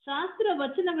ಶಾಸ್ತ್ರ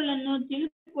ವಚನಗಳನ್ನು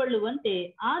ತಿಳಿದುಕೊಳ್ಳುವಂತೆ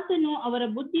ಆತನು ಅವರ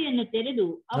ಬುದ್ಧಿಯನ್ನು ತೆರೆದು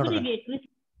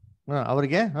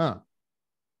ಅವರಿಗೆ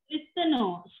ಕ್ರಿಸ್ತನು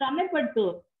ಶ್ರಮೆಪಟ್ಟು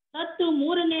ಸತ್ತು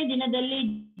 3ನೇ ದಿನದಲ್ಲಿ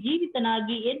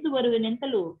ಜೀವಿತನಾಗಿ ಎದ್ದು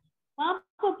ಬರುವೆನೆಂತಲೂ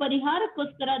ಪಾಪ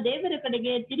ಪರಿಹಾರಕ್ಕೋಸ್ಕರ ದೇವರ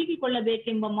ಕಡೆಗೆ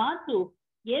ತಿರುಗಿಕೊಳ್ಳಬೇಕೆಂಬ ಮಾತು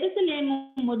ಯೆರೂಸಲೇಮು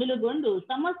ಮೊದಲುಗೊಂಡು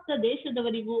ಸಮಸ್ತ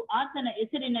ದೇಶದವರಿಗೂ ಆತನ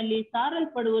ಹೆಸರಿನಲ್ಲಿ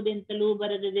ಸಾರಲ್ಪಡುವುದೆಂತಲೂ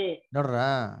ಬರೆದಿದೆ. ನೋಡ್ರ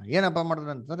ಏನಪ್ಪ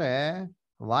ಮಾಡಿದ್ರು ಅಂತಂದ್ರೆ,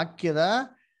 ವಾಕ್ಯದ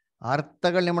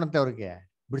ಅರ್ಥಗಳನ್ನೇ ಮಾಡಂತೆ ಅವ್ರಿಗೆ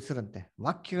ಬಿಡಿಸಿರಂತೆ,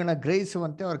 ವಾಕ್ಯಗಳನ್ನ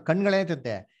ಗ್ರಹಿಸುವಂತೆ ಅವ್ರ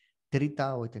ಕಣ್ಗಳೇನಂತೆ ತೆರಿತಾ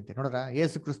ಹೋಯ್ತಂತೆ. ನೋಡ್ರ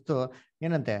ಯೇಸು ಕ್ರಿಸ್ತು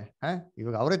ಏನಂತೆ,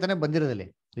 ಇವಾಗ ಅವರೇ ತಾನೇ ಬಂದಿರೋದಲ್ಲಿ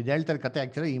ಇದು ಹೇಳ್ತಾರೆ ಕತೆ.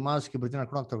 ಆಕ್ಚುಲಿ ಇಮಾಸ್ಗೆ ಬ್ರಿಜ್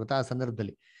ನಡ್ಕೊಂಡು ಹೋಗ್ತಾರೆ ಗೊತ್ತಾ, ಆ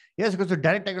ಸಂದರ್ಭದಲ್ಲಿ ಯೇಸು ಕ್ರಿಸ್ತು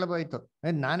ಡೈರೆಕ್ಟ್ ಆಗಿ ಹೇಳ್ಬೋಯ್ತು,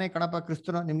 ನಾನೇ ಕಣಪ್ಪ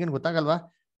ಕ್ರಿಸ್ತನು, ನಿಮ್ಗೇನು ಗೊತ್ತಾಗಲ್ವಾ,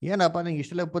 ಏನಪ್ಪ ನಿಂಗೆ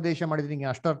ಇಷ್ಟೆಲ್ಲ ಉಪದೇಶ ಮಾಡಿದ್ರೆ ನಿಂಗೆ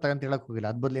ಅಷ್ಟು ಅರ್ಥ ಅಂತ ಹೇಳಕ್ ಹೋಗಿಲ್ಲ.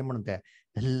 ಅದ್ ಬದಲು ಏನ್ ಮಾಡುತ್ತೆ,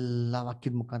 ಎಲ್ಲ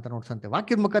ವಾಕ್ಯದ ಮುಖಾಂತರ ನೋಡ್ಸಂತೆ.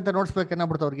 ವಾಕ್ಯದ ಮುಖಾಂತರ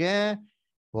ನೋಡ್ಸ್ಬೇಕೇನಾಗ್ಬಿಡ್ತು ಅವ್ರಿಗೆ,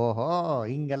 ಓಹೋ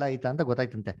ಹಿಂಗೆಲ್ಲ ಐತ ಅಂತ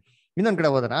ಗೊತ್ತಾಯ್ತಂತೆ. ಇನ್ನೊಂದ್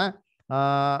ಕಡೆ ಹೋದರ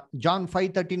John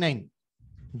 5:39.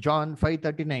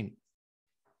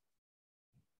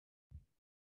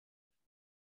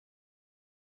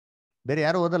 ಬೇರೆ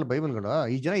ಯಾರು ಓದಲ್ಲ ಬೈಬಲ್ಗಳು.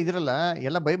 ಈ ಜನ ಇದಿರಲ್ಲ,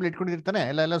 ಎಲ್ಲ ಬೈಬಲ್ ಇಟ್ಕೊಂಡಿರ್ತಾನೆ,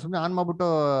 ಎಲ್ಲ ಸುಮ್ಮನೆ ಆನ್ ಮಾಡ್ಬಿಟ್ಟು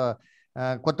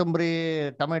ಕೊತ್ತಂಬರಿ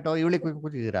ಟೊಮೆಟೊ ಇವಳಿ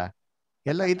ಕೂತಿದ್ದೀರಾ.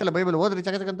 ಎಲ್ಲ ಐತಲ್ಲ ಬೈಬಲ್, ಓದ್ರಿ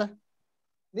ಚಕಚಕಂತ.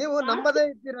 ನೀವು ನಂಬದೇ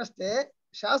ಇದ್ದೀರಷ್ಟೇ,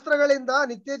 ಶಾಸ್ತ್ರಗಳಿಂದ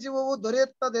ನಿತ್ಯ ಜೀವವು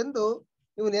ದೊರೆಯುತ್ತದೆಂದು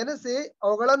ನೀವು ನೆನೆಸಿ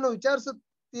ಅವುಗಳನ್ನು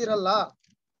ವಿಚಾರಿಸುತ್ತೀರಲ್ಲ.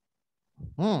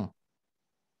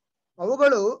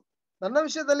 ಅವುಗಳು ನನ್ನ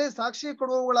ವಿಷಯದಲ್ಲಿ ಸಾಕ್ಷಿ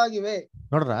ಕೊಡುವವುಗಳಾಗಿವೆ.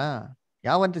 ನೋಡ್ರ,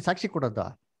 ಯಾವಂತ ಸಾಕ್ಷಿ ಕೊಡೋದು?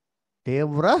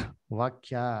 ದೇವ್ರ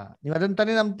ವಾಕ್ಯ. ನೀವು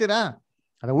ಅದಂತಾನೆ ನಂಬ್ತೀರಾ?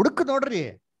 ಅದ ಹುಡುಕ್ ನೋಡ್ರಿ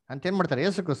ಅಂತ ಏನ್ ಮಾಡ್ತಾರೆ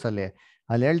ಯೇಸು ಕ್ರಿಸ್ತಲ್ಲಿ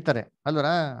ಅಲ್ಲಿ ಹೇಳ್ತಾರೆ ಅಲ್ವರ.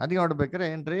 ಅದಕ್ಕೆ ನೋಡ್ಬೇಕಾರೆ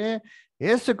ಏನ್ರಿ,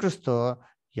 ಯೇಸು ಕ್ರಿಸ್ತು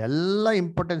ಎಲ್ಲ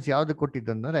ಇಂಪಾರ್ಟೆನ್ಸ್ ಯಾವ್ದು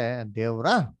ಕೊಟ್ಟಿದ್ದು ಅಂದ್ರೆ ದೇವ್ರ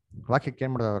ವಾಕ್ಯಕ್ಕೆ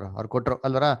ಏನ್ ಮಾಡಿದವ್ರು ಅವ್ರು ಕೊಟ್ರು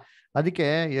ಅಲ್ವರ. ಅದಕ್ಕೆ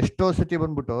ಎಷ್ಟೋ ಸತಿ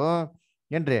ಬಂದ್ಬಿಟ್ಟು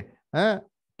ಏನ್ರಿ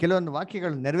ಕೆಲವೊಂದು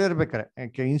ವಾಕ್ಯಗಳು ನೆರವೇರ್ಬೇಕಾರೆ,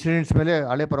 ಇನ್ಸಿಡೆಂಟ್ಸ್ ಮೇಲೆ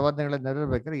ಹಳೆ ಪ್ರವಾದನೆಗಳ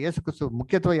ನೆರವೇರ್ಬೇಕಾರೆ ಯೇಸು ಕ್ರಿಸ್ತು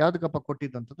ಮುಖ್ಯತ್ವ ಯಾವ್ದಕ್ಕಪ್ಪ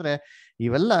ಕೊಟ್ಟಿದ್ದು ಅಂತಂದ್ರೆ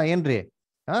ಇವೆಲ್ಲ ಏನ್ರಿ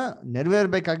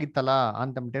ನೆರವೇರ್ಬೇಕಾಗಿತ್ತಲ್ಲ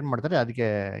ಅಂತ ಏನ್ ಮಾಡ್ತಾರೆ, ಅದಕ್ಕೆ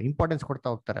ಇಂಪಾರ್ಟೆನ್ಸ್ ಕೊಡ್ತಾ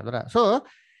ಹೋಗ್ತಾರೆ ಅಲ್ವರ. ಸೊ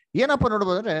ಏನಪ್ಪ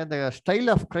ನೋಡ್ಬೋದಂದ್ರೆ the style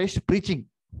of Christ preaching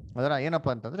ಅದರ ಏನಪ್ಪ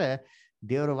ಅಂತಂದ್ರೆ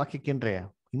ದೇವರ ವಾಕ್ಯಕ್ಕೇನ್ರಿ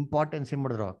ಇಂಪಾರ್ಟೆನ್ಸ್ ಏನ್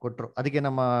ಮಾಡಿದ್ರು ಕೊಟ್ರು. ಅದಕ್ಕೆ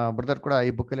ನಮ್ಮ ಬ್ರದರ್ ಕೂಡ ಈ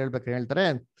ಬುಕ್ಕಲ್ಲಿ ಹೇಳ್ತಾರೆ,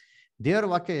 ದೇವರ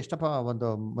ವಾಕ್ಯ ಎಷ್ಟಪ್ಪ ಒಂದು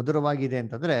ಮಧುರವಾಗಿದೆ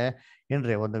ಅಂತಂದ್ರೆ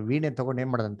ಏನ್ರಿ ಒಂದು ವೀಣೆ ತಗೊಂಡು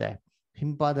ಏನ್ ಮಾಡದಂತೆ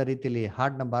ಹಿಂಪಾದ ರೀತಿಯಲ್ಲಿ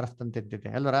ಹಾಡನ್ನ ಬಾರಿಸ್ತಂತೆ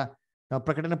ಅಲ್ವರ. ನಾವು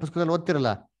ಪ್ರಕಟಣೆ ಪುಸ್ತಕದಲ್ಲಿ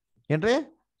ಓದ್ತಿರಲ್ಲ ಏನ್ರಿ,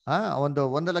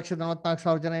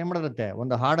 1,44,000 ಜನ ಏನ್ ಮಾಡಿರುತ್ತೆ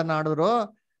ಒಂದು ಹಾಡನ್ನ ಆಡಿದ್ರು.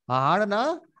 ಆ ಹಾಡನ್ನ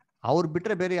ಅವ್ರು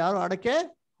ಬಿಟ್ರೆ ಬೇರೆ ಯಾರು ಹಾಡಕ್ಕೆ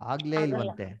ಆಗ್ಲೇ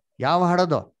ಇಲ್ವಂತೆ. ಯಾವ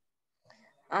ಹಾಡೋದು?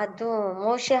 ಅದು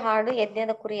ಮೋಶೆ ಹಾಡು,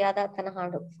 ಯಜ್ಞದ ಕುರಿಯಾದ ಆತನ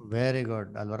ಹಾಡು. ವೆರಿ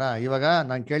ಗುಡ್ ಅಲ್ವರ. ಇವಾಗ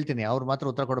ನಾನು ಕೇಳ್ತೀನಿ, ಅವ್ರು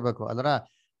ಮಾತ್ರ ಉತ್ತರ ಕೊಡ್ಬೇಕು ಅಲ್ವರ.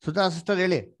 ಸುಧಾ ಸಿಸ್ಟರ್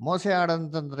ಹೇಳಿ, ಮೋಸೆ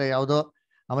ಹಾಡಂತಂದ್ರೆ ಯಾವ್ದು?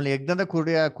 ಆಮೇಲೆ ಯಜ್ಞದ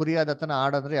ಕುರಿಯಾದತನ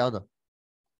ಹಾಡಂದ್ರೆ ಯಾವ್ದು?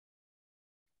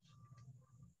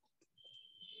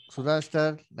 ಸುಧಾ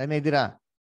ಸಿಸ್ಟರ್ ಲೈನ್ ಇದ್ದೀರಾ?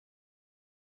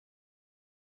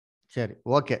 ಸರಿ,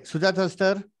 ಓಕೆ. ಸುಜಾತ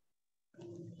ಸಿಸ್ಟರ್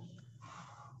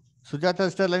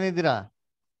ಲೈನ್ ಇದ್ದೀರಾ?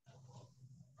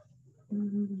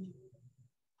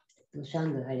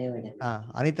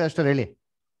 ಅನಿತಾ ಸಿಸ್ಟರ್ ಹೇಳಿ.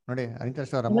 ನೋಡಿ ಅನಿತಾ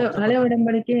ಸಿಸ್ಟರ್ ಹಳೆ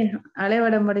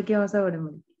ಒಡಂಬಡಿಕೆ ಹೊಸ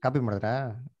ಒಡಂಬಡಿಕೆ ಕಾಪಿ ಮಾಡಿದ್ರ?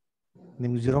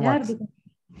 ನಿಮ್ಗೆ 0 ಮಾರ್ಕ್ಸ್.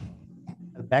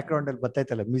 ಬ್ಯಾಕ್ ಗ್ರೌಂಡ್ ಅಲ್ಲಿ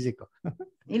ಬರ್ತಾಯ್ತಲ್ಲ ಮ್ಯೂಸಿಕ್.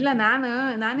 ಇಲ್ಲ,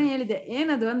 ನಾನೇ ಹೇಳಿದೆ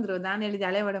ಏನದು ಅಂದ್ರು. ನಾನು ಹೇಳಿದೆ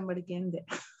ಹಳೆ ಒಡಂಬಡಿಕೆ ಅಂದೆ.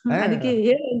 ಅದಕ್ಕೆ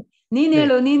ನೀನ್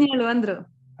ಹೇಳು ಅಂದ್ರು.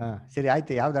 ಸರಿ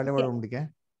ಆಯ್ತು. ಯಾವ್ದು ಹಳೆ ಒಡಂಬಡಿಕೆ?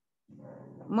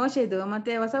 ಮೋಶೆದು.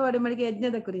 ಮತ್ತೆ ಹೊಸ ಒಡಂಬಡಿಕೆ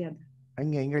ಯಜ್ಞದ ಕುರಿಯಾದ.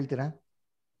 ಹೆಂಗ್ ಹೇಳ್ತೀರಾ?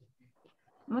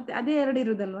 ಮತ್ತೆ ಅದೇ 2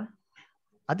 ಇರುದಲ್ವಾ?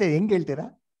 ಅದೇ ಹೆಂಗ್ ಹೇಳ್ತೀರಾ?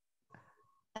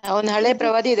 ಅವನ್ ಹಳೆ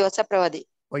ಪ್ರವಾದಿ, ಇದು ಹೊಸ ಪ್ರವಾದಿ.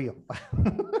 ಅಯ್ಯಪ್ಪ.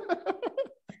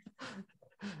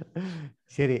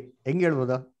 ಸರಿ, ಹೆಂಗ್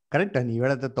ಹೇಳ್ಬೋದು? ಕರೆಕ್ಟ್, ನೀವ್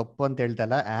ಹೇಳೋದು ತಪ್ಪು ಅಂತ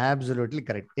ಹೇಳ್ತಲ್ಲ, ಆಬ್ಸಲ್ಯೂಟ್ಲಿ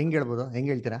ಕರೆಕ್ಟ್. ಹೆಂಗ್ ಹೇಳ್ಬೋದು? ಹೆಂಗ್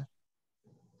ಹೇಳ್ತೀರಾ?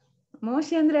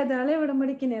 ಮೋಶೆ ಅಂದ್ರೆ ಅದು ಹಳೆ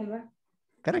ಒಡಂಬಡಿಕೆನೇ ಅಲ್ವಾ?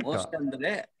 ಕರೆಕ್ಟ್.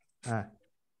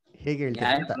 ಹೇಗೆ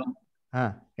ಹೇಳ್ತೀರಾ ಅಂತ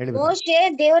ಹೇಳಿ. ಮೋಶೆ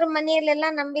ದೇವ್ರ ಮನೆಯಲ್ಲೆಲ್ಲ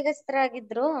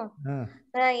ನಂಬಿಗಸ್ತರಾಗಿದ್ರು.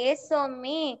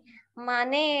 ಯೇಸ್ವಾಮಿ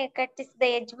ಮನೆ ಕಟ್ಟಿಸಿದ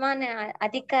ಯಜಮಾನ,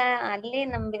 ಅಧಿಕ ಅಲ್ಲಿ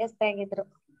ನಂಬಿಗಸ್ತರಾಗಿದ್ರು.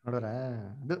 ನೋಡ್ರ,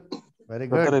 ಅದು ವೆರಿ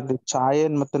ಗುಡ್.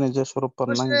 ಛಾಯೆನ್ ಮತ್ತೆ ನಿಜ ಸ್ವರೂಪ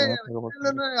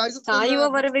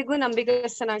ಸಾಯುವವರೆಗೂ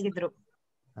ನಂಬಿಗಸ್ತನಾಗಿದ್ರು.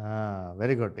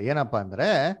 Very good. ಏನಪ್ಪಾ ಅಂದ್ರೆ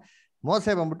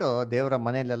ಮೋಸೆ ಬಂದ್ಬಿಟ್ಟು ದೇವರ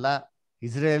ಮನೆಯಲ್ಲೆಲ್ಲ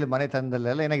ಇಸ್ರೇಲ್ ಮನೆ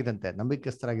ತಂದಲ್ಲೆಲ್ಲ ಏನಾಗಿದಂತೆ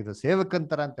ನಂಬಿಕಸ್ಥರಾಗಿದ್ರು,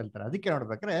 ಸೇವಕಂತರ ಅಂತ ಹೇಳ್ತಾರೆ. ಅದಕ್ಕೆ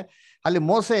ನೋಡ್ಬೇಕಾದ್ರೆ ಅಲ್ಲಿ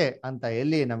ಮೋಸೆ ಅಂತ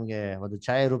ಎಲ್ಲಿ ನಮ್ಗೆ ಒಂದು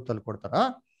ಛಾಯೆ ರೂಪದಲ್ಲಿ ಕೊಡ್ತಾರೋ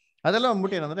ಅದೆಲ್ಲ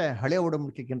ಬಂದ್ಬಿಟ್ಟು ಏನಂದ್ರೆ ಹಳೆ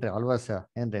ಒಡಂಬಡಿಕೆಗಿಂತ ಆಲ್ವಾಸ್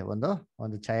ಏನ್ರಿ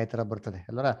ಒಂದು ಛಾಯೆ ತರ ಬರ್ತದೆ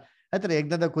ಅಲ್ವರ. ಆಯ್ತಾರೆ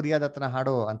ಯಜ್ಞದ ಕುರಿಯಾದತನ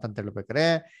ಹಾಡು ಅಂತ ಹೇಳ್ಬೇಕಾರೆ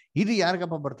ಇದು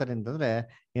ಯಾರಿಗಪ್ಪ ಬರ್ತಾರೆ ಅಂತಂದ್ರೆ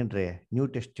ಏನ್ರಿ ನ್ಯೂ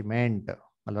ಟೆಸ್ಟಿಮೆಂಟ್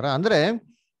ಅಲ್ವರ. ಅಂದ್ರೆ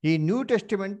ಈ ನ್ಯೂ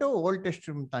ಟೆಸ್ಟಿಮೆಂಟ್ ಓಲ್ಡ್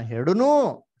ಟೆಸ್ಟಿಮೆಂಟ್ ಎರಡೂ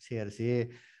ಸೇರಿಸಿ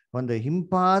ಒಂದು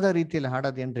ಹಿಂಪಾದ ರೀತಿಯಲ್ಲಿ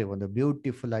ಹಾಡೋದೇನ್ರಿ ಒಂದು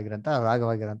ಬ್ಯೂಟಿಫುಲ್ ಆಗಿರೋಂಥ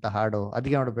ರಾಗವಾಗಿರೋಂಥ ಹಾಡು.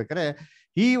 ಅದಕ್ಕೆ ನೋಡ್ಬೇಕಾರೆ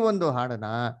ಈ ಒಂದು ಹಾಡನ್ನ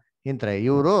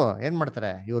ಇವರು ಏನ್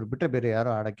ಮಾಡ್ತಾರೆ, ಇವ್ರು ಬಿಟ್ರೆ ಬೇರೆ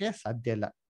ಯಾರು ಹಾಡಕ್ಕೆ ಸಾಧ್ಯ ಇಲ್ಲ.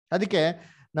 ಅದಕ್ಕೆ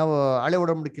ನಾವು ಹಳೆ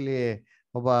ಒಡಂಬಡಿಕೆಯಲ್ಲಿ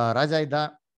ಒಬ್ಬ ರಾಜ ಇದ್ದ,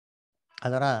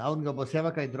 ಅದರ ಅವನಿಗೆ ಒಬ್ಬ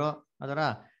ಸೇವಕ ಇದ್ರು. ಅದರ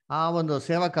ಆ ಒಂದು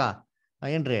ಸೇವಕ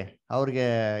ಏನ್ರಿ ಅವ್ರಿಗೆ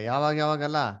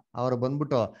ಯಾವಾಗೆಲ್ಲ ಅವ್ರು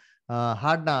ಬಂದ್ಬಿಟ್ಟು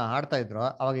ಹಾಡನ್ನ ಹಾಡ್ತಾ ಇದ್ರು,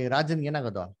 ಅವಾಗ ಈ ರಾಜನ್ಗೆ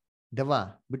ಏನಾಗೋದು, ದೆವ್ವ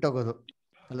ಬಿಟ್ಟೋಗೋದು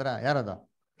ಅಲ್ರ. ಯಾರದು?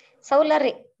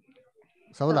 ಸೌಲರಿ.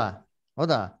 ಸೌಲ?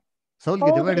 ಹೌದಾ?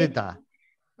 ಸೌಲ್ಗೆ ದೆವ್ವ ಹಿಡಿದಿತ್ತಾ?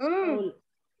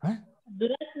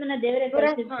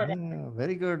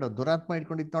 Very good. ದುರಾತ್ಮ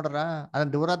ಇಟ್ಕೊಂಡಿತ್ತು ನೋಡ್ರ. ಅದ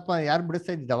ದುರಾತ್ಮ ಯಾರು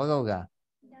ಬಿಡಿಸ್ತಾ ಇದ್ದಿದ್ದು ಅವಾಗ?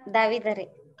 ದಾವೀದರೇ.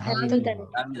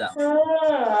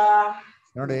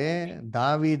 ನೋಡಿ,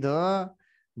 ದಾವೀದು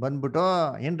ಬಂದ್ಬಿಟ್ಟು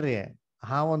ಏನ್ರಿ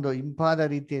ಆ ಒಂದು ಇಂಪಾದ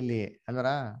ರೀತಿಯಲ್ಲಿ ಅಲ್ವರ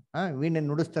ವೀಣೆ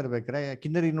ನುಡಿಸ್ತಾ ಇರ್ಬೇಕಾರೆ,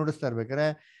 ಕಿನ್ನರಿ ನುಡಿಸ್ತಾ ಇರ್ಬೇಕಾರೆ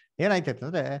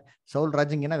ಏನಾಯ್ತಂದ್ರೆ ಸೌಲ್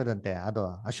ರಾಜಂಗೆ ಏನಾಗುದಂತೆ ಅದು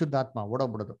ಅಶುದ್ಧಾತ್ಮ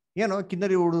ಓಡೋಗ್ಬಿಡೋದು. ಏನು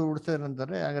ಕಿನ್ನರಿ ಉಡಿಸ್ತಾ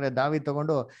ಇರಂತಾರೆ. ಹಾಗಾದ್ರೆ ದಾವೀದ್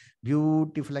ತಗೊಂಡು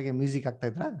ಬ್ಯೂಟಿಫುಲ್ ಆಗಿ ಮ್ಯೂಸಿಕ್ ಆಗ್ತಾ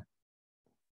ಇದ್ರ?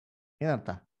 ಏನರ್ಥ?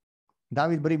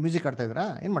 ದಾವೀದ್ ಬರೀ ಮ್ಯೂಸಿಕ್ ಆಡ್ತಾ ಇದ್ರ?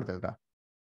 ಏನ್ ಮಾಡ್ತಾ ಇದ್ರ?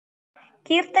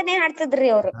 ಕೀರ್ತನೆ ಹಾಡ್ತಿದ್ರಿ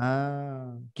ಅವ್ರು.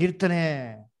 ಕೀರ್ತನೆ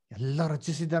ಎಲ್ಲ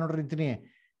ರಚಿಸಿದ್ದ ನೋಡ್ರಿ ಅಂತೀನಿ.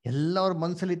 ಎಲ್ಲ ಅವ್ರ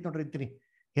ಮನ್ಸಲ್ಲಿ ಇತ್ತು ನೋಡ್ರಿ ಅಂತೀನಿ.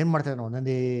 ಏನ್ ಮಾಡ್ತಾ ಇದ್ದಾನ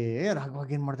ಒಂದೊಂದೇ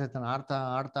ರಾಗವಾಗಿ ಏನ್ ಮಾಡ್ತಾ ಇರ್ತಾನ, ಆಡ್ತಾ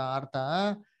ಆಡ್ತಾ ಆಡ್ತಾ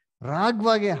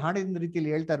ರಾಗವಾಗಿ ಹಾಡಿನ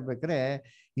ರೀತಿಯಲ್ಲಿ ಹೇಳ್ತಾ ಇರ್ಬೇಕಾದ್ರೆ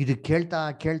ಇದು ಕೇಳ್ತಾ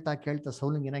ಕೇಳ್ತಾ ಕೇಳ್ತಾ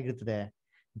ಸೌಲಿಂಗ್ ಏನಾಗಿರ್ತದೆ,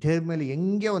 ದೇವ್ರ ಮೇಲೆ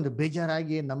ಹೆಂಗೆ ಒಂದು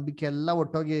ಬೇಜಾರಾಗಿ ನಂಬಿಕೆ ಎಲ್ಲ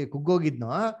ಒಟ್ಟೋಗಿ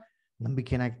ಕುಗ್ಗೋಗಿದ್ನೋ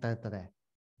ನಂಬಿಕೆ ಏನಾಗ್ತಾ ಇರ್ತದೆ,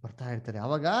 ಬರ್ತಾ ಇರ್ತಾರೆ.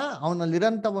 ಅವಾಗ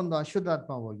ಅವನಲ್ಲಿರಂತ ಒಂದು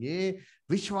ಅಶುದ್ಧಾತ್ಮ ಹೋಗಿ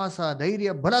ವಿಶ್ವಾಸ,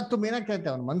 ಧೈರ್ಯ, ಬಲ ತುಂಬ ಏನಾಗ್ತಾ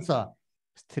ಇತ್ತು, ಅವನ ಮನ್ಸ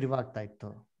ಸ್ಥಿರವಾಗ್ತಾ ಇತ್ತು.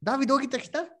 ದಾವಿದ್ ಹೋಗಿದ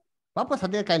ತಕ್ಷಣ ವಾಪಸ್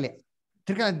ಅದೇ ಕಾಯಿಲೆ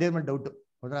ತಿರ್ಗಾ ದೇವ್ರ ಮೇಲೆ ಡೌಟು.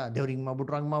 ಹೌದಾ, ದೇವ್ರು ಹಿಂಗ್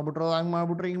ಮಾಡ್ಬಿಟ್ರು, ಹಂಗ್ ಮಾಡ್ಬಿಟ್ರು,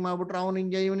 ಹಿಂಗ್ ಮಾಡ್ಬಿಟ್ರು, ಅವ್ನು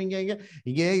ಹಿಂಗೆ ಇವನು ಹಿಂಗೆ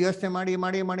ಹೀಗೆ ಯೋಚನೆ ಮಾಡಿ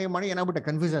ಮಾಡಿ ಮಾಡಿ ಮಾಡಿ ಏನಾಗ್ಬಿಟ್ಟೆ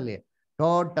ಕನ್ಫ್ಯೂಸ್ ಅಲ್ಲಿ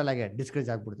ಟೋಟಲ್ ಆಗಿ ಡಿಸ್ಕರೇಜ್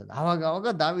ಆಗ್ಬಿಡ್ತದೆ.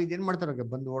 ಅವಾಗ ದಾವಿದ್ ಏನ್ ಮಾಡ್ತಾರೆ,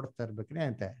 ಬಂದು ಓಡಿಸ್ತಾ ಇರ್ಬೇಕ್ರಿ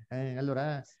ಅಂತೆ ಅಲ್ವರ.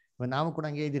 ನಾವು ಕೂಡ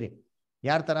ಹಂಗೆ ಇದ್ದೀರಿ.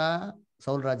 ಯಾರ ತರ,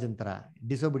 ಸೌಲ್ ರಾಜನ್ ತರ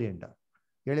ಡಿಸೊಬಿಡಿಯಂಟ್,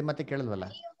 ಹೇಳಿ ಮತ್ತೆ ಕೇಳಲ್ವಲ್ಲ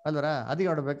ಅಲ್ವರ. ಅದಕ್ಕೆ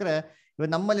ನೋಡ್ಬೇಕ್ರೆ ಇವಾಗ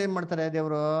ನಮ್ಮಲ್ಲಿ ಏನ್ ಮಾಡ್ತಾರೆ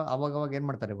ದೇವರು, ಅವಾಗ ಏನ್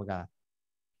ಮಾಡ್ತಾರೆ ಇವಾಗ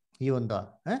ಈ ಒಂದು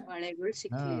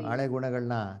ಹಳೆ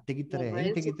ಗುಣಗಳನ್ನ ತೆಗಿತಾರೆ.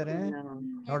 ಹೆಂಗ್ ತೆಗಿತಾರೆ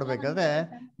ನೋಡ್ಬೇಕಾದ್ರೆ,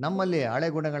 ನಮ್ಮಲ್ಲಿ ಹಳೆ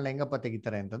ಗುಣಗಳನ್ನ ಹೆಂಗಪ್ಪ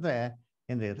ತೆಗಿತಾರೆ ಅಂತಂದ್ರೆ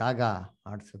ಏನ್ರಿ, ರಾಗ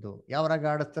ಆಡ್ಸೋದು. ಯಾವ ರಾಗ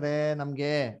ಆಡಿಸ್ತಾರೆ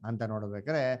ನಮ್ಗೆ ಅಂತ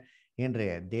ನೋಡ್ಬೇಕಾದ್ರೆ ಏನ್ರಿ,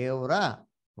 ದೇವ್ರ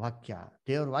ವಾಕ್ಯ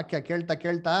ಕೇಳ್ತಾ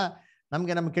ಕೇಳ್ತಾ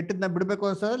ನಮ್ಗೆ ನಮ್ ಕೆಟ್ಟದ್ನ ಬಿಡ್ಬೇಕು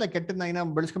ಅನ್ಸ್ತದ, ಇಲ್ಲ ಕೆಟ್ಟದ್ನ ಇನ್ನ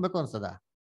ಬೆಳೆಸ್ಕೊಬೇಕು ಅನ್ಸ್ತದ?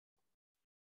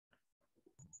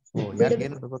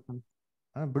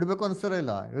 ಬಿಡ್ಬೇಕು ಅನ್ಸ್ತಾರ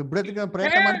ಇಲ್ಲ, ಬಿಡೋದಕ್ಕೆ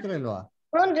ಪ್ರಯತ್ನ ಮಾಡ್ತಾರ ಇಲ್ವಾ?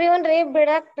 ಹುನ್ರಿ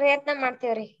ಬಿಡಕ್ ಪ್ರಯತ್ನ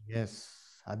ಮಾಡ್ತೇವ್ರಿ. ಎಸ್,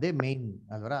 ಅದೇ ಮೇನ್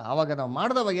ಅಲ್ವರ. ಅವಾಗ ನಾವು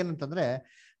ಮಾಡ್ದವಾಗ ಏನಂತಂದ್ರೆ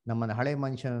ನಮ್ಮನ್ನ ಹಳೆ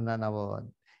ಮನುಷ್ಯನನ್ನ ನಾವು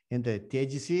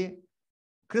ತ್ಯಜಿಸಿ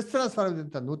ಕ್ರಿಸ್ತನ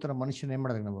ಸ್ವರೂಪದಿಂದ ನೂತನ ಮನುಷ್ಯನ ಏನ್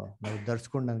ಮಾಡಿದಾಗ ನಾವು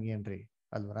ಧರಿಸ್ಕೊಂಡಂಗೆ ಏನ್ರಿ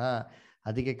ಅಲ್ವರ.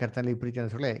 ಅದಕ್ಕೆ ಕರ್ತನಲ್ಲಿ ಪ್ರೀತಿ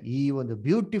ಅನ್ಸೋಳೆ ಈ ಒಂದು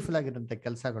ಬ್ಯೂಟಿಫುಲ್ ಆಗಿರೋಂಥ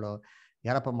ಕೆಲಸಗಳು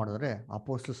ಯಾರಪ್ಪ ಮಾಡಿದ್ರೆ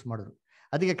ಅಪೋಸ್ಟಲ್ಸ್ ಮಾಡಿದ್ರು.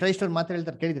 ಅದಕ್ಕೆ ಕ್ರೈಸ್ತರು ಮಾತ್ರ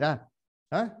ಹೇಳ್ತಾರೆ, ಕೇಳಿದಿರಾ?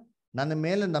 ನನ್ನ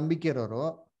ಮೇಲೆ ನಂಬಿಕೆ ಇರೋರು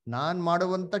ನಾನ್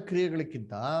ಮಾಡುವಂತ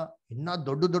ಕ್ರಿಯೆಗಳಕ್ಕಿಂತ ಇನ್ನ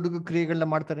ದೊಡ್ಡ ಕ್ರಿಯೆಗಳನ್ನ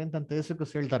ಮಾಡ್ತಾರೆ ಅಂತ ಯೇಸು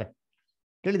ಕ್ರಿಸ್ತ ಹೇಳ್ತಾರೆ.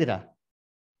 ಕೇಳಿದಿರಾ?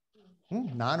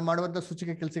 ನಾನ್ ಮಾಡುವಂತ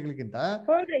ಸೂಚಕ ಕೆಲಸಗಳಿಗಿಂತ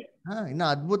ಇನ್ನ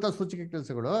ಅದ್ಭುತ ಸೂಚಕ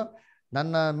ಕೆಲಸಗಳು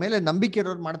ನನ್ನ ಮೇಲೆ ನಂಬಿಕೆ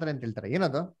ಇರೋರು ಮಾಡ್ತಾರೆ ಅಂತ ಹೇಳ್ತಾರೆ.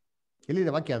 ಏನದು?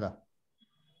 ಎಲ್ಲಿದೆ ವಾಕ್ಯ? ಅದ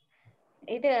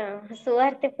ಇದು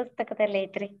ಸುವಾರ್ತೆ ಪುಸ್ತಕದಲ್ಲಿ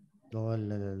ಐತ್ರಿ.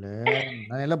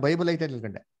 ನಾನೆಲ್ಲ ಬೈಬಲ್ ಐತೆ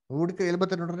ತಿಳ್ಕೊಂಡೆ. ಹುಡುಕಿ ಎಲ್ಲಿ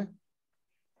ಬರ್ತಾರೆ ನೋಡ್ರಿ.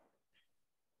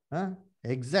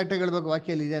 ಎಕ್ಸಾಕ್ಟ್ ಆಗಿ ಹೇಳ್ಬೇಕು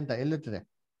ವಾಕ್ಯ ಎಲ್ಲಿದೆ ಅಂತ. ಎಲ್ಲಿರ್ತದೆ?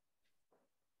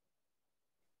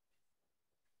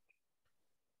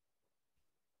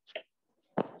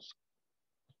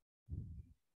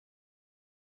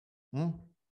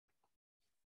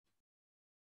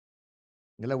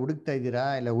 ಎಲ್ಲ ಹುಡುಕ್ತಾ ಇದ್ದೀರಾ,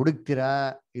 ಇಲ್ಲ ಹುಡುಕ್ತೀರಾ,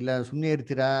 ಇಲ್ಲ ಸುಮ್ನೆ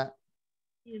ಇರ್ತೀರಾ?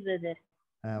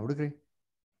 ಹುಡುಕ್ರಿ.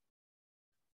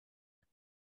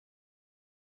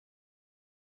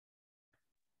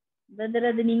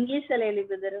 ಅದು ನಿಮ್ಗೆ ಸಲ ಹೇಳಿ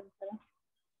ಬ್ರದರ್ ಅಂತ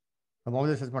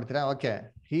ಮೊಬೈಲ್ ಸರ್ಚ್ ಮಾಡ್ತೀರಾ? Okay.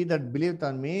 He that believe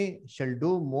on me shall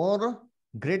do more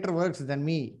greater works than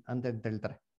me ಅಂತ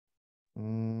ಹೇಳ್ತಾರೆ.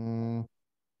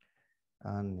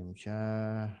 ಒಂದು ನಿಮಿಷ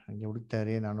ಹಂಗೆ ಹುಡುಕ್ತಾ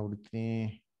ಇರಿ, ನಾನು ಹುಡುಕ್ತೀನಿ.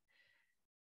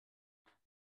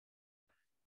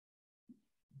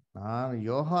 ನಾನು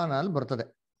ಯೋಹಾನಲ್ಲಿ ಬರ್ತದೆ,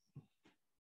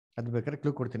 ಅದು ಬೇಕಾದ್ರೆ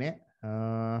ಕ್ಲೂ ಕೊಡ್ತೀನಿ.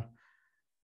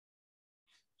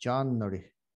 ಜಾನ್ ನೋಡಿ,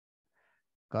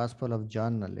 ಗಾಸ್ಪಲ್ ಆಫ್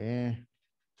ಜಾನ್ ನಲ್ಲಿ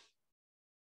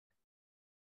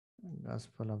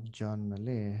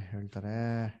ಹೇಳ್ತಾರೆ.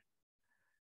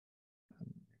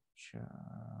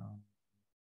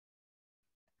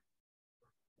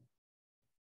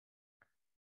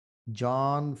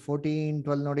 ಜಾನ್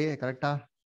 14:12 ನೋಡಿ, ಕರೆಕ್ಟಾ?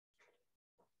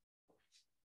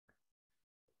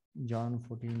 ಜಾನ್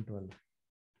 14:12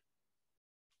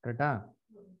 ಕರೆಕ್ಟಾ?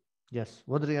 ಎಸ್,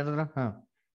 ಓದ್ರಿ ಯಾರಾದ್ರ?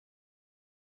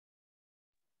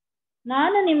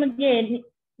 ನಾನು ನಿಮಗೆ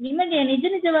ನಿಜ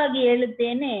ನಿಜವಾಗಿ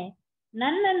ಹೇಳುತ್ತೇನೆ,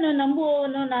 ನನ್ನನ್ನು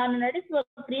ನಂಬುವವನು ನಾನು ನಡೆಸುವ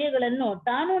ಕ್ರಿಯೆಗಳನ್ನು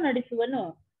ತಾನೂ ನಡೆಸುವನು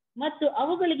ಮತ್ತು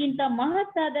ಅವುಗಳಿಗಿಂತ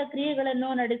ಮಹತ್ತಾದ ಕ್ರಿಯೆಗಳನ್ನು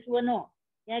ನಡೆಸುವನು,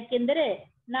 ಯಾಕೆಂದರೆ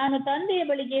ನಾನು ತಂದೆಯ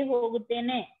ಬಳಿಗೆ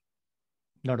ಹೋಗುತ್ತೇನೆ.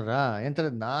 ನೋಡ್ರ ಎಂತಾರೆ,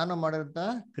 ನಾನು ಮಾಡಿದಂತ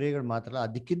ಕ್ರಿಯೆಗಳು ಮಾತ್ರ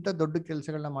ಅದಕ್ಕಿಂತ ದೊಡ್ಡ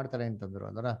ಕೆಲಸಗಳನ್ನ ಮಾಡ್ತಾರೆ ಅಂತಂದ್ರು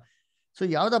ಅದರ. ಸೊ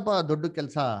ಯಾವ್ದಪ್ಪ ದೊಡ್ಡ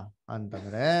ಕೆಲಸ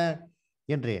ಅಂತಂದ್ರೆ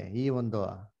ಏನ್ರಿ, ಈ ಒಂದು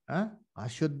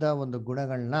ಅಶುದ್ಧ ಒಂದು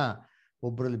ಗುಣಗಳನ್ನ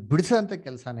ಒಬ್ಬರಲ್ಲಿ ಬಿಡಿಸೋಂಥ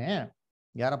ಕೆಲಸನೇ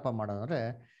ಯಾರಪ್ಪ ಮಾಡೋದಂದ್ರೆ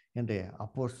ಏನ್ರಿ,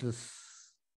 ಅಪೋಸ್ಟಲ್ಸ್.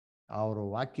 ಅವರು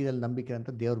ವಾಕ್ಯದಲ್ಲಿ ನಂಬಿಕೆ ಅಂತ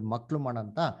ದೇವ್ರ ಮಕ್ಕಳು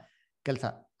ಮಾಡೋಂಥ ಕೆಲಸ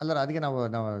ಅಲ್ಲರ. ಅದಕ್ಕೆ ನಾವು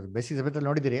ಬೇಸಿಕ್ ಸಭೆಯಲ್ಲಿ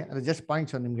ನೋಡಿದಿರಿ. ಅದು ಜಸ್ಟ್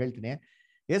ಪಾಯಿಂಟ್ಸ್ ನಿಮ್ಗೆ ಹೇಳ್ತೀನಿ.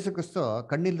 ಯೇಸು ಕ್ರಿಸ್ತು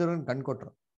ಕಣ್ಣಿಲ್ದಿರೋನ್ ಕಣ್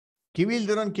ಕೊಟ್ರು, ಕಿವಿ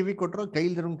ಇಲ್ದಿರೋನ್ ಕಿವಿ ಕೊಟ್ರು, ಕೈ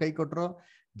ಇಲ್ದಿರೋನ್ ಕೈ ಕೊಟ್ರು,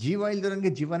 ಜೀವ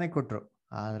ಇಲ್ದಿರೋನ್ಗೆ ಜೀವನೇ ಕೊಟ್ರು.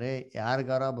 ಆದ್ರೆ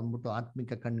ಯಾರಿಗಾರ ಬಂದ್ಬಿಟ್ಟು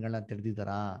ಆತ್ಮಿಕ ಕಣ್ಗಳನ್ನ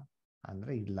ತೆರೆದಿದ್ದಾರಾ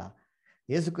ಅಂದ್ರೆ ಇಲ್ಲ.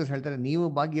 ಯೇಸು ಕ್ರಿಸ್ತು ಹೇಳ್ತಾರೆ, ನೀವು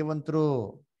ಭಾಗ್ಯವಂತರು,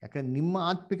 ಯಾಕಂದ್ರೆ ನಿಮ್ಮ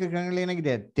ಆತ್ಮಿಕ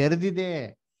ಕಣ್ಗಳೇನಾಗಿದೆ, ತೆರೆದಿದೆ.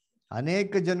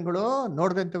 ಅನೇಕ ಜನಗಳು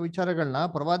ನೋಡಿದಂಥ ವಿಚಾರಗಳನ್ನ,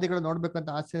 ಪ್ರವಾದಿಗಳು ನೋಡ್ಬೇಕಂತ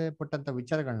ಆಸೆ ಪಟ್ಟಂತ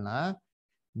ವಿಚಾರಗಳನ್ನ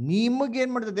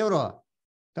ನಿಮಗೇನ್ ಮಾಡ್ತಾರೆ ದೇವರು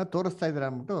ತೋರಿಸ್ತಾ ಇದಾರೆ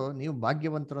ಅಂದ್ಬಿಟ್ಟು ನೀವು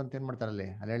ಭಾಗ್ಯವಂತರು ಅಂತ ಏನ್ ಮಾಡ್ತಾರೆ ಅಲ್ಲಿ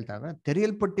ಹೇಳ್ತಾರೆ,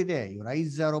 ತೆರೆಯಲ್ಪಟ್ಟಿದೆ. Your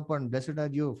eyes are open, blessed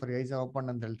are you for eyes are open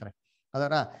ಅಂತ ಹೇಳ್ತಾರೆ.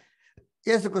 ಅದರ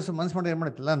ಯೇಸು ಕ್ರಿಸ್ತು ಮನ್ಸು ಮಾಡಿ ಏನ್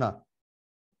ಮಾಡುತ್ತಲ್ಲ,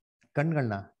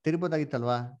 ಕಣ್ಗಳನ್ನ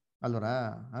ತೆರಿಬೋದಾಗಿತ್ತಲ್ವಾ ಅಲ್ವರ.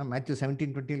 ಮ್ಯಾಥ್ಯೂ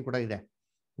 17:20 ಕೂಡ ಇದೆ.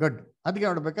 ಗುಡ್. ಅದಕ್ಕೆ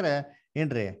ನೋಡ್ಬೇಕಾರೆ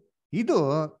ಏನ್ರಿ, ಇದು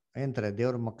ಏನಂತಾರೆ,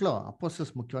 ದೇವ್ರ ಮಕ್ಕಳು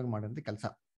ಅಪೋಸ್ತಲರ್ಸ್ ಮುಖ್ಯವಾಗಿ ಮಾಡೋಂಥ ಕೆಲಸ.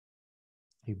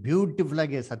 ಈ ಬ್ಯೂಟಿಫುಲ್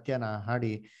ಆಗಿ ಸತ್ಯನ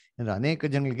ಹಾಡಿ ಅಂದ್ರೆ ಅನೇಕ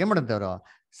ಜನಗಳಿಗೆ ಮಾಡಂತೆ ಅವರು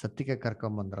ಸತ್ಯಕ್ಕೆ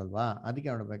ಕರ್ಕೊಂಬಂದ್ರಲ್ವಾ. ಅದಕ್ಕೆ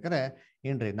ನೋಡ್ಬೇಕಾರೆ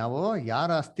ಏನ್ರಿ, ನಾವು ಯಾರ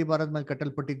ಅಸ್ಥಿಭಾರದ ಮೇಲೆ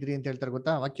ಕಟ್ಟಲ್ಪಟ್ಟಿದ್ರಿ ಅಂತ ಹೇಳ್ತಾರೆ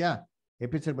ಗೊತ್ತಾ ವಾಕ್ಯ?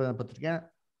 ಎಪಿಸೋಡ್ ಪತ್ರಿಕೆ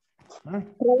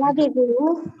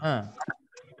ಹಾ,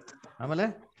 ಆಮೇಲೆ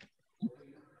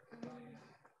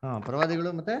ಪ್ರವಾದಿಗಳು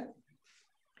ಮತ್ತೆ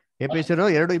ಎಫೆಸರು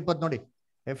 2:20 ನೋಡಿ,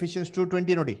 ಎಫಿಷಿಯನ್ಸ್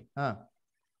 2:20 ನೋಡಿ.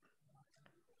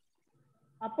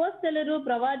 ಅಪೊಸ್ತಲರು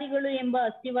ಪ್ರವಾದಿಗಳು ಎಂಬ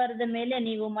ಅಸ್ತಿವಾರದ ಮೇಲೆ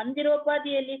ನೀವು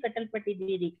ಮಂದಿರೋಪಾದಿಯಲ್ಲಿ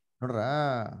ಕಟ್ಟಲ್ಪಟ್ಟಿದ್ದೀರಿ. ನೋಡ್ರ,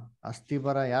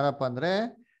 ಅಸ್ಥಿಭಾರ ಯಾರಪ್ಪ ಅಂದ್ರೆ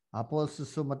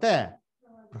ಅಪೊಸ್ತಲರು ಮತ್ತೆ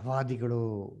ಪ್ರವಾದಿಗಳು.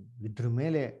 ಇದ್ರ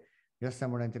ಮೇಲೆ ಯೋಚನೆ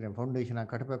ಮಾಡಿ ಅಂತೀನಿ. ಫೌಂಡೇಶನ್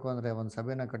ಕಟ್ಟಬೇಕು ಅಂದ್ರೆ, ಒಂದು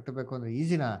ಸಭೆನ ಕಟ್ಟಬೇಕು ಅಂದ್ರೆ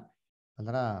ಈಸಿನಾ?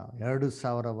 ಅಂದ್ರ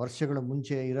 2000 ವರ್ಷಗಳ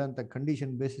ಮುಂಚೆ ಇರೋಂಥ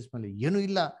ಕಂಡೀಷನ್ ಬೇಸಿಸ್ ಮೇಲೆ ಏನೂ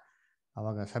ಇಲ್ಲ.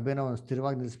 ಅವಾಗ ಸಭೆನ ಒಂದು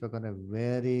ಸ್ಥಿರವಾಗಿ ನಿಲ್ಲಿಸ್ಬೇಕಂದ್ರೆ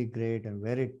very great and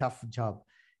very tough job.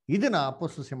 ಇದನ್ನ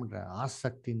ಅಪೊಸ್ತಲರು ಏನ್ ಮಾಡ್ರೆ,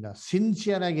 ಆಸಕ್ತಿಯಿಂದ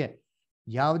ಸಿನ್ಸಿಯರ್ ಆಗಿ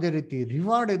ಯಾವುದೇ ರೀತಿ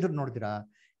ರಿವಾರ್ಡ್ ಎದುರು ನೋಡ್ತೀರಾ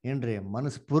ಏನ್ರಿ,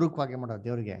 ಮನಸ್ಪೂರ್ವಕವಾಗಿ ಮಾಡೋದು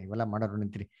ದೇವ್ರಿಗೆ ಇವೆಲ್ಲ ಮಾಡೋರು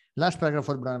ನಿಂತೀರಿ. Last paragraph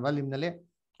ಓದ್ಬಿಡೋಣ ವಾಲ್ಯೂಮ್ನಲ್ಲಿ.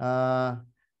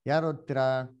 ಯಾರು ಓದ್ತೀರಾ?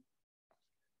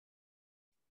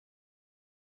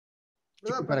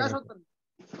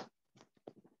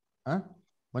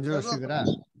 ಮಂಜುಳ ಸಿಗ್ತೀರಾ?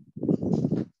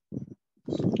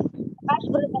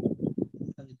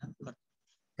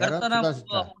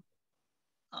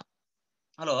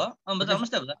 ಹಲೋ,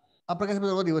 ನಮಸ್ತೆ. ಪ್ರಕಾಶ್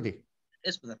ಓದಿ ಓದಿ.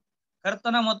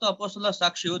 ಕರ್ತನ ಮತ್ತು ಅಪೊಸ್ತಲ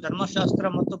ಸಾಕ್ಷಿಯು ಧರ್ಮಶಾಸ್ತ್ರ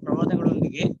ಮತ್ತು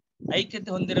ಪ್ರವಾದಗಳೊಂದಿಗೆ ಐಕ್ಯತೆ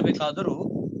ಹೊಂದಿರಬೇಕಾದರೂ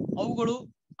ಅವುಗಳು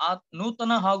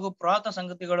ನೂತನ ಹಾಗೂ ಪುರಾತನ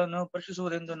ಸಂಗತಿಗಳನ್ನು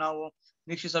ಪರೀಕ್ಷಿಸುವುದೆಂದು ನಾವು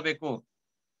ನಿರೀಕ್ಷಿಸಬೇಕು.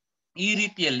 ಈ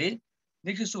ರೀತಿಯಲ್ಲಿ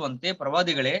ನಿರೀಕ್ಷಿಸುವಂತೆ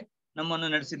ಪ್ರವಾದಿಗಳೇ ನಮ್ಮನ್ನು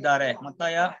ನಡೆಸಿದ್ದಾರೆ.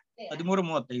 ಮತ್ತಾಯ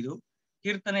 13:35,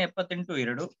 ಕೀರ್ತನೆ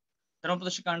 78:2,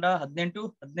 ಧರ್ಮೋಪದೇಶಕಾಂಡ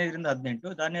 18:15-18,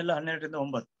 ದಾನಿಯೇಲ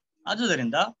 12:9.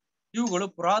 ಆದುದರಿಂದ ಇವುಗಳು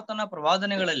ಪುರಾತನ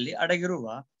ಪ್ರವಾದನೆಗಳಲ್ಲಿ ಅಡಗಿರುವ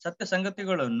ಸತ್ಯ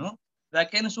ಸಂಗತಿಗಳನ್ನು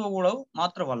ವ್ಯಾಖ್ಯಾನಿಸುವವುಗಳು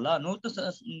ಮಾತ್ರವಲ್ಲ,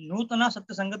 ನೂತನ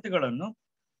ಸತ್ಯ ಸಂಗತಿಗಳನ್ನು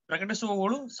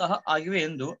ಪ್ರಕಟಿಸುವವುಗಳು ಸಹ ಆಗಿವೆ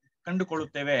ಎಂದು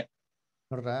ಕಂಡುಕೊಳ್ಳುತ್ತೇವೆ.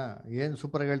 ನೋಡ್ರ, ಏನ್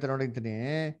ಸೂಪರ್ ಆಗಿ ಹೇಳ್ತಾರೆ ನೋಡಿದ್ದೀನಿ.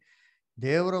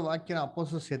 ದೇವರ ವಾಕ್ಯನ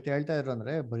ಅಪೊಸ್ತಲರು ಎತ್ತಿ ಹೇಳ್ತಾ ಇದ್ರು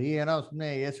ಅಂದ್ರೆ ಬರೀ ಏನೋ ಸುಮ್ಮನೆ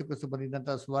ಯೇಸು ಕ್ರಿಸ್ತ ಬಂದಿದ್ದಂತ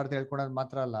ಸುವಾರ್ತೆ ಹೇಳ್ಕೊಳೋದು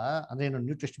ಮಾತ್ರ ಅಲ್ಲ. ಅದೇನು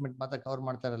ನ್ಯೂ ಟೆಸ್ಟಿಮೆಂಟ್ ಮಾತ್ರ ಕವರ್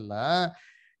ಮಾಡ್ತಾ ಇರಲ್ಲ,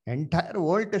 ಎಂಟೈರ್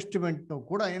ಓಲ್ಡ್ ಟೆಸ್ಟಿಮೆಂಟ್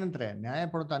ಕೂಡ ಏನಂತಾರೆ ನ್ಯಾಯ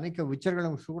ಪಡುತ್ತಾ ಅನೇಕ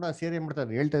ವಿಚಾರಗಳನ್ನು ಕೂಡ ಸೇರಿ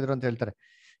ಮಾಡ್ತಾರೆ ಹೇಳ್ತಾ ಇದ್ರು ಅಂತ ಹೇಳ್ತಾರೆ.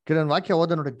 ಕೆಲವೊಂದು ವಾಕ್ಯ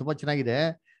ಓದ ನೋಡಿ, ತುಂಬಾ ಚೆನ್ನಾಗಿದೆ.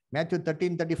 ಮ್ಯಾಥ್ಯೂ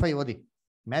 13:35 ಓದಿ.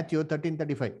 ಮ್ಯಾಥ್ಯೂ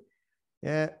 13:35.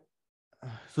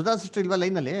 ಸುಧಾ ಸಿಸ್ಟರ್ ಇಲ್ವಾ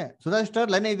ಲೈನಲ್ಲಿ? ಸುಧಾ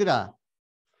ಸಿಸ್ಟರ್ ಲೈನ್ ಇದ್ದೀರಾ?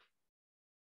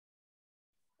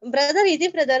 ಬ್ರದರ್ ಇದೆ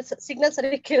ಬ್ರದರ್, ಸಿಗ್ನಲ್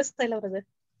ಸರಿ ಕೇಳಿಸ್ತಾ ಇಲ್ಲ ಬ್ರದರ್.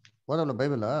 ಓದಲ್ಲ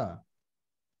ಬೈಬಲ್?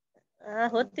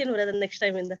 ಓದ್ತೀನಿ ಬ್ರದರ್ ನೆಕ್ಸ್ಟ್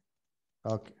ಟೈಮ್ ಇಂದ.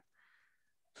 ಓಕೆ.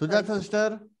 ಸುಜಾತಾ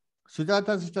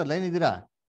ಸಿಸ್ಟರ್ ಲೈನ್ ಇದ್ದೀರಾ?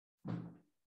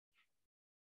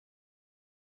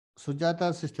 ಸುಜಾತಾ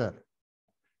ಸಿಸ್ಟರ್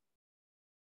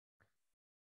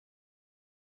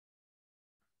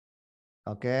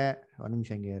ಓಕೆ, ಒಂದು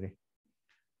ನಿಮಿಷ ಹಂಗೆ ರೀ.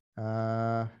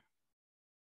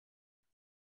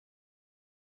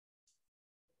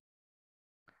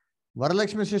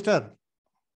 ವರಲಕ್ಷ್ಮಿ ಸಿಸ್ಟರ್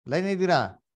ಲೈನ್ ಇದ್ದೀರಾ?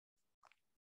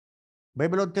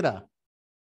 ಬೈಬಲ್ ಓದ್ತೀರಾ?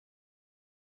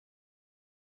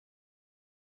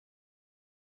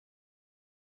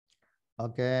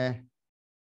 Okay.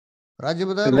 Raju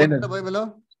brother Bible?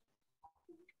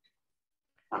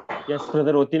 S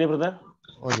brother, ಓದ್ತೀನಿ ಬ್ರದರ್.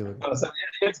 ಓದಿ.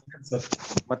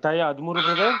 ಮತ್ತಾಯ 13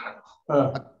 ಬ್ರದರ್.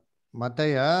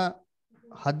 ಮತ್ತಾಯ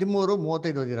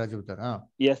 13:35 ಓದಿ Raju brother.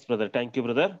 S brother, thank you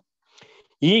brother.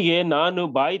 ಹೀಗೆ ನಾನು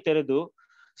ಬಾಯಿ ತೆರೆದು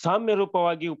ಸಾಮ್ಯ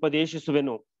ರೂಪವಾಗಿ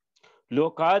ಉಪದೇಶಿಸುವೆನು,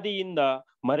 ಲೋಕಾದಿಯಿಂದ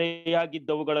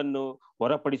ಮರೆಯಾಗಿದ್ದವುಗಳನ್ನು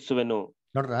ಹೊರಪಡಿಸುವೆನು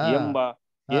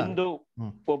ಎಂದು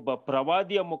ಒಬ್ಬ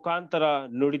ಪ್ರವಾದಿಯ ಮುಖಾಂತರ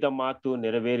ನುಡಿದ ಮಾತು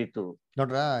ನೆರವೇರಿತು.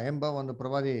 ನೋಡ್ರ, ಎಂಬ ಒಂದು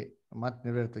ಪ್ರವಾದಿ ಮಾತು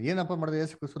ನೆರವೇರಿತು. ಏನಪ್ಪ ಮಾಡಿದ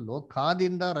ಯೇಸು ಕ್ರಿಸ್ತ?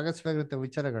 ಲೋಕಾದಿಯಿಂದ ರಹಸ್ಯವಾಗಿರುತ್ತೆ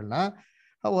ವಿಚಾರಗಳನ್ನ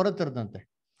ಹೊರತರದಂತೆ.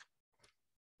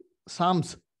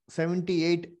 ಸಾಮ್ಸ್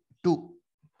 78:2,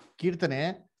 ಕೀರ್ತನೆ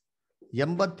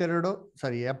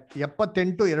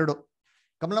 78:2.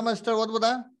 ಕಮಲಾ ಮಾಸ್ಟರ್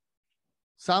ಓದ್ಬೋದಾ?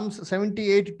 ಸಾಮ್ಸ್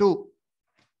 78:2.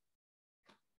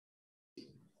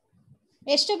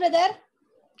 ಎಷ್ಟು ಬ್ರದರ್?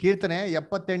 ಕೀರ್ತನೆ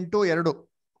 78:2.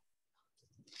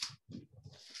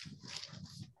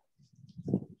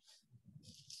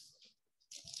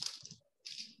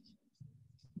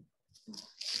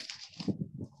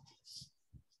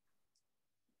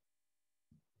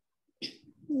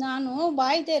 ನಾನು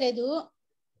ಬಾಯಿ ತೆರೆದು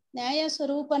ನ್ಯಾಯ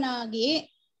ಸ್ವರೂಪನಾಗಿ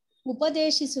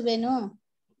ಉಪದೇಶಿಸುವೆನು,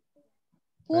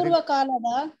 ಪೂರ್ವಕಾಲದ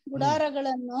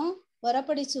ಗುಡಾರಗಳನ್ನು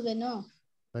ಹೊರಪಡಿಸುವೆನು.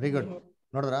 Very good.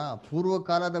 ನೋಡಿದ್ರ,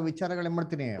 ಪೂರ್ವಕಾಲದ ವಿಚಾರಗಳೇನ್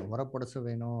ಮಾಡ್ತೀನಿ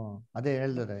ಹೊರಪಡಿಸುವೇನು. ಅದೇ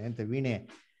ಹೇಳ್ತಾರೆ ಎಂತ ವೀಣೆ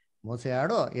ಮೋಸೆ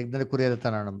ಹಾಡು ಯಜ್ಞದ ಕುರಿಯದ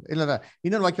ತಾಣ. ಇಲ್ಲದ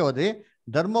ಇನ್ನೊಂದು ವಾಕ್ಯ ಓದಿ.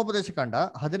 ಧರ್ಮೋಪದೇಶಕಾಂಡ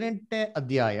 18ನೇ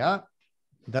ಅಧ್ಯಾಯ.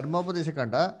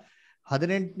 ಧರ್ಮೋಪದೇಶಕಾಂಡ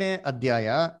 18ನೇ ಅಧ್ಯಾಯ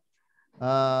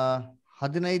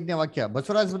 15ನೇ ವಾಕ್ಯ.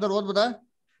 Basavaraj brother ಓದ್ಬೋದಾ?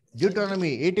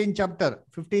 ಡ್ಯೂಟರಾನಮಿ 18 chapter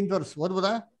 15th verse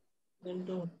ಓದ್ಬೋದಾ?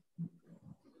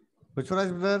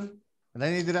 Basavaraj brother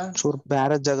line ಇದ್ದೀರಾ? ಚೂರ್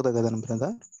ಬ್ಯಾರೆ ಜಾಗದಾಗ ಅದನ್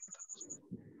ಬ್ರದರ್.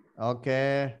 ಓಕೆ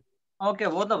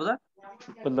ಓದ್ಲಾ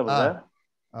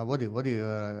ಓದಿ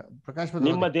ಪ್ರಕಾಶ್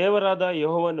ನಿಮ್ಮ ದೇವರಾದ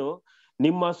ಯೆಹೋವನು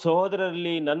ನಿಮ್ಮ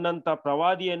ಸಹೋದರರಲ್ಲಿ ನನ್ನಂತ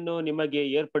ಪ್ರವಾದಿಯನ್ನು ನಿಮಗೆ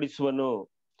ಏರ್ಪಡಿಸುವನು,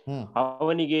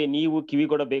 ಅವನಿಗೆ ನೀವು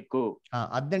ಕಿವಿಗೊಡಬೇಕು.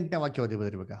 18ನೇ ವಾಕ್ಯ ಓದಿ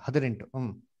ಬದ್ರಿ ಇವಾಗ 18.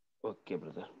 Okay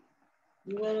brother.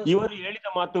 ಇವರು ಹೇಳಿದ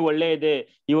ಮಾತು ಒಳ್ಳೆಯದೇ,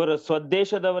 ಇವರ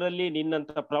ಸ್ವದೇಶದವರಲ್ಲಿ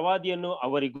ನಿನ್ನಂತ ಪ್ರವಾದಿಯನ್ನು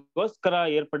ಅವರಿಗೋಸ್ಕರ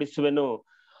ಏರ್ಪಡಿಸುವೆನು,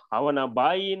 ಅವನ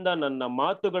ಬಾಯಿಯಿಂದ ನನ್ನ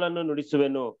ಮಾತುಗಳನ್ನು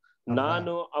ನುಡಿಸುವೆನು,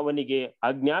 ನಾನು ಅವನಿಗೆ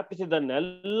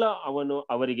ಆಜ್ಞಾಪಿಸಿದನ್ನೆಲ್ಲ ಅವನು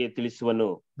ಅವರಿಗೆ ತಿಳಿಸುವನು.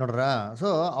 ನೋಡ್ರ, ಸೊ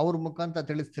ಅವ್ರ ಮುಖಾಂತರ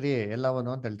ತಿಳಿಸ್ತೀರಿ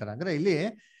ಎಲ್ಲವನ್ನು ಅಂತ ಹೇಳ್ತಾರೆ. ಅಂದ್ರೆ ಇಲ್ಲಿ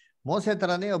ಮೋಸೆ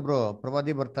ತರಾನೇ ಒಬ್ರು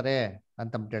ಪ್ರವಾದಿ ಬರ್ತಾರೆ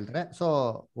ಅಂತ ಹೇಳ್ತಾರೆ. ಸೊ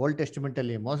ಓಲ್ಡ್ ಟೆಸ್ಟಿಮೆಂಟ್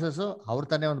ಅಲ್ಲಿ ಮೋಸಸ್ ಅವ್ರ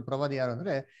ತಾನೇ ಒಂದು ಪ್ರವಾದಿ ಯಾರು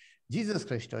ಅಂದ್ರೆ ಜೀಸಸ್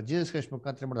ಕ್ರೈಸ್ಟ್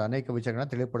ಮುಖಾಂತರ ಮಾಡಿದ ಅನೇಕ ವಿಚಾರಗಳನ್ನ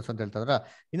ತಿಳಿಪಡಿಸು ಅಂತ ಹೇಳ್ತಾರ.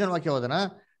 ಇನ್ನೊಂದು ವಾಕ್ಯ ಓದೋಣ.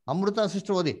 ಅಮೃತ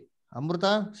ಸಿಸ್ಟರ್ ಓದಿ. ಅಮೃತ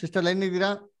ಸಿಸ್ಟರ್ ಲೈನ್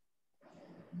ಇದ್ದೀರಾ?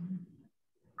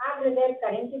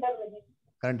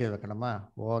 ಕರೆಂಟ್ ಇರ್ಬೇಕು ಕಣಮ್ಮ.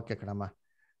 ಓಕೆ ಕಣಮ್ಮ.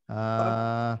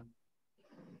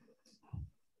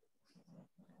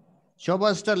 ಶೋಭಾ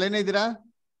ಸಿಸ್ಟರ್ ಲೈನ್ ಇದ್ದೀರಾ?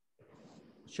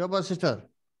 Shobha sister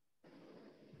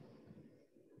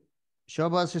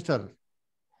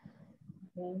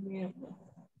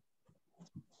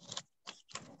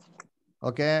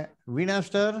okay. Veena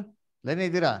sister line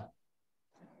ಇದ್ದೀರಾ?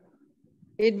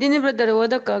 ಇದ್ದೀನಿ ಬ್ರದರ್,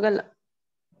 ಓದಕ್ಕಾಗಲ್ಲ,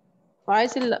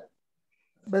 ವಾಯ್ಸ್ ಇಲ್ಲ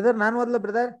ಬ್ರದರ್. ನಾನು ಓದ್ಲ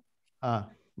ಬ್ರದರ್?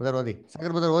 ಬ್ರದರ್ ಓದಿ.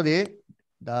 ಸಾಗರ್ ಬ್ರದರ್ ಓದಿ.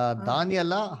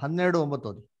 ದಾನಿಯಲ್ಲ 12:9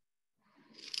 ಓದಿ.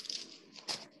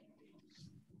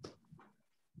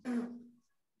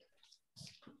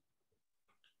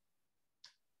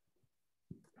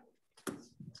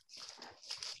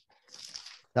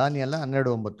 ದಾನಿಯಲ್ಲ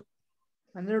 12:9.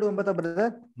 12:9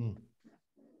 ಬ್ರದರ್.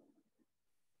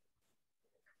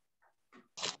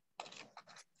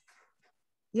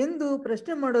 ಎಂದು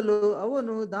ಪ್ರಶ್ನೆ ಮಾಡಲು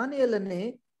ಅವನು ದಾನಿಯೇಲನೇ,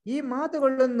 ಈ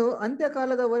ಮಾತುಗಳನ್ನು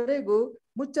ಅಂತ್ಯಕಾಲದವರೆಗೂ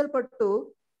ಮುಚ್ಚಲ್ಪಟ್ಟು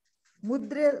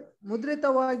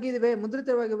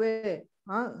ಮುದ್ರಿತವಾಗಿವೆ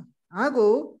ಹಾಗೂ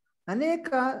ಅನೇಕ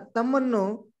ತಮ್ಮನ್ನು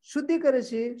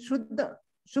ಶುದ್ಧೀಕರಿಸಿ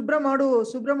ಶುಭ್ರ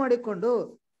ಮಾಡಿಕೊಂಡು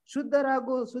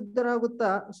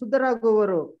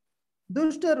ಶುದ್ಧರಾಗುವರು.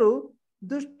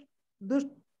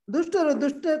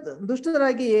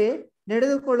 ದುಷ್ಟರಾಗಿಯೇ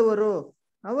ನಡೆದುಕೊಳ್ಳುವರು.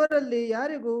 ಅವರಲ್ಲಿ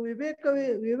ಯಾರಿಗೂ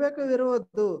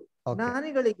ವಿವೇಕವಿರುವುದು,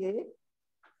 ಜ್ಞಾನಿಗಳಿಗೆ.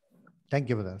 Thank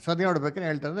you brother. ಸೊ ಅದೇ ನೋಡ್ಬೇಕಂದ್ರೆ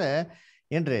ಹೇಳ್ತಾರೆ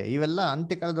ಏನ್ರಿ, ಇವೆಲ್ಲ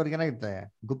ಅಂತ್ಯಕಾಲದವ್ರಿಗೆ ಏನಾಗಿರ್ತಾರೆ,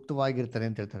 ಗುಪ್ತವಾಗಿರ್ತಾರೆ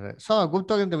ಅಂತ ಹೇಳ್ತಾರೆ. ಸೊ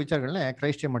ಗುಪ್ತವಾಗಿರೋ ವಿಚಾರಗಳನ್ನ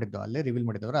ಕ್ರೈಸ್ಟ್ ಮಾಡಿದ್ದು ಅಲ್ಲೇ ರಿವೀಲ್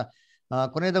ಮಾಡಿದವರ.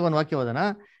 ಕೊನೆಯದಾಗ ಒಂದು ವಾಕ್ಯ ಓದೋಣ.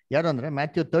 ಯಾರು ಅಂದ್ರೆ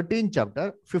ಮ್ಯಾಥ್ಯೂ 13 ಚಾಪ್ಟರ್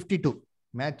 52.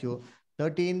 ಮ್ಯಾಥ್ಯೂ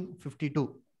 13:52.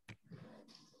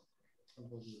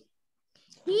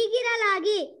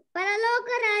 ಹೀಗಿರಲಾಗಿ ಪರಲೋಕ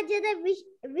ರಾಜ್ಯದ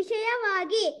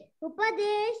ವಿಷಯವಾಗಿ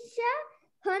ಉಪದೇಶ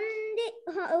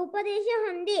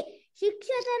ಹೊಂದಿ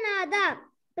ಶಿಕ್ಷಕನಾದ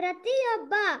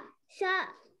ಪ್ರತಿಯೊಬ್ಬ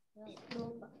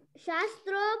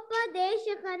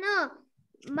ಶಾಸ್ತ್ರೋಪದೇಶಕನು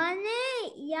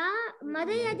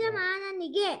ಮನೆ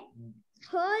ಯಜಮಾನನಿಗೆ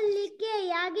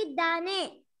ಹೋಲಿಕೆಯಾಗಿದ್ದಾನೆ.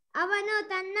 ಅವನು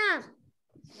ತನ್ನ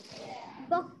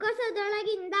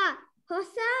ಬೊಕ್ಕಸದೊಳಗಿಂದ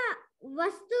ಹೊಸ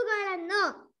ವಸ್ತುಗಳನ್ನು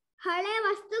ಹಳೆ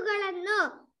ವಸ್ತುಗಳನ್ನು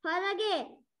ಹೊರಗೆ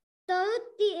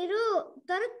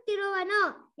ತರುತ್ತಿರುವನು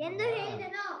ಎಂದು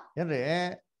ಹೇಳಿದನು. ಏನ್ರಿ,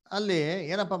 ಅಲ್ಲಿ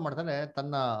ಏನಪ್ಪಾ ಮಾಡ್ತಾನೆ,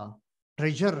 ತನ್ನ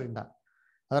ಟ್ರೆಜರ್ ಇಂದ,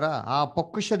 ಅದರ ಆ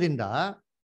ಪೊಕ್ಕುಷದಿಂದ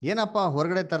ಏನಪ್ಪ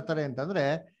ಹೊರಗಡೆ ತರ್ತಾರೆ ಅಂತಂದ್ರೆ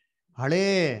ಹಳೇ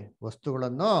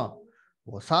ವಸ್ತುಗಳನ್ನು,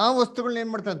 ಹೊಸ ವಸ್ತುಗಳನ್ನ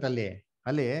ಏನ್ ಮಾಡ್ತಾರೆ ಅಂತ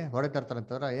ಅಲ್ಲಿ ಹೊರಗೆ ತರ್ತಾರೆ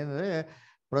ಅಂತಂದ್ರೆ ಏನಂದ್ರೆ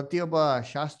ಪ್ರತಿಯೊಬ್ಬ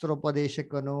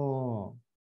ಶಾಸ್ತ್ರೋಪದೇಶಕನು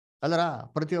ಅಲ್ಲರ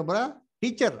ಪ್ರತಿಯೊಬ್ಬರ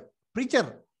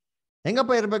ಪ್ರೀಚರ್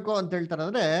ಹೆಂಗಪ್ಪ ಇರ್ಬೇಕು ಅಂತ ಹೇಳ್ತಾರೆ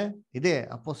ಅಂದ್ರೆ ಇದೇ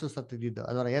ಅಪೊಸ್ತಲರು ಸತ್ತಿದ್ದು.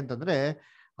 ಅದರ ಏನಂತಂದ್ರೆ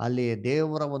ಅಲ್ಲಿ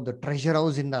ದೇವರ ಒಂದು ಟ್ರೆಷರ್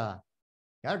ಹೌಸ್ ಇಂದ,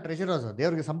 ಯಾವ ಟ್ರೆಷರ್ ಹೌಸ್,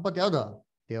 ದೇವ್ರಿಗೆ ಸಂಪತ್ತು ಯಾವ್ದು?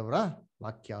 ದೇವರ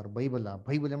ವಾಕ್ಯ, ಅವ್ರ ಬೈಬಲ್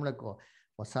ಏನ್ ಮಾಡಬೇಕು,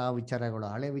 ಹೊಸ ವಿಚಾರಗಳು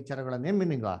ಹಳೆ ವಿಚಾರಗಳನ್ನೇನ್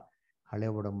ಮೀನಿಂಗ, ಹಳೆ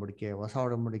ಒಡಂಬಡಿಕೆ ಹೊಸ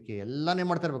ಒಡಂಬಡಿಕೆ ಎಲ್ಲಾನೇ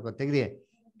ಮಾಡ್ತಾ ಇರ್ಬೇಕು, ತೆಗ್ದಿ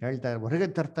ಹೇಳ್ತಾ ಹೊರಗೆ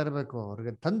ತರ್ತಾ ಇರ್ಬೇಕು.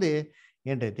 ಹೊರಗೆ ತಂದು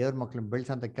ಏನ್ರಿ ದೇವ್ರ ಮಕ್ಳನ್ನ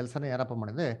ಬೆಳೆಸೋಂಥ ಕೆಲಸನೇ ಯಾರಪ್ಪ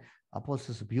ಮಾಡಿದ್ರೆ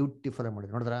ಅಪೊಸ್ತಲರು ಬ್ಯೂಟಿಫುಲ್ ಆಗಿ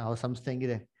ಮಾಡಿದ್ರು. ನೋಡಿದ್ರ ಅವ್ರ ಸಂಸ್ಥೆ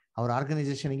ಹೆಂಗಿದೆ, ಅವ್ರ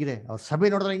ಆರ್ಗನೈಸೇಷನ್ ಹೆಂಗಿದೆ, ಅವ್ರ ಸಭೆ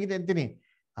ನೋಡಿದ್ರೆ ಹೆಂಗಿದೆ ಅಂತೀನಿ.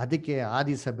 ಅದಕ್ಕೆ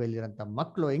ಆದಿ ಸಭೆಯಲ್ಲಿರೋಂಥ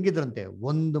ಮಕ್ಕಳು ಹೆಂಗಿದ್ರಂತೆ,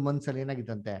 ಒಂದು ಮನ್ಸಲ್ಲಿ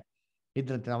ಏನಾಗಿದ್ರಂತೆ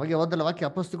ಇದ್ರಂತೆ. ಅವಾಗ ಓದಲ್ಲ ವಾಕ್ಯ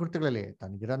ಅಪೊಸ್ತಲ ಕೃತ್ಯಗಳಲ್ಲಿ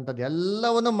ತನಗಿರೋಂಥದ್ದು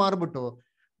ಎಲ್ಲವನ್ನು ಮಾರ್ಬಿಟ್ಟು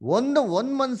ಒಂದ್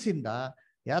ಮನ್ಸಿಂದ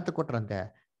ಯಾತ ಕೊಟ್ರಂತೆ,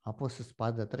 ಅಪೊಸ್ತಲರ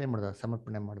ಪಾದದ ಹತ್ರ ಏನ್ ಮಾಡಿದ್ರು,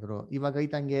 ಸಮರ್ಪಣೆ ಮಾಡಿದ್ರು. ಇವಾಗ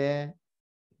ಐತಂಗೆ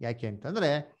ಯಾಕೆ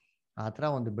ಅಂತಂದ್ರೆ ಆ ಥರ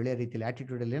ಒಂದು ಬೆಳೆಯ ರೀತಿಯಲ್ಲಿ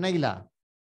ಆಟಿಟ್ಯೂಡ್ ಅಲ್ಲಿ ಏನಾಗಿಲ್ಲ,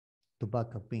 ತುಂಬಾ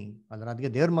ಕಮ್ಮಿ ಅದ್ರ.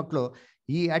 ಅದಕ್ಕೆ ದೇವ್ರ ಮಕ್ಕಳು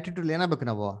ಈ ಆಟಿಟ್ಯೂಡ್ ಏನಾಗಬೇಕು,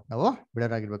 ನಾವು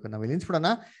ಬೆಳೆಯೋರಾಗಿರ್ಬೇಕು. ನಾವು ಇಲ್ಲಿ ನಿಲ್ಸ್ಬಿಡೋಣ.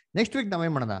 ನೆಕ್ಸ್ಟ್ ವೀಕ್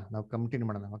ನಾವೇನ್ ಮಾಡೋಣ, ನಾವು ಕಂಟಿನ್ಯೂ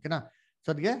ಮಾಡೋಣ. ಓಕೆನಾ? ಸೊ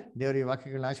ಅದಕ್ಕೆ ದೇವ್ರ ಈ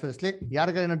ವಾಕ್ಯಗಳನ್ನ ಆಶೀರ್ವದಿಸ್ಲಿ.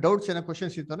 ಯಾರಿಗಾರ ಏನೋ ಡೌಟ್ಸ್, ಏನೋ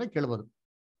ಕ್ವಶನ್ಸ್ ಇತ್ತು ಅಂದ್ರೆ ಕೇಳ್ಬೋದು.